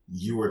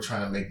you were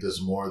trying to make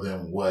this more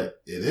than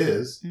what it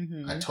is.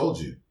 Mm-hmm. I told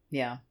you.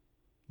 Yeah.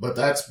 But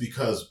that's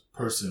because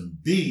person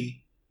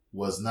B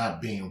was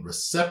not being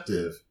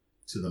receptive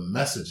to the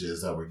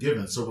messages that were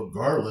given. So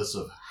regardless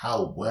of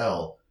how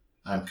well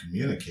I'm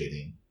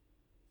communicating,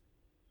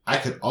 I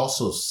could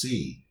also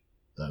see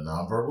the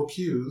nonverbal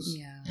cues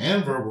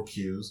and verbal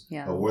cues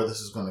of where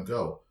this is going to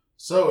go.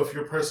 So if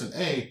you're person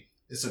A,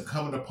 it's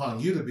incumbent upon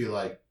you to be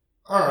like,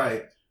 all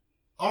right,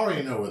 I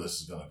already know where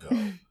this is going to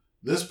go.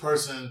 This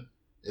person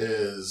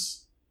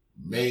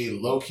may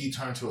low-key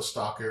turn to a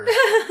stalker,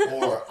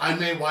 or I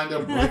may wind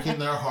up breaking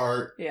their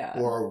heart,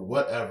 or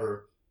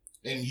whatever.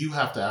 And you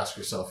have to ask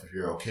yourself if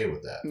you're okay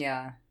with that.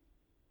 Yeah.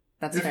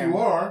 That's if fair. you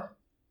are,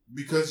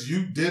 because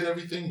you did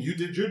everything, you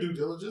did your due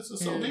diligence, and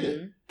so did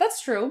it.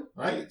 That's true.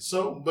 Right?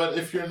 So, but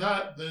if you're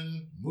not,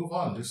 then move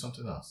on, do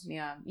something else.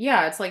 Yeah.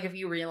 Yeah, it's like if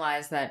you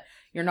realize that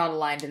you're not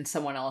aligned and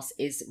someone else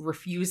is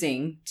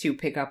refusing to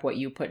pick up what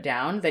you put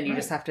down, then you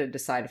just have to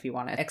decide if you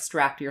want to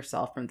extract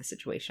yourself from the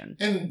situation.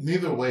 And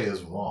neither way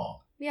is wrong.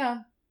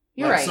 Yeah.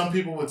 You're like right. Some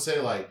people would say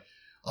like,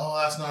 oh,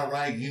 that's not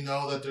right. You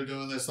know that they're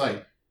doing this.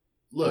 Like,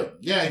 look,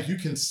 yeah, you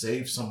can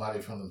save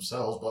somebody from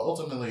themselves, but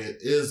ultimately it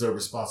is a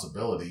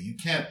responsibility. You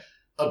can't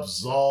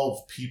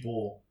absolve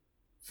people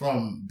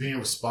from being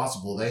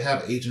responsible. They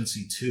have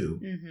agency too,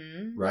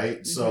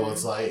 right? Mm-hmm. So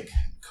it's like,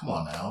 come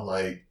on now,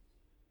 like,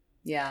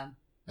 yeah.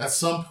 At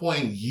some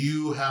point,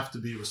 you have to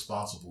be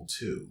responsible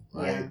too,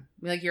 right? Yeah.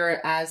 Like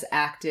you're as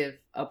active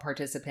a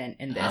participant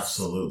in this.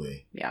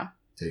 Absolutely. Yeah.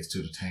 Takes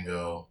two to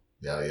tango.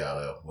 Yada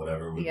yada.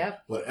 Whatever.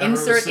 Yep. Whatever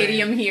insert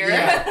idiom here.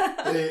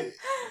 Yeah.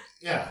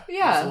 Yeah.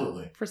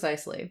 Absolutely.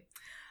 Precisely.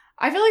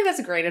 I feel like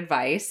that's great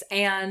advice,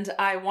 and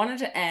I wanted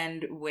to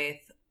end with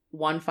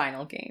one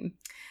final game.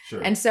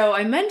 Sure. And so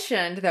I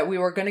mentioned that we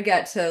were going to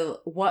get to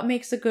what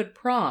makes a good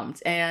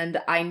prompt, and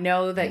I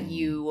know that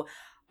you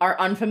are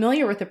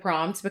unfamiliar with the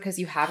prompts because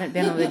you haven't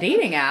been on the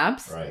dating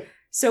apps. Right.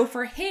 So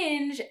for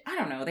Hinge, I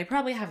don't know, they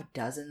probably have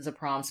dozens of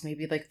prompts,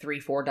 maybe like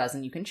 3-4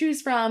 dozen you can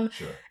choose from.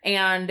 Sure.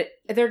 And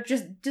they're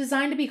just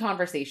designed to be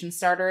conversation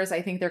starters.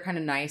 I think they're kind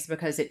of nice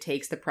because it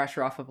takes the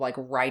pressure off of like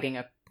writing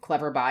a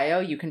clever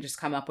bio. You can just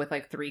come up with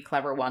like 3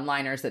 clever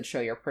one-liners that show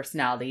your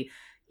personality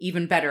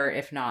even better,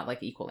 if not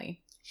like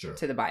equally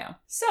to the bio.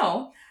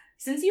 So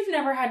since you've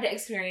never had to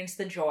experience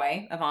the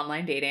joy of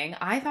online dating,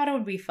 I thought it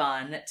would be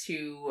fun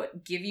to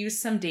give you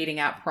some dating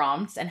app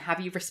prompts and have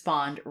you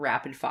respond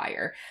rapid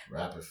fire.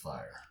 Rapid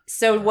fire.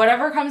 So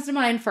whatever comes to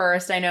mind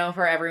first. I know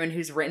for everyone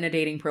who's written a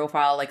dating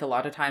profile, like a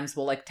lot of times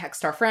we'll like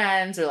text our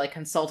friends or like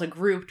consult a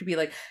group to be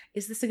like,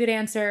 is this a good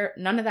answer?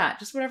 None of that.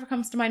 Just whatever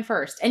comes to mind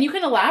first. And you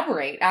can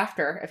elaborate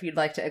after if you'd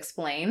like to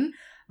explain,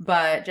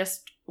 but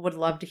just would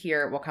love to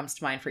hear what comes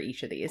to mind for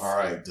each of these. All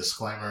right.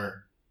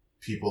 Disclaimer.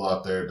 People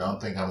out there, don't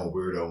think I'm a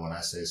weirdo when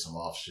I say some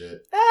off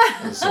shit.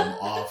 Some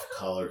off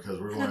color, because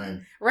we're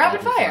going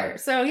rapid fire.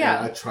 So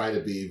yeah. And I try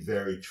to be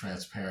very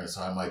transparent,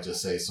 so I might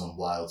just say some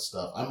wild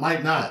stuff. I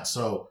might not.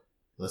 So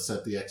let's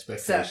set the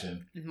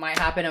expectation. So, it might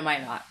happen, it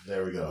might not.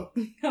 There we go.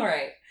 All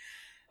right.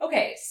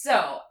 Okay,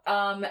 so,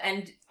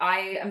 and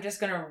I am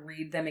just going to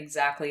read them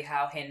exactly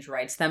how Hinge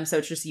writes them. So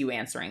it's just you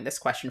answering this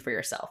question for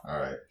yourself. All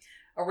right.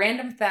 A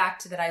random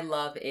fact that I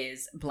love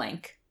is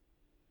blank.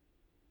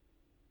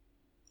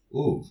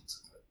 Ooh,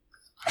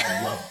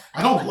 I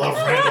don't love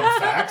random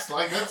facts.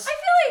 Like that's. I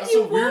feel like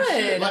you would.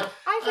 Shit. Like,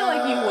 I feel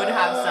like you would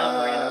have some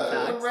random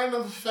facts.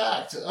 Random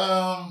fact.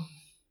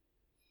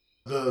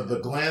 The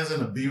glands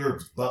in a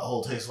beaver's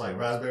butthole taste like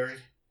raspberry.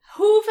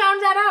 Who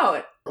found that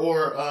out?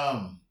 Or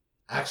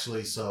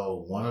actually,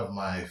 so one of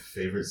my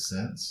favorite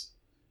scents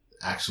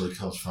actually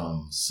comes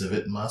from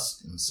civet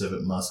musk, and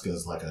civet musk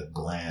is like a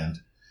gland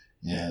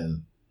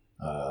in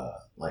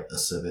like a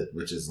civet,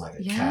 which is like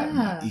a cat,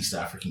 an East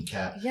African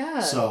cat. Yeah.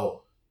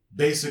 So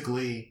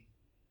basically,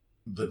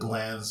 the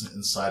glands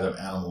inside of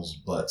animals'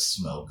 butts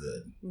smell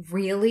good.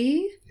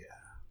 Really? Yeah.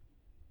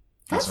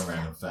 That's a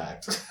random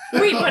fact.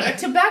 Wait, but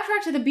to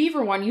backtrack to the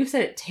beaver one, you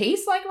said it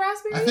tastes like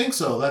raspberry? I think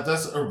so.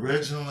 That's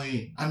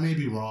originally, I may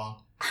be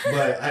wrong,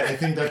 but I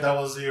think that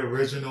was the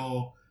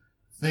original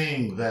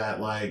thing,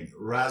 that like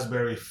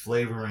raspberry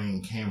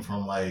flavoring came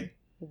from like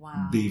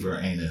beaver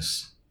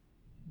anus.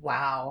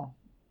 Wow.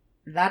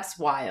 That's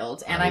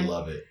wild. And I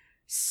love it.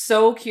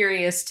 So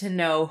curious to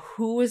know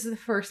who was the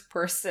first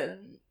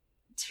person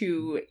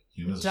to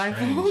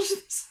divulge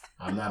this.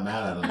 I'm not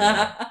mad at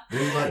them.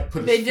 They like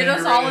put they did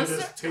us all in,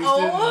 just tasted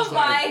oh it,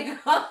 my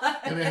god!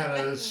 And they had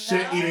a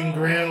shit-eating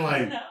grin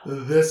like,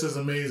 this is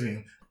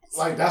amazing.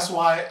 Like, that's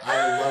why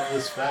I love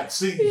this fact.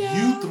 See,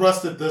 you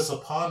thrusted this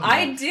upon me.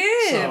 I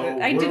did. So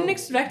I didn't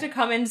expect to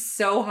come in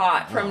so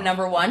hot from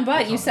number one,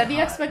 but you set the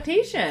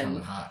expectation.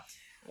 Coming hot.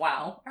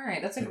 Wow. All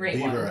right, that's a great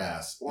one. Beaver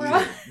ass.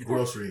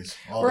 Groceries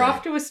all We're day.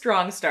 off to a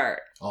strong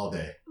start. All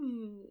day.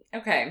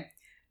 Okay.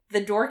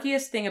 The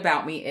dorkiest thing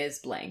about me is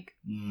blank.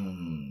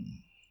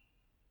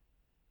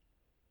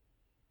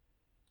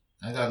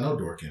 I got no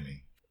dork in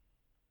me.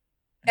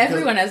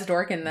 Everyone has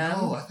dork in them.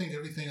 No, I think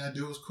everything I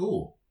do is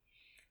cool.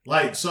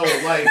 So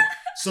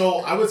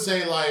I would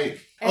say like,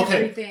 okay,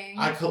 everything.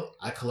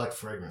 I collect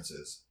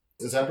fragrances.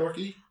 Is that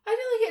dorky? I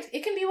feel like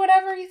it can be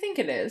whatever you think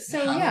it is. So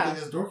I don't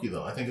think it's dorky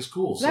though. I think it's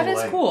cool. That is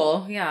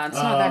cool. Yeah, it's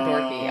not that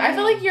dorky. I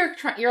feel like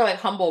you're like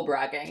humble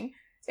bragging.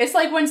 It's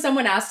like when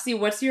someone asks you,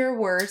 "What's your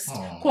worst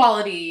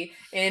quality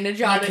in a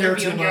job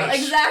interview?" And you're like,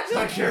 exactly.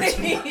 I care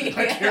too much.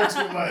 I care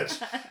too much.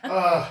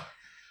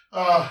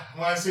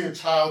 When I see a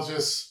child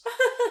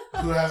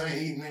who hasn't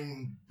eaten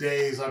in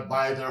days, I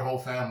buy their whole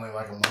family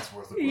like a month's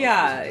worth of groceries.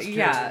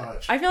 Yeah.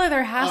 I feel like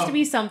there has to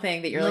be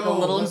something that you're like a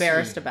little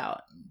embarrassed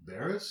about.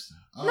 Embarrassed?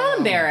 Not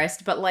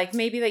embarrassed, but like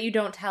maybe that you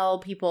don't tell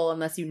people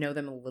unless you know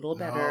them a little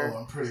better. No,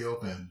 I'm pretty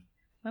open.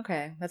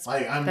 Okay, that's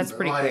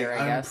pretty clear,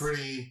 I guess. I'm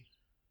pretty,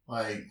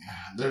 like,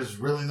 there's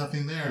really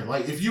nothing there.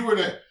 Like, if you were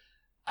to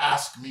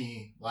ask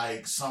me,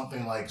 like,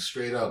 something, like,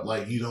 straight up,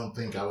 like, you don't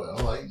think I would,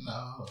 I'm like, no,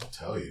 I'll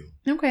tell you.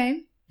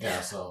 Okay.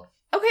 Yeah, so.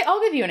 Okay,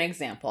 I'll give you an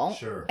example.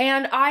 Sure.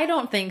 And I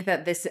don't think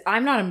that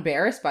I'm not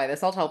embarrassed by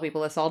this. I'll tell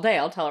people this all day.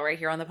 I'll tell it right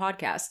here on the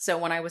podcast. So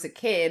when I was a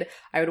kid,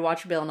 I would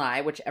watch Bill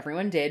Nye, which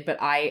everyone did, but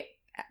I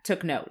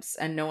took notes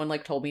and no one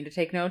like told me to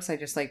take notes. I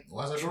just like.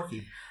 Why is that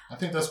dorky? I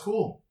think that's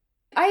cool.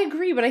 I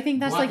agree, but I think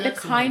that's Black like the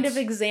kind of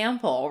excellence.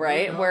 example,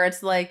 right? Yeah. Where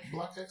it's like,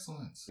 Black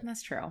excellence.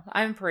 that's true.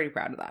 I'm pretty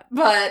proud of that.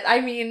 But I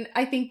mean,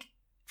 I think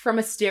from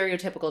a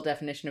stereotypical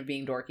definition of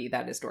being dorky,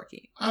 that is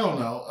dorky. I don't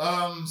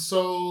know.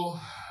 So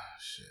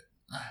shit.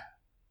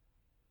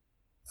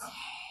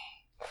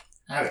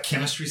 I had a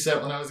chemistry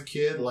set when I was a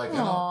kid. Like,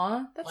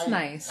 Aw, that's like,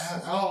 nice. I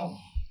don't.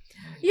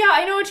 Yeah,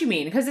 I know what you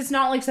mean, because it's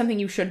not like something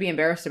you should be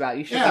embarrassed about.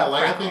 You should Yeah, be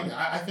like proud.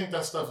 I think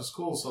that stuff is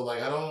cool. So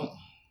like, I don't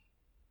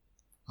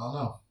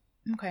know.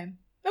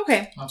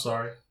 Okay. I'm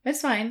sorry.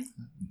 It's fine.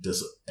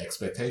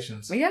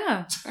 Expectations.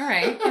 Yeah. All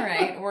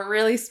right. We're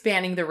really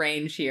spanning the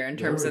range here in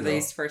terms of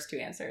these first two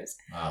answers.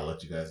 I'll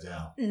let you guys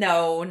down.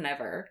 No,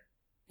 never.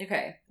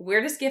 Okay.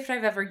 Weirdest gift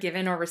I've ever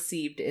given or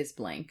received is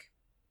blank.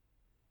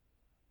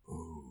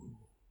 Ooh.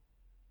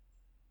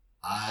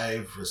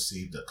 I've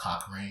received a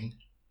cock ring.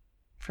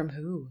 From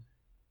who?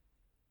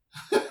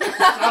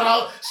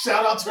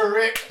 shout out to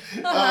Rick.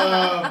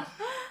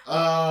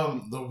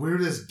 The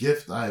weirdest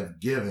gift I've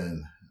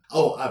given.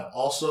 Oh, I've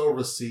also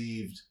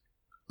received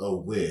a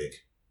wig.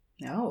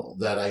 No.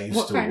 That I used to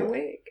What kind wear. of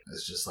wig?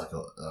 It's just like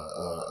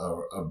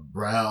a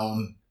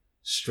brown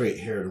straight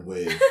haired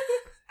wig.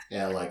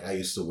 And like I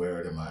used to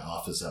wear it in my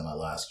office at my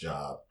last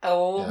job.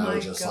 Oh and my god. I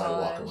would just like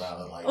walk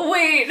around and like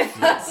wait,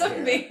 that's my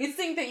hair.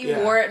 amazing that you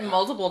wore it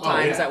multiple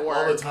times at work.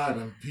 All the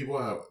time, and people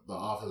at the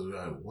office would be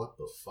like, "What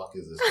the fuck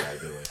is this guy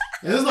doing?"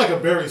 And it's like a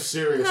very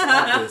serious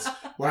office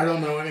where I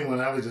don't know anyone.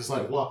 I would just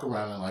like walk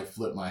around and like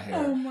flip my hair.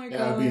 Oh my god.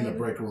 And I'd be in the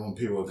break room.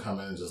 People would come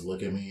in and just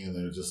look at me, and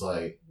they're just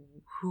like,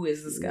 "Who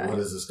is this guy? What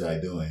is this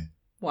guy doing?"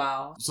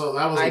 Wow. So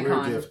that was a Icon.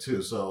 weird gift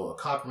too. So a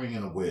cock ring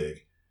and a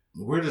wig.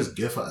 The weirdest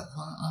gift. I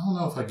don't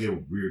know if I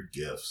give weird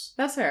gifts.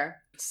 That's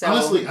fair. So,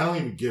 honestly, I don't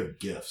even give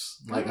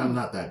gifts. Like, Oh. I'm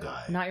not that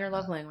guy. not your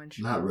love language.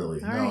 Not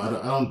really. All No,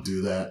 right. I don't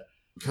do that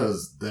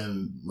because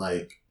then,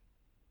 like,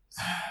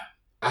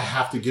 I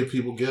have to give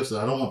people gifts, and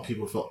I don't want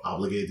people to feel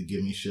obligated to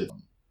give me shit.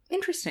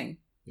 Interesting.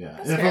 Yeah.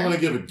 That's and if fair. I'm going to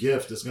give a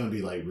gift, it's going to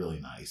be, like, really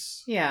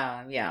nice.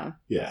 Yeah.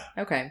 Yeah.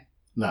 Okay.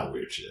 Not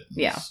weird shit.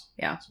 Yeah.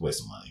 It's a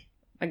waste of money.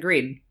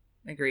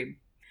 Agreed.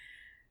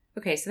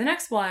 Okay, so the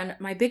next one,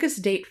 my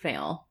biggest date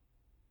fail.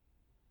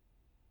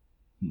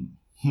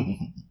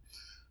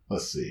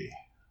 Let's see.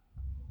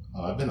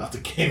 Oh, I've been out the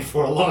game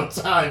for a long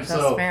time, That's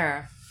so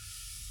fair.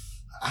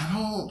 I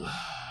don't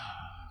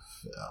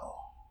fail.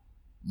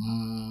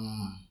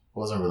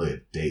 Wasn't really a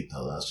date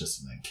though. That's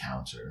just an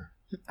encounter.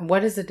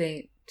 What is a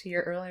date? To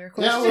your earlier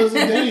question. Yeah, what is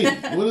a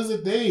date? What is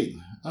a date?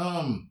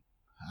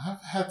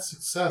 I've had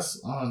success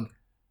on.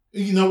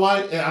 You know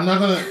why? I'm not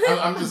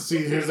gonna. I'm just see.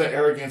 Here's the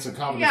arrogance and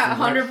confidence. Yeah,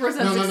 100%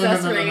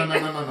 success rate.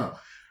 No.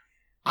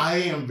 I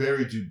am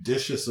very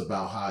judicious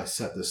about how I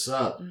set this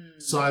up,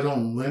 so I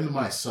don't lend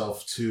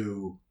myself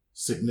to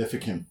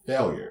significant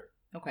failure.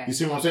 Okay. You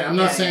see what I'm saying? I'm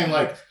not saying yeah.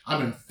 like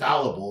I'm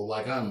infallible,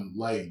 like I'm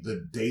like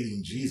the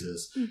dating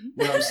Jesus. Mm-hmm.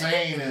 What I'm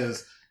saying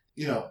is,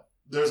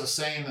 there's a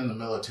saying in the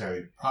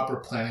military: proper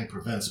planning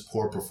prevents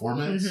poor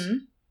performance. Mm-hmm.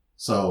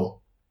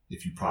 So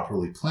if you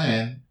properly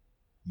plan,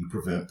 you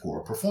prevent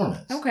poor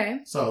performance. Okay.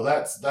 So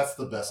that's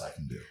the best I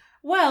can do.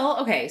 Well,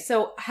 okay.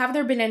 So have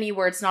there been any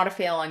where it's not a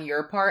fail on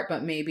your part,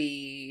 but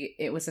maybe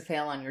it was a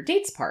fail on your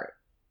date's part?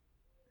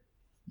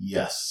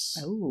 Yes.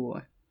 Oh.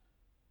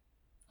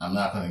 I'm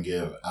not going to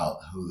give out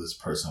who this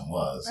person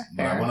was. That's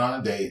But I fair. went on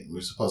a date.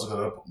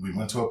 We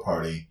went to a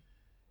party,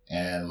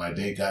 and my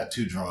date got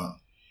too drunk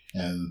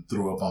and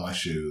threw up on my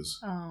shoes,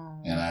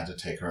 Oh. and I had to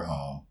take her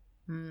home.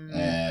 Mm.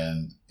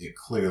 And it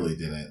clearly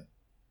didn't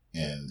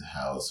end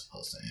how it was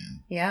supposed to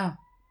end. Yeah.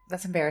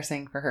 That's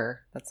embarrassing for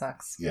her. That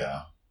sucks.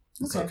 Yeah.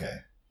 It's okay.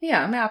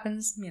 Yeah, it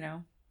happens,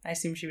 I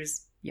assume she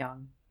was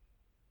young.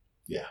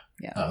 Yeah.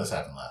 Yeah. Oh, this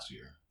happened last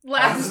year.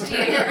 Last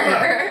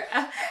year.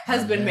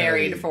 Has been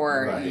married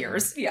for Right.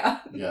 years. Yeah.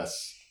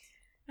 Yes.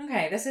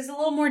 Okay, this is a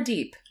little more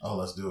deep. Oh,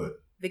 let's do it.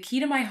 The key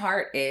to my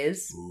heart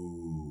is...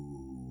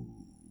 Ooh.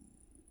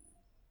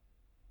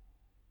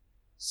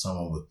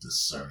 Someone with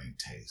discerning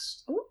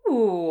taste.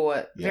 Ooh,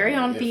 very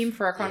Yeah, on if- theme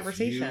for our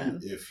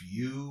conversation.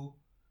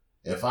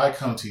 If I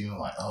come to you and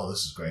like, oh, this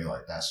is great,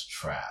 like that's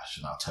trash,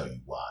 and I'll tell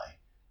you why,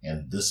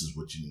 and this is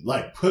what you need,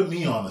 like put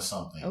me onto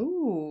something.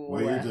 Ooh.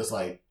 Where you're just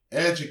like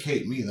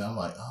educate me, then I'm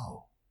like,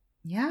 oh,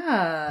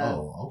 Yeah.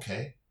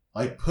 okay,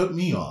 like put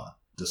me on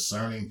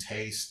discerning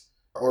taste,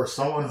 or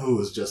someone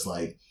who is just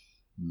like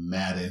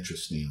mad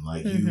interesting,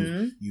 like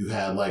you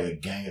had like a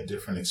gang of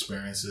different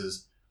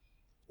experiences,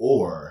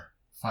 or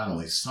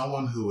finally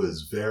someone who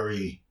is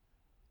very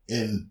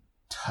in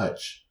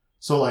touch.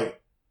 So like.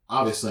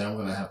 Obviously, I'm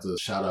going to have to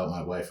shout out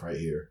my wife right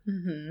here.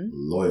 Mm-hmm.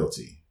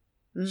 Loyalty.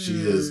 She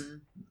is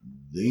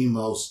the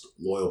most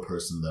loyal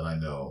person that I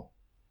know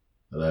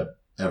that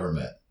I've ever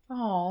met.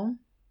 Oh,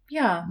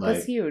 yeah, Like-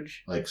 that's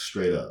huge. Like,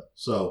 straight up.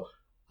 So,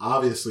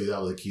 obviously, that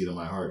was a key to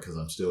my heart because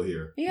I'm still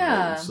here.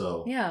 Yeah. Right?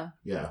 So, Yeah.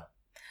 yeah.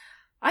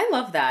 I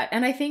love that.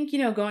 And I think,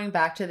 going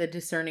back to the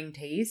discerning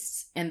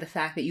tastes and the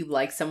fact that you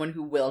like someone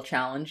who will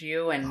challenge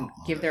you and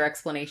give their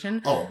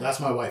explanation. Oh, that's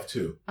my wife,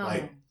 too. Oh.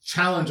 Like,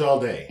 challenge all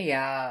day.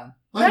 Yeah.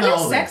 Like, That not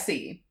is all day.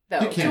 sexy.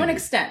 though, to an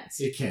extent.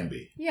 It can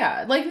be.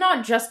 Yeah, like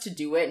not just to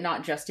do it,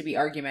 not just to be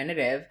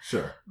argumentative.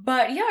 Sure.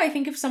 But yeah, I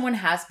think if someone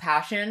has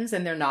passions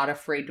and they're not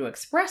afraid to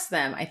express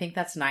them, I think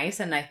that's nice.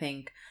 And I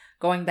think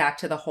going back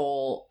to the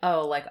whole,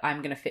 like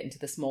I'm going to fit into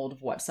this mold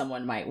of what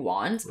someone might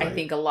want. Right. I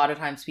think a lot of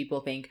times people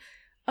think,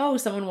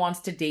 someone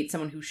wants to date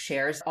someone who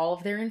shares all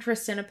of their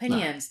interests and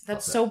opinions.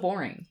 That's so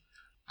boring.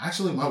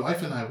 Actually, my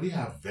wife and I, we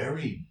have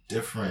very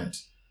different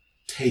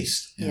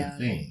taste in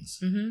things.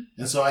 Mm-hmm.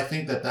 And so I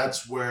think that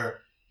that's where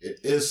it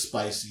is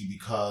spicy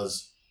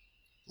because,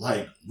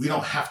 like, we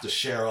don't have to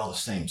share all the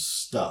same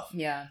stuff.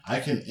 Yeah. I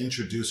can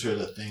introduce her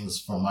to things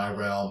from my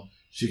realm.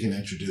 She can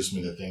introduce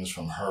me to things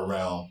from her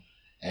realm.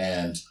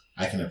 And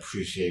I can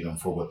appreciate them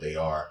for what they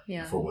are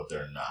and for what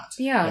they're not.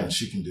 Yeah. And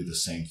she can do the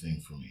same thing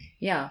for me.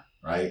 Yeah.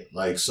 Right?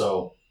 Like,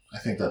 so I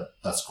think that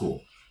that's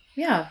cool.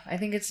 Yeah, I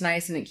think it's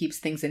nice and it keeps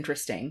things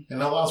interesting. And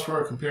it allows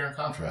for a compare and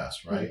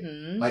contrast, right?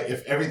 Mm-hmm. Like,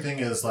 if everything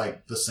is,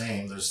 like, the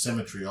same, there's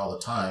symmetry all the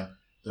time,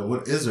 then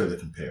what is there to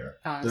compare?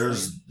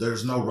 Honestly.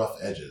 There's no rough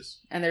edges.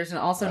 And there's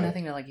also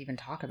nothing to, like, even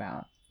talk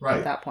about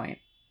at that point.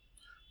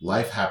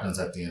 Life happens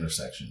at the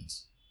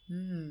intersections.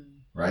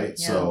 Right?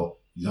 Yeah. So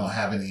you don't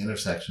have any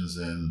intersections,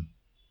 and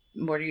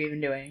what are you even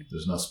doing?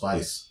 There's no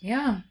spice.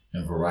 Yeah.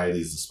 And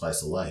variety is the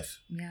spice of life.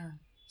 Yeah.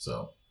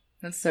 So.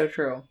 That's so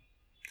true.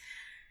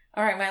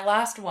 All right, my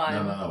last one.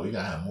 No. We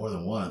gotta have more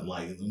than one.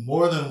 Like,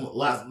 more than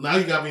last. Now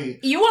you got me.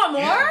 You want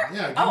more?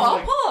 Yeah. I'll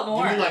pull up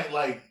more. Give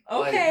me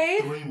okay.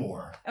 3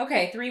 more.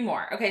 Okay, 3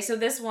 more. Okay, so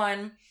this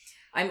one,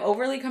 I'm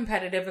overly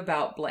competitive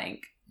about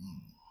blank.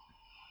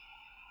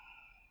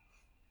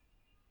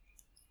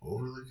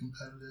 Overly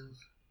competitive?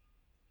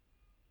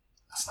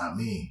 That's not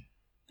me.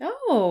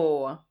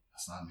 Oh.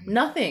 That's not me.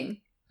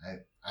 Nothing.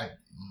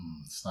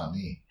 It's not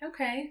me.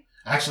 Okay.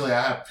 Actually,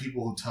 I have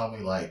people who tell me,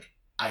 like,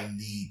 I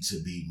need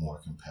to be more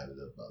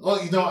competitive. Well,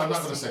 I'm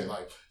not going to say,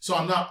 like, so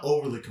I'm not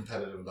overly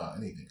competitive about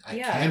anything. I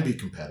can be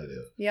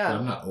competitive, but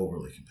I'm not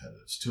overly competitive.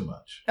 It's too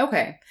much.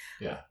 Okay.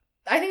 Yeah.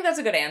 I think that's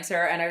a good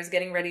answer, and I was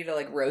getting ready to,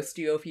 like, roast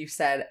you if you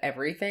said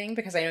everything,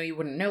 because I know you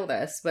wouldn't know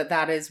this, but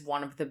that is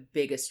one of the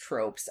biggest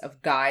tropes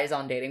of guys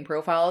on dating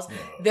profiles.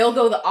 They'll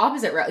go the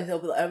opposite route. They'll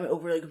be like, I'm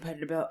overly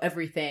competitive about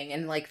everything,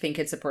 and, like, think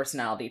it's a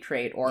personality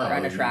trait or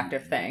an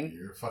attractive thing.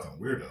 You're a fucking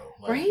weirdo.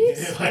 Like,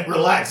 right? Like,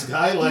 relax,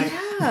 guy. Like,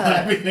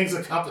 everything's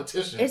a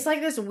competition. It's like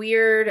this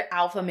weird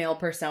alpha male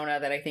persona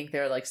that I think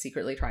they're, like,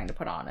 secretly trying to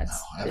put on.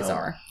 It's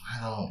bizarre.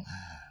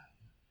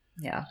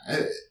 Yeah.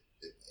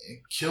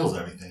 It kills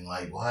everything.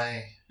 Like,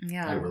 why?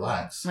 Yeah. Like,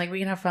 relax. Like, we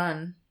can have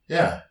fun.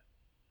 Yeah.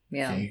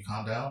 Yeah. Can you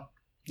calm down?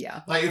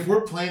 Yeah. Like, if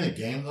we're playing a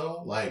game,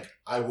 though, like,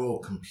 I will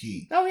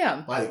compete. Oh,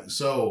 yeah. Like,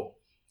 so,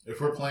 if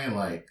we're playing,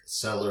 like,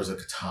 Settlers of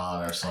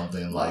Catan or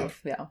something, like,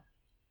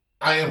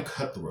 I am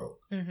cutthroat.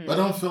 Mm-hmm. But I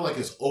don't feel like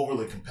it's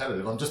overly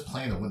competitive. I'm just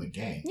playing to win the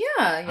game.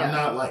 Yeah. I'm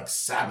not, like,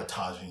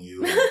 sabotaging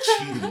you or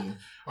cheating.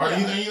 Or,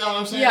 you know what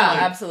I'm saying? Yeah,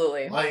 like,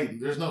 absolutely. Like,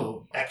 there's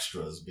no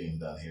extras being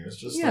done here. It's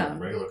just like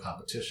regular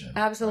competition.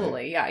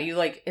 Absolutely. Right? Yeah. You,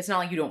 like, it's not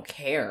like you don't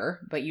care,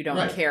 but you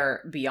don't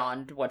care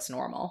beyond what's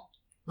normal.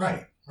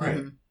 Right.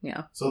 Mm-hmm.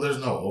 Yeah. So there's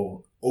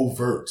no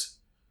overt,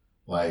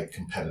 like,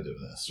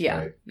 competitiveness. Yeah.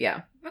 Right?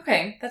 Yeah.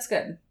 Okay. That's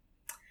good.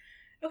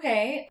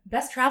 Okay.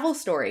 Best travel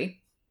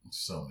story.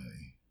 So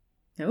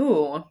many.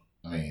 Ooh.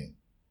 I mean,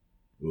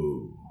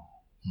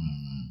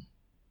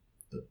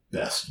 the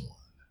best one.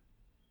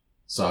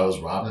 So I was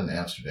robbed in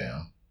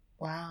Amsterdam.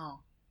 Wow.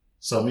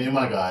 So me and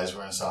my guys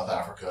were in South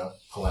Africa,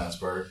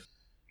 Palansburg.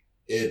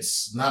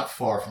 It's not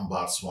far from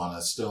Botswana.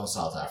 It's still in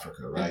South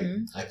Africa, right?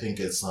 Mm-hmm. I think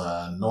it's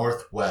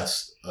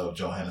northwest of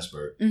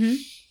Johannesburg. Mm-hmm.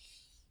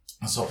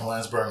 And so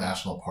Palansburg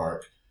National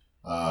Park.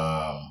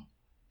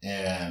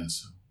 And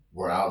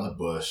we're out in the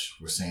bush.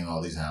 We're seeing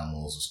all these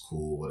animals. It's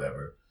cool,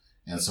 whatever.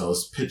 And so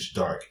it's pitch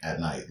dark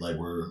at night. Like,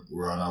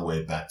 we're on our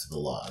way back to the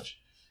lodge.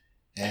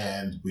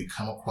 And we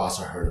come across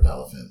a herd of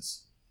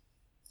elephants.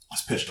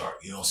 It's pitch dark.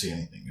 You don't see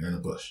anything. You're in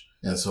the bush.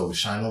 And so we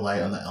shine the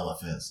light on the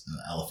elephants, and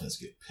the elephants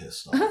get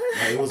pissed off.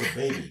 Like, it was a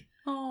baby.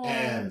 Aww.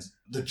 And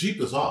the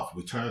Jeep is off.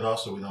 We turn it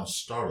off so we don't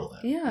startle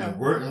them. Yeah. And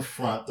we're in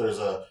front. There's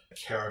a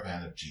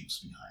caravan of Jeeps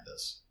behind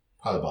us.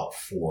 Probably about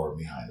 4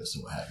 behind us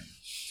and what have you.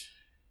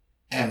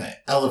 And the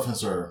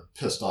elephants are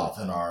pissed off.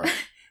 And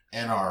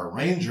our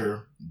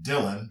ranger,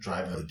 Dylan,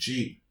 driving the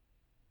Jeep,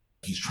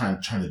 he's trying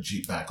to turn the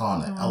Jeep back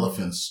on. The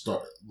elephants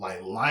start,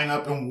 like, line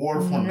up in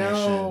war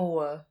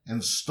formation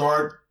and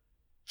start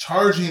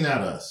charging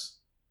at us.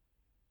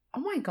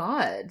 Oh my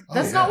God.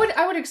 That's not what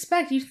I would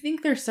expect. You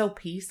think they're so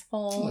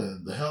peaceful.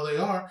 The hell they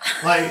are.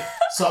 Like,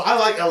 so I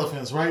like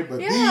elephants, right? But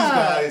these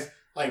guys,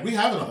 like, we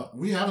have it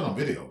on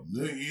video.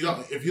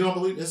 If you don't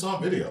believe it, it's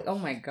on video. Oh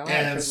my God.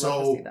 And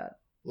so,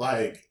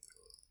 like,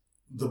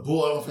 the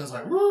bull elephant's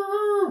like,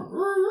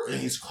 and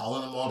he's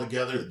calling them all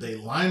together. They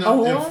line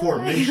up in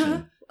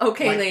formation.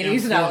 Okay, like,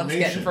 ladies, now let's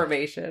get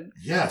information.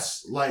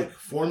 Yes, like,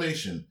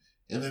 formation.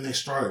 And then they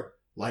start,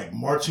 like,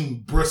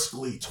 marching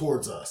briskly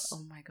towards us.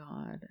 Oh my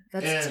God.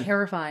 That's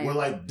terrifying. We're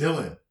like,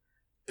 Dylan,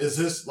 is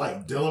this,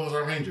 like, Dylan was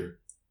our ranger.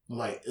 We're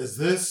like, is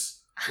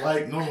this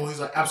Like, no, he's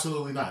like,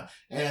 absolutely not.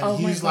 And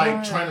he's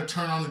like trying to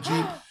turn on the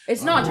Jeep.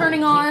 It's not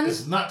turning on.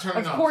 It's not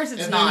turning on. Of course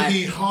it's and not. And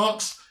then he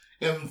honks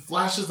and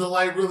flashes the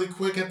light really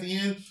quick at the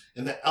end.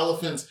 And the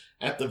elephants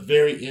at the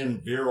very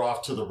end veer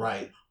off to the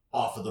right,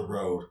 off of the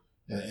road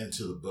and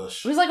into the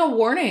bush. It was like a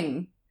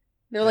warning.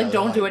 They're like,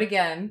 don't do it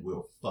again.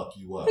 We'll fuck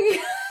you up.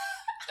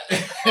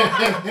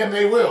 and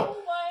they will.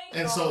 Oh my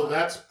and God. so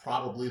that's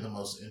probably the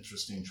most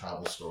interesting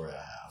travel story I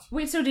have.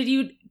 Wait, so did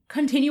you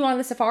continue on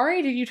the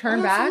safari? Did you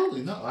turn back?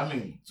 Absolutely. No, I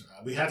mean,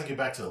 we had to get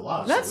back to the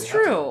lodge. That's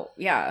true.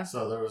 Yeah.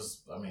 So there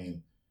was, I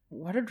mean.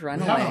 What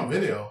adrenaline. We have it on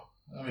video.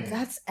 I mean.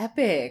 That's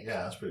epic.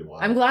 Yeah, that's pretty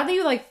wild. I'm glad that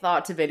you like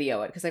thought to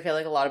video it because I feel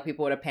like a lot of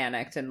people would have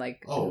panicked and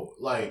like. Oh,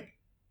 like.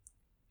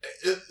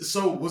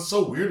 So what's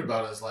so weird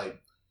about it is like.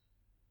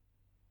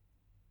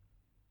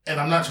 And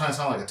I'm not trying to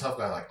sound like a tough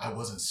guy. Like, I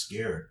wasn't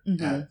scared.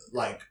 Mm-hmm.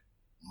 Like,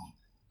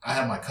 I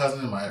had my cousin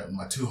and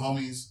my two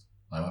homies,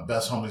 like my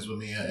best homies with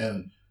me,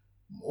 and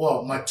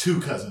well, my two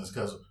cousins,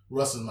 because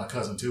Russ is my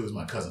cousin too, is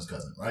my cousin's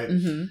cousin, right?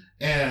 Mm-hmm.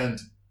 And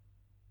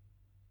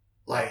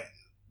like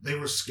they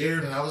were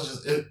scared, and I was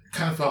just, it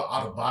kind of felt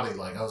out of body.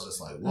 Like I was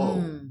just like,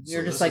 whoa.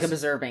 You're just like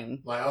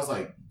observing. Like I was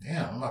like,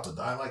 damn, I'm about to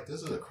die. Like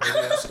this is a crazy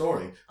ass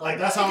story. Like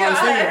that's how I was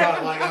thinking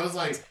about it. Like I was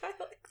like,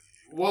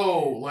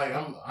 whoa, like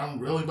I'm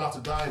really about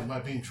to die by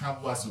being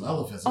trampled by some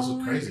elephants. This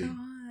is crazy. God.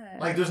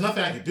 Like there's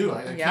nothing I could do.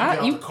 I can't get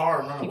out the car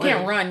and run away. You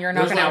can't run. You're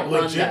not going to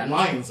outrun legit them.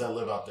 lions that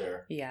live out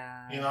there.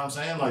 Yeah. You know what I'm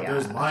saying? Like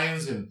there's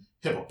lions and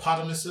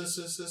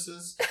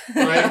hippopotamuses,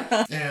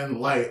 right? And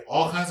like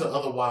all kinds of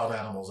other wild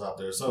animals out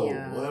there. So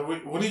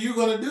what are you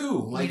going to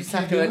do? Like you just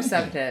have to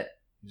accept it.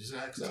 You just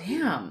gotta accept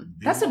Damn.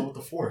 it. That's with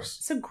the force.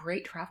 It's a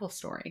great travel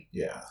story.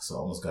 Yeah. So I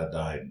almost got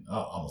died.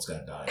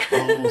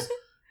 Almost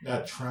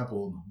got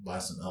trampled by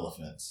some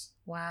elephants.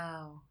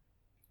 Wow.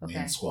 Okay. Me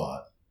and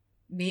Squad.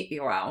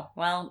 Wow.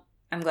 Well,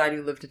 I'm glad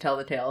you lived to tell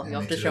the tale. You'll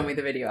have to show me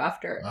the video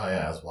after. Oh,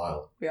 yeah. It's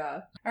wild.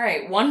 Yeah. All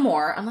right. One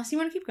more, unless you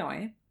want to keep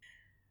going.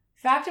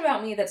 Fact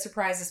about me that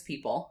surprises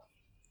people.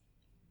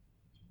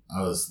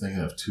 I was thinking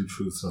of Two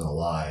Truths and a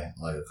Lie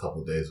like a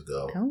couple days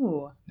ago.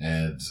 Oh.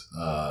 And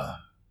a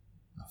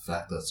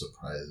fact that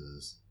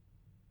surprises.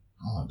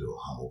 I want to do a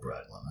humble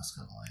brag one. That's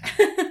kind of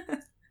lame.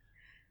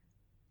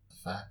 The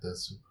fact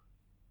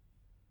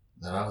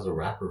that I was a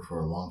rapper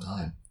for a long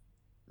time.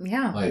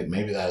 Yeah. Like,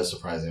 maybe that is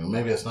surprising.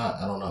 Maybe it's not.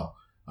 I don't know.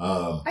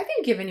 I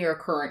think given your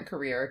current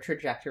career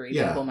trajectory,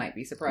 people might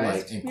be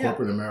surprised. Like, in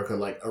corporate America,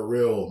 like, a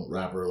real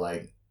rapper,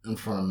 like, in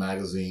front of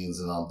magazines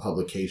and on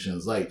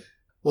publications, like,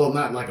 well,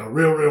 not like a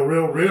real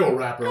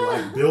rapper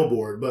like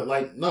Billboard, but,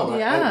 like, no,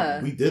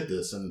 we did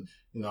this. And,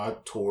 you know, I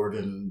toured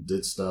and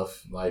did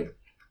stuff, like,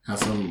 had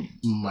some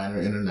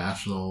minor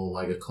international,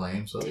 like,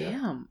 acclaim. So,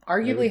 Damn.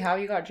 Arguably how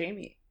you got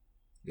Jamie.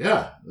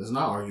 Yeah, it's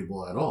not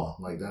arguable at all.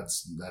 Like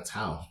that's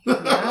how.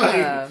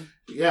 Yeah.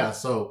 Yeah,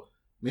 so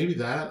maybe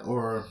that,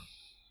 or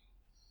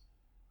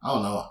I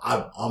don't know.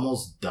 I've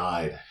almost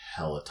died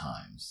hella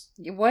times.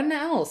 What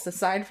else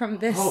aside from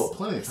this? Oh,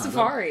 plenty of times.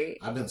 Safari.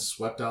 I've been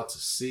swept out to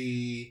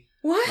sea.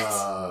 What?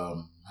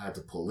 Had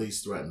the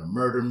police threaten to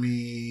murder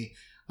me.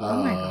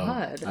 Oh my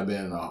God. I've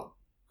been in a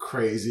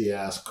crazy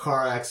ass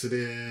car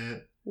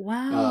accident.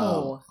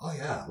 Wow. Oh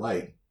yeah,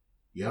 like.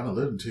 You haven't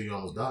lived until you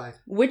almost died.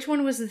 Which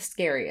one was the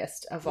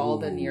scariest of all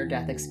the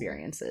near-death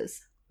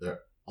experiences?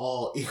 They're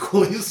all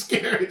equally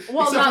scary.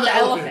 Well, not the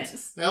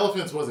elephants. The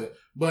elephants wasn't.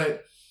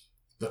 But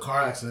the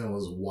car accident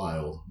was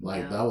wild.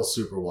 Like, that was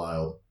super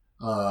wild.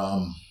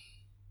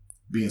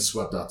 Being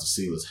swept out to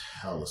sea was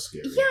hella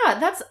scary. Yeah,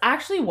 that's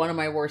actually one of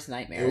my worst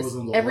nightmares. It was in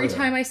La Jolla. Every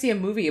time I see a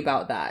movie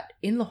about that.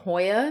 In La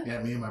Jolla?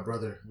 Yeah, me and my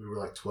brother, we were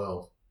like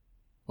 12.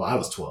 Well, I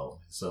was 12.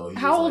 So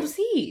How old is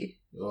he?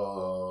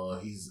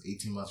 He's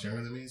 18 months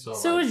younger than me. So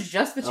like, it's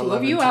just the two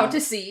of you out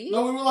to sea?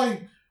 No, we were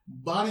like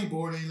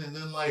bodyboarding, and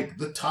then like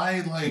the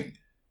tide like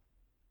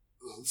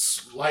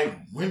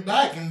went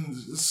back and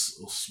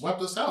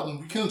swept us out, and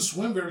we couldn't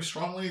swim very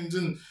strongly, and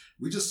then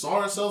we just saw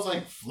ourselves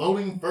like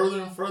floating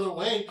further and further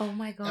away. Oh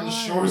my God. And the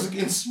shores are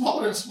getting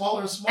smaller and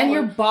smaller and smaller. And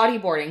you're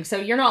bodyboarding, so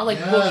you're not like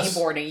boogie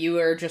boarding, you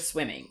are just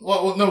swimming.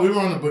 Well, no, we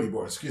were on the boogie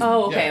board, excuse me.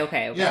 Oh,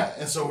 okay. Yeah,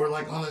 and so we're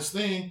like on this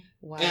thing,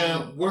 wow.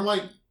 and we're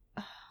like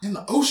in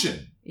the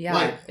ocean.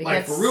 Yeah.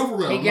 Like for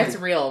real. It gets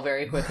real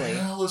very quickly.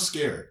 Hella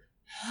scared.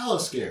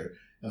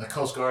 And the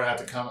Coast Guard had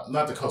to come,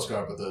 not the Coast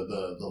Guard, but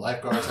the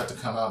lifeguards had to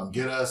come out and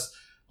get us.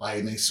 Like,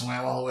 and they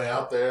swam all the way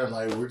out there, and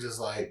like, we're just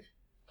like,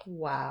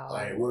 wow.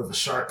 Like, what if a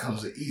shark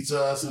comes and eats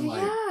us? And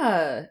like,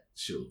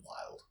 shit was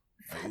wild.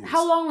 Like,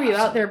 how long were you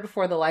out there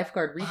before the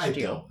lifeguard reached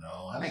you? I don't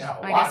know. I mean,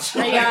 I guess.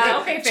 Yeah,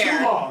 okay, fair.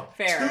 Too long.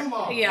 Fair. Too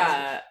long.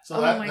 Yeah.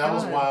 So that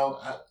was wild.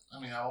 I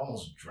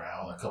almost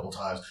drowned a couple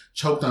times.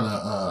 Choked on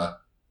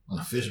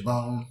a fish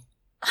bone.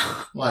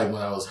 Like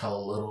when I was hella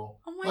little.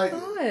 Oh my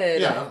God.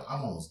 Yeah,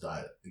 I've almost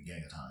died a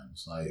gang of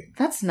times. Like,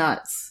 that's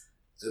nuts.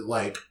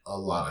 Like a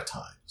lot of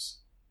times.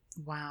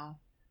 Wow.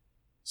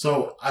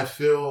 So I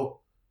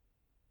feel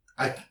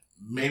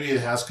maybe it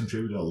has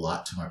contributed a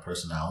lot to my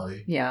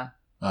personality. Yeah.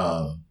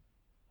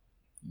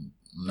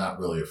 I'm not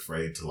really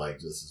afraid to like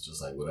just, it's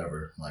just like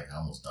whatever. Like I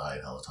almost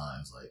died hella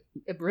times. Like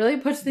it really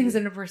puts things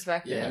into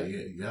perspective. Yeah,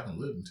 you haven't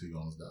lived until you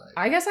almost died.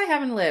 I guess I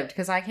haven't lived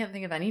because I can't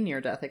think of any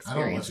near-death experiences.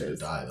 I don't want you to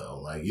die though.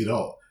 Like you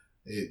don't.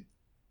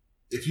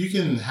 If you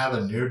can have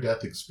a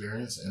near-death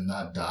experience and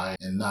not die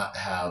and not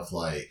have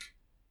like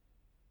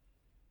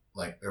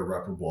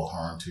irreparable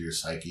harm to your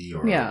psyche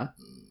or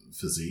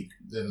physique,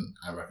 then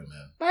I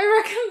recommend.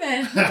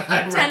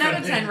 10 out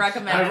of 10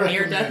 recommend a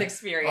near-death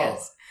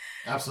experience.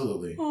 Oh,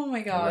 absolutely. Oh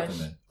my gosh. I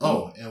recommend.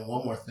 Oh, and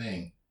one more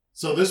thing.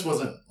 So this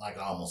wasn't like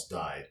I almost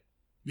died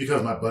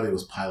because my buddy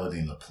was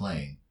piloting the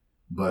plane,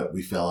 but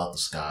we fell out the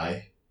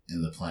sky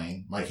in the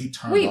plane. Like he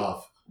turned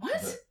off.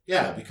 What?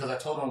 Yeah, because I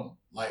told him,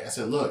 like I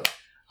said, look,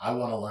 I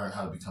want to learn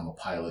how to become a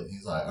pilot. And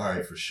he's like, all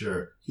right, for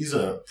sure. He's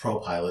a pro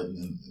pilot in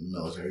the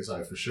military. He's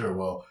like, for sure.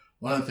 Well,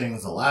 one of the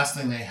things, the last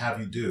thing they have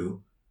you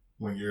do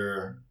when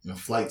you're in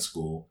flight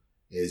school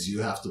is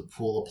you have to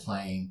pull a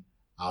plane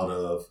out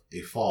of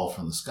a fall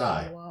from the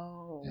sky.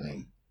 Whoa. And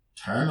they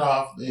turn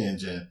off the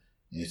engine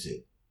and you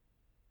say,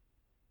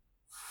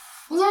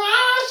 okay.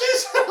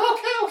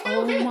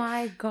 Oh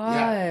my God.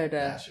 Yeah,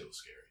 that shit was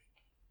scary.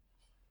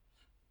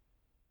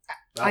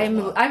 I'm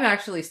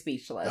actually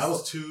speechless. That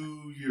was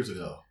 2 years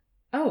ago.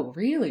 Oh,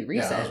 really?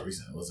 Recent? Yeah, that was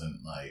recent. It wasn't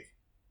like,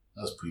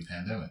 that was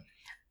pre-pandemic.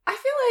 I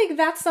feel like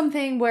that's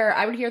something where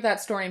I would hear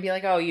that story and be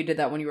like, oh, you did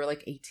that when you were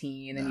like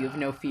 18 and you have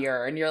no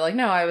fear. And you're like,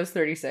 no, I was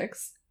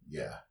 36.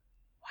 Yeah.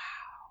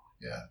 Wow.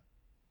 Yeah.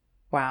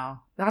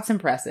 Wow. That's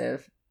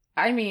impressive.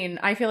 I mean,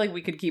 I feel like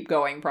we could keep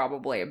going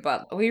probably,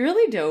 but we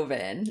really dove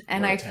in.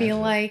 And I feel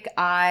like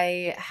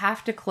I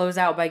have to close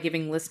out by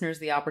giving listeners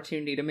the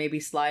opportunity to maybe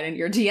slide into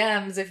your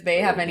DMs if they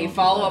have any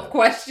follow-up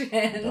questions.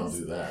 Don't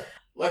do that.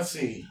 Let's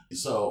see.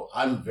 So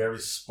I'm very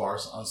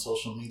sparse on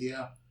social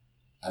media.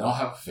 I don't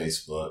have a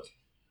Facebook.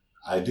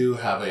 I do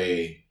have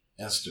a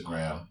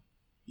Instagram.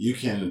 You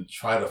can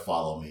try to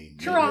follow me.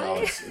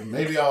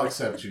 Maybe I'll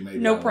accept you. Maybe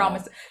no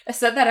promise. I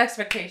set that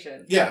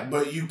expectation. Yeah,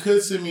 but you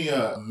could send me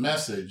a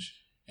message.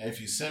 And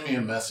if you send me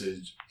a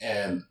message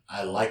and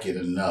I like it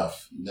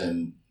enough,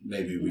 then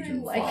maybe we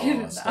can follow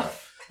on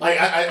stuff. Like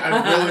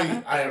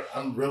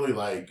I'm really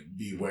like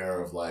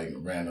beware of like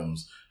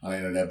randoms on the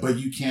internet. But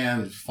you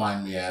can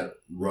find me at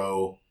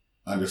row_tone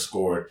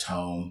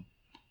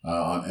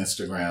on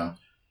Instagram.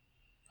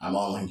 I'm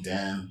on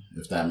LinkedIn,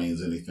 if that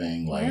means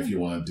anything. Like if you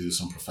want to do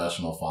some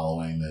professional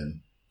following,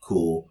 then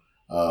cool.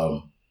 I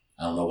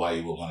don't know why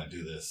you would want to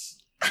do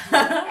this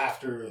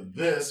after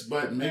this,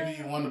 but maybe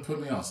you want to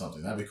put me on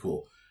something. That'd be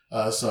cool.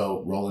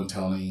 So Roland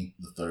Tony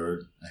III,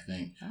 I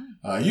think.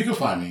 You can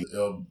find me.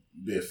 It'll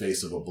be a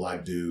face of a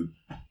black dude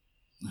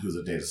who's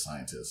a data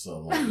scientist. So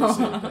like, you'll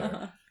see it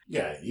there.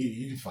 Yeah,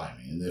 you can find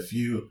me. And if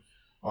you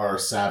are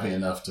savvy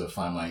enough to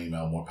find my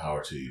email, more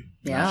power to you.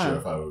 Not sure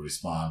if I would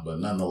respond, but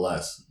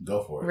nonetheless,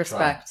 go for it.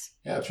 Respect.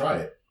 Try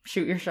it.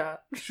 Shoot your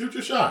shot. Shoot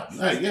your shot.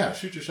 Hey,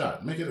 shoot your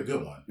shot. Make it a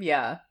good one.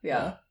 Yeah.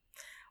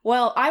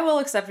 Well, I will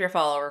accept your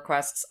follow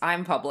requests.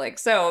 I'm public.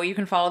 So you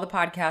can follow the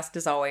podcast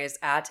as always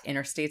at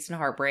Interstates and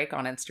Heartbreak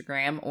on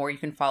Instagram, or you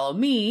can follow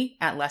me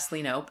at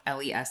Leslie Knope,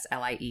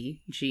 LESLIEGNOPE.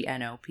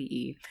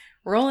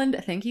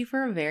 Roland, thank you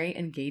for a very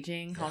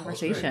engaging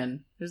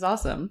conversation. It was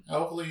awesome.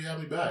 Hopefully you have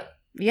me back.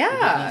 Yeah. It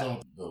depends on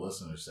what the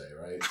listeners say,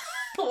 right?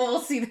 We'll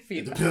see the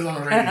feedback. It depends on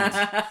the ratings.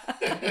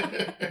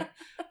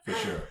 For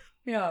sure.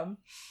 Yeah.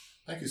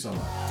 Thank you so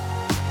much.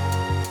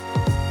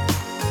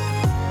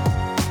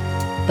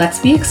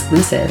 Let's be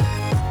exclusive.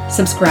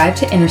 Subscribe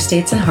to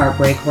Interstates and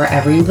Heartbreak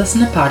wherever you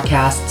listen to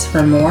podcasts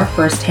for more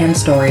first-hand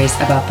stories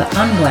about the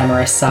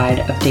unglamorous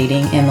side of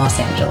dating in Los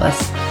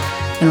Angeles.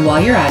 And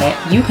while you're at it,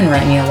 you can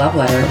write me a love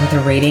letter with a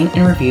rating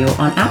and review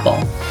on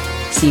Apple.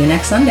 See you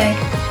next Sunday.